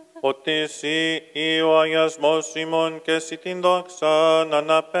 Ότι εσύ ή ο αγιασμός ημών και εσύ την δόξαν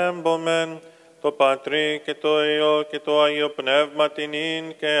αναπέμπομεν, το Πατρί και το Υιό και το Άγιο Πνεύμα την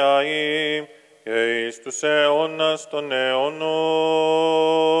ίν και αΐ, και εις τους αιώνας των αιώνων.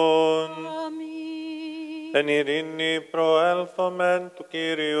 Εν ειρήνη προέλθομεν, του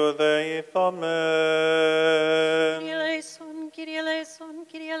Κυρίου δεηθόμεν. Kyrie eleison, Kyrie eleison,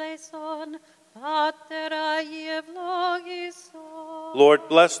 Kyrie eleison, Pater Agii eυλόγησον. Lord,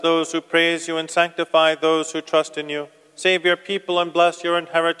 bless those who praise you and sanctify those who trust in you. Save your people and bless your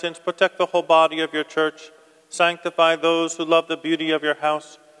inheritance. Protect the whole body of your church. Sanctify those who love the beauty of your house.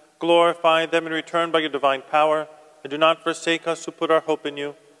 Glorify them in return by your divine power. And do not forsake us who put our hope in you.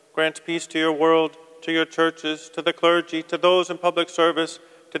 Grant peace to your world, to your churches, to the clergy, to those in public service,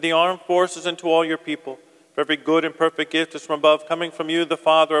 to the armed forces, and to all your people. For every good and perfect gift is from above, coming from you, the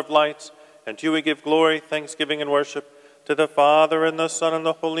Father of lights. And to you we give glory, thanksgiving, and worship, to the Father, and the Son, and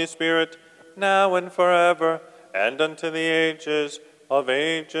the Holy Spirit, now and forever, and unto the ages of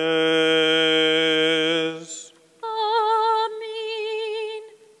ages. Amen.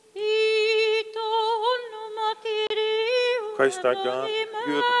 Christ our God,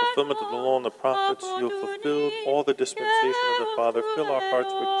 you are the fulfillment of the law and the prophets. You have fulfilled all the dispensation of the Father. Fill our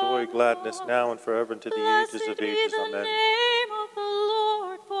hearts with joy, gladness, now and forever, into the ages of ages. Amen. Name of the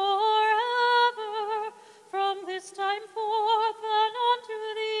Lord forever, from this time forth and unto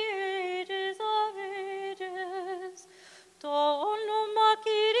the ages of ages. Donuma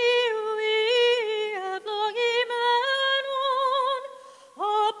Kyrie eυλογημένον,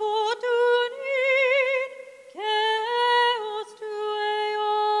 αποtunin και ως του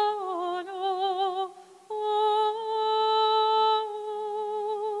αιώνος.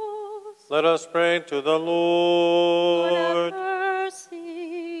 Let us pray to the Lord have Lord.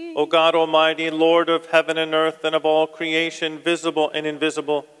 mercy. O God Almighty, Lord of heaven and earth and of all creation, visible and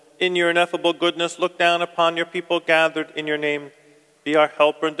invisible, in your ineffable goodness, look down upon your people gathered in your name. Be our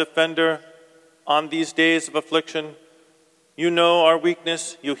helper and defender on these days of affliction. You know our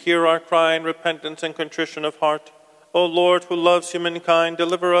weakness. You hear our cry in repentance and contrition of heart. O Lord, who loves humankind,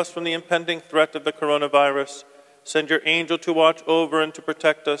 deliver us from the impending threat of the coronavirus. Send your angel to watch over and to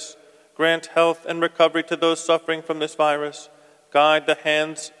protect us. Grant health and recovery to those suffering from this virus. Guide the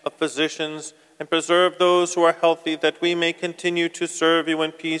hands of physicians and preserve those who are healthy, that we may continue to serve you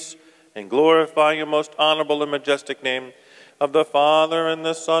in peace and glorify your most honorable and majestic name, of the Father, and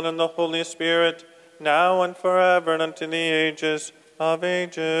the Son, and the Holy Spirit, now and forever, and unto the ages of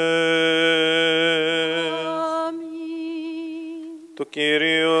ages. Amen. To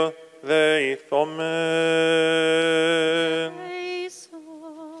Kyrie eleison.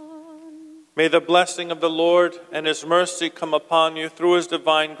 May the blessing of the Lord and his mercy come upon you through his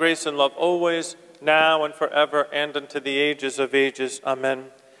divine grace and love always, now and forever, and unto the ages of ages. Amen.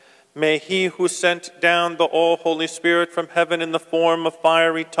 May he who sent down the all-Holy Spirit from heaven in the form of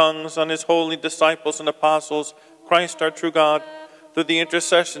fiery tongues on his holy disciples and apostles, Christ our true God, through the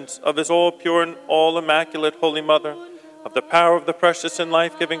intercessions of his all-pure and all-immaculate Holy Mother, of the power of the precious and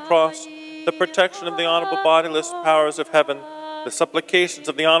life-giving cross, the protection of the honorable bodiless powers of heaven, the supplications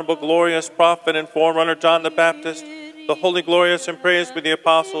of the honorable glorious prophet and forerunner John the Baptist, the holy glorious and praiseworthy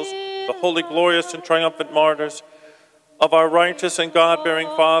apostles, the holy glorious and triumphant martyrs, of our righteous and God-bearing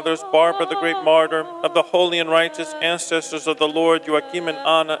fathers, Barbara the great martyr, of the holy and righteous ancestors of the Lord, Joachim and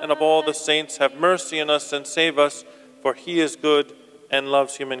Anna, and of all the saints, have mercy on us and save us, for he is good and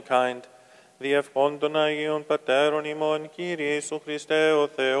loves humankind. Διευκόντων Αγίων Πατέρων ημών, Κύριε Ιησού Χριστέ ο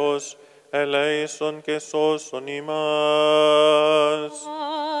Θεός, ελέησον και σώσον ημάς.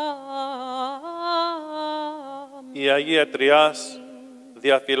 Η Αγία Τριάς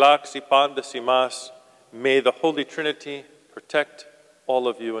διαφυλάξει πάντες ημάς. May the Holy Trinity protect all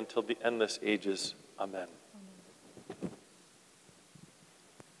of you until the endless ages. Amen.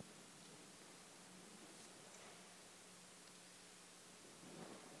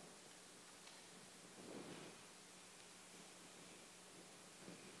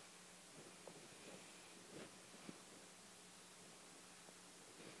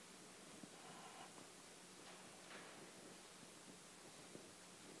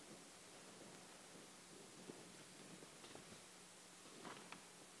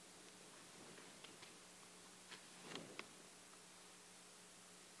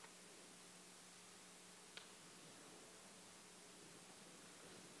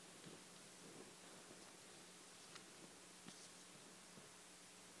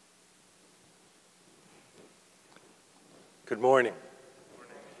 Good morning.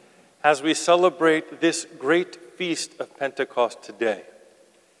 As we celebrate this great feast of Pentecost today,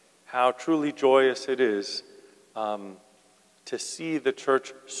 how truly joyous it is to see the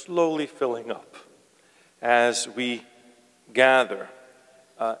church slowly filling up as we gather,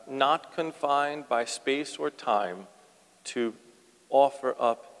 not confined by space or time, to offer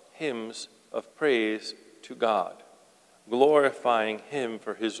up hymns of praise to God, glorifying him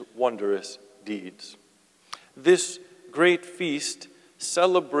for his wondrous deeds. This great feast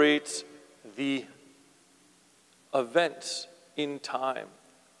celebrates the events in time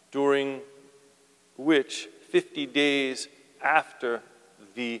during which 50 days after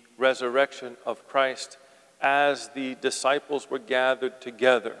the resurrection of Christ, as the disciples were gathered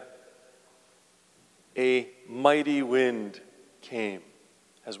together, a mighty wind came,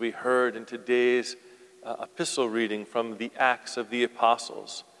 as we heard in today's epistle reading from the Acts of the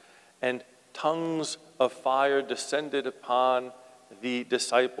Apostles, and tongues of fire descended upon the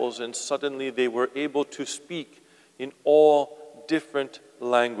disciples, and suddenly they were able to speak in all different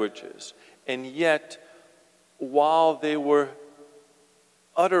languages. And yet, while they were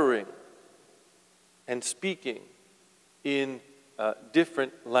uttering and speaking in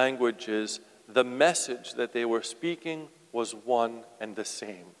different languages, the message that they were speaking was one and the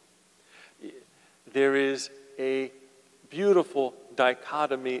same. There is a beautiful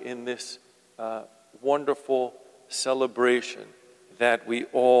dichotomy in this wonderful celebration that we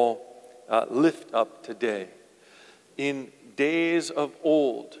all lift up today. In days of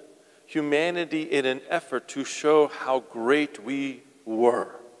old, humanity, in an effort to show how great we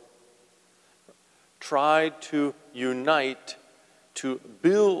were, tried to unite to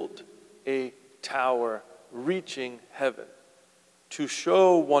build a tower reaching heaven, to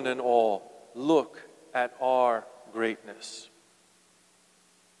show one and all, look at our greatness.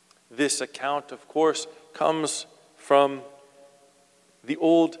 This account, of course, comes from the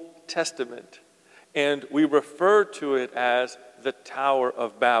Old Testament, and we refer to it as the Tower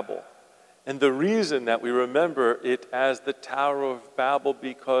of Babel. And the reason that we remember it as the Tower of Babel,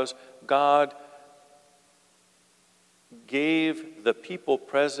 because God gave the people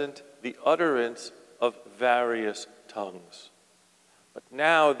present the utterance of various tongues. But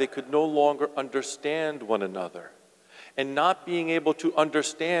now they could no longer understand one another. And not being able to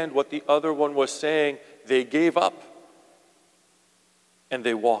understand what the other one was saying, they gave up and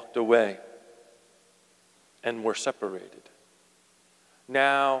they walked away and were separated.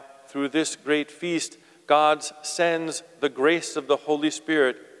 Now, through this great feast, God sends the grace of the Holy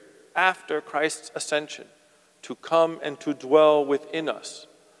Spirit after Christ's ascension to come and to dwell within us,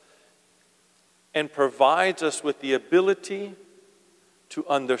 and provides us with the ability to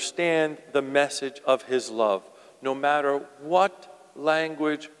understand the message of his love, no matter what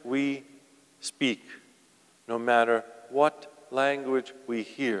language we speak, no matter what language we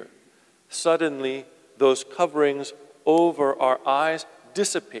hear. Suddenly, those coverings over our eyes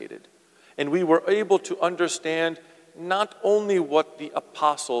dissipated, and we were able to understand not only what the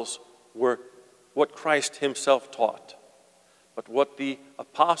apostles were, what Christ himself taught, but what the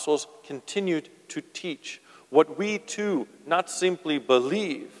apostles continued to teach, what we too not simply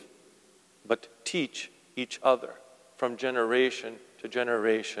believe, but teach each other from generation to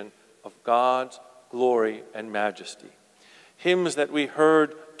generation of God's glory and majesty. Hymns that we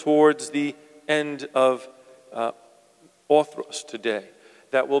heard towards the end of Orthros today,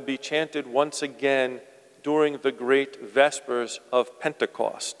 that will be chanted once again during the great Vespers of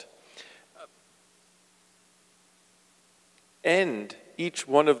Pentecost. Each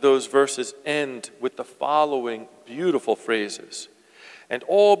one of those verses end with the following beautiful phrases. And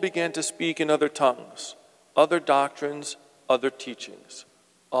all began to speak in other tongues, other doctrines, other teachings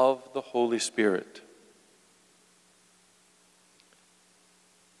of the Holy Spirit.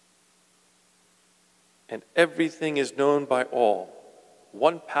 And everything is known by all.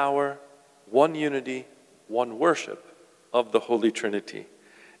 One power, one unity, one worship of the Holy Trinity.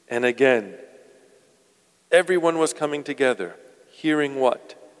 And again, everyone was coming together, hearing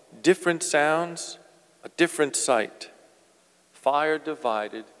what? Different sounds, a different sight. Fire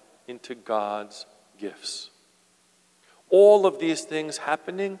divided into God's gifts. All of these things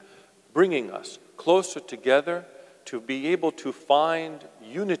happening, bringing us closer together to be able to find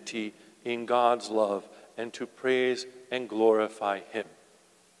unity in God's love and to praise and glorify him.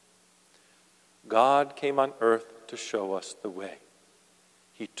 God came on earth to show us the way.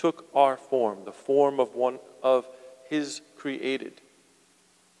 He took our form, the form of one of his created.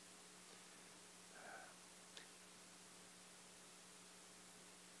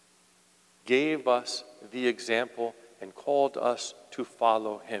 Gave us the example and called us to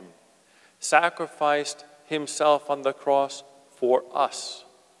follow him. Sacrificed himself on the cross for us.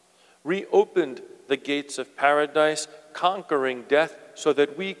 Reopened the gates of paradise, conquering death so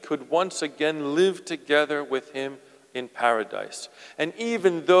that we could once again live together with him in paradise. And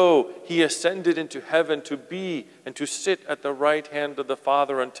even though he ascended into heaven to be and to sit at the right hand of the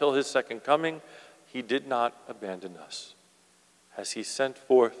Father until his second coming, he did not abandon us, as he sent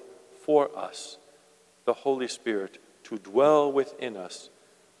forth for us the Holy Spirit to dwell within us,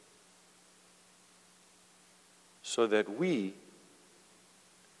 so that we,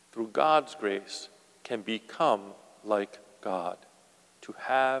 through God's grace, can become like God, to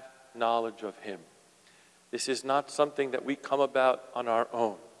have knowledge of him. This is not something that we come about on our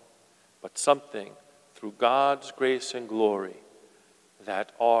own, but something through God's grace and glory,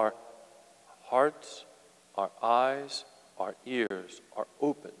 that our hearts, our eyes, our ears are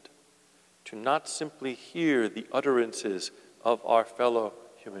opened to not simply hear the utterances of our fellow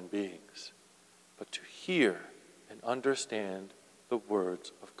human beings, but to hear and understand the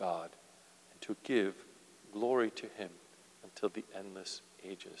words of God, and to give glory to him until the endless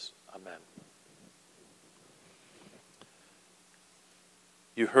ages. Amen.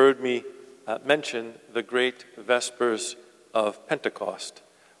 You heard me mention the great Vespers of Pentecost,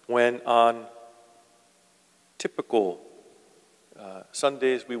 when on typical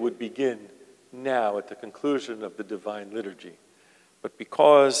Sundays we would begin now at the conclusion of the Divine Liturgy. But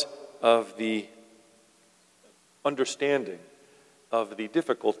because of the understanding of the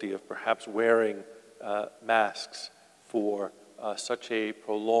difficulty of perhaps wearing masks for such a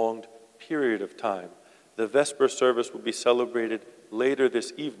prolonged period of time, the Vesper service will be celebrated later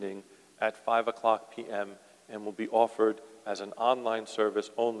this evening at 5:00 p.m. and will be offered as an online service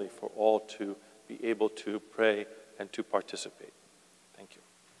only for all to be able to pray and to participate.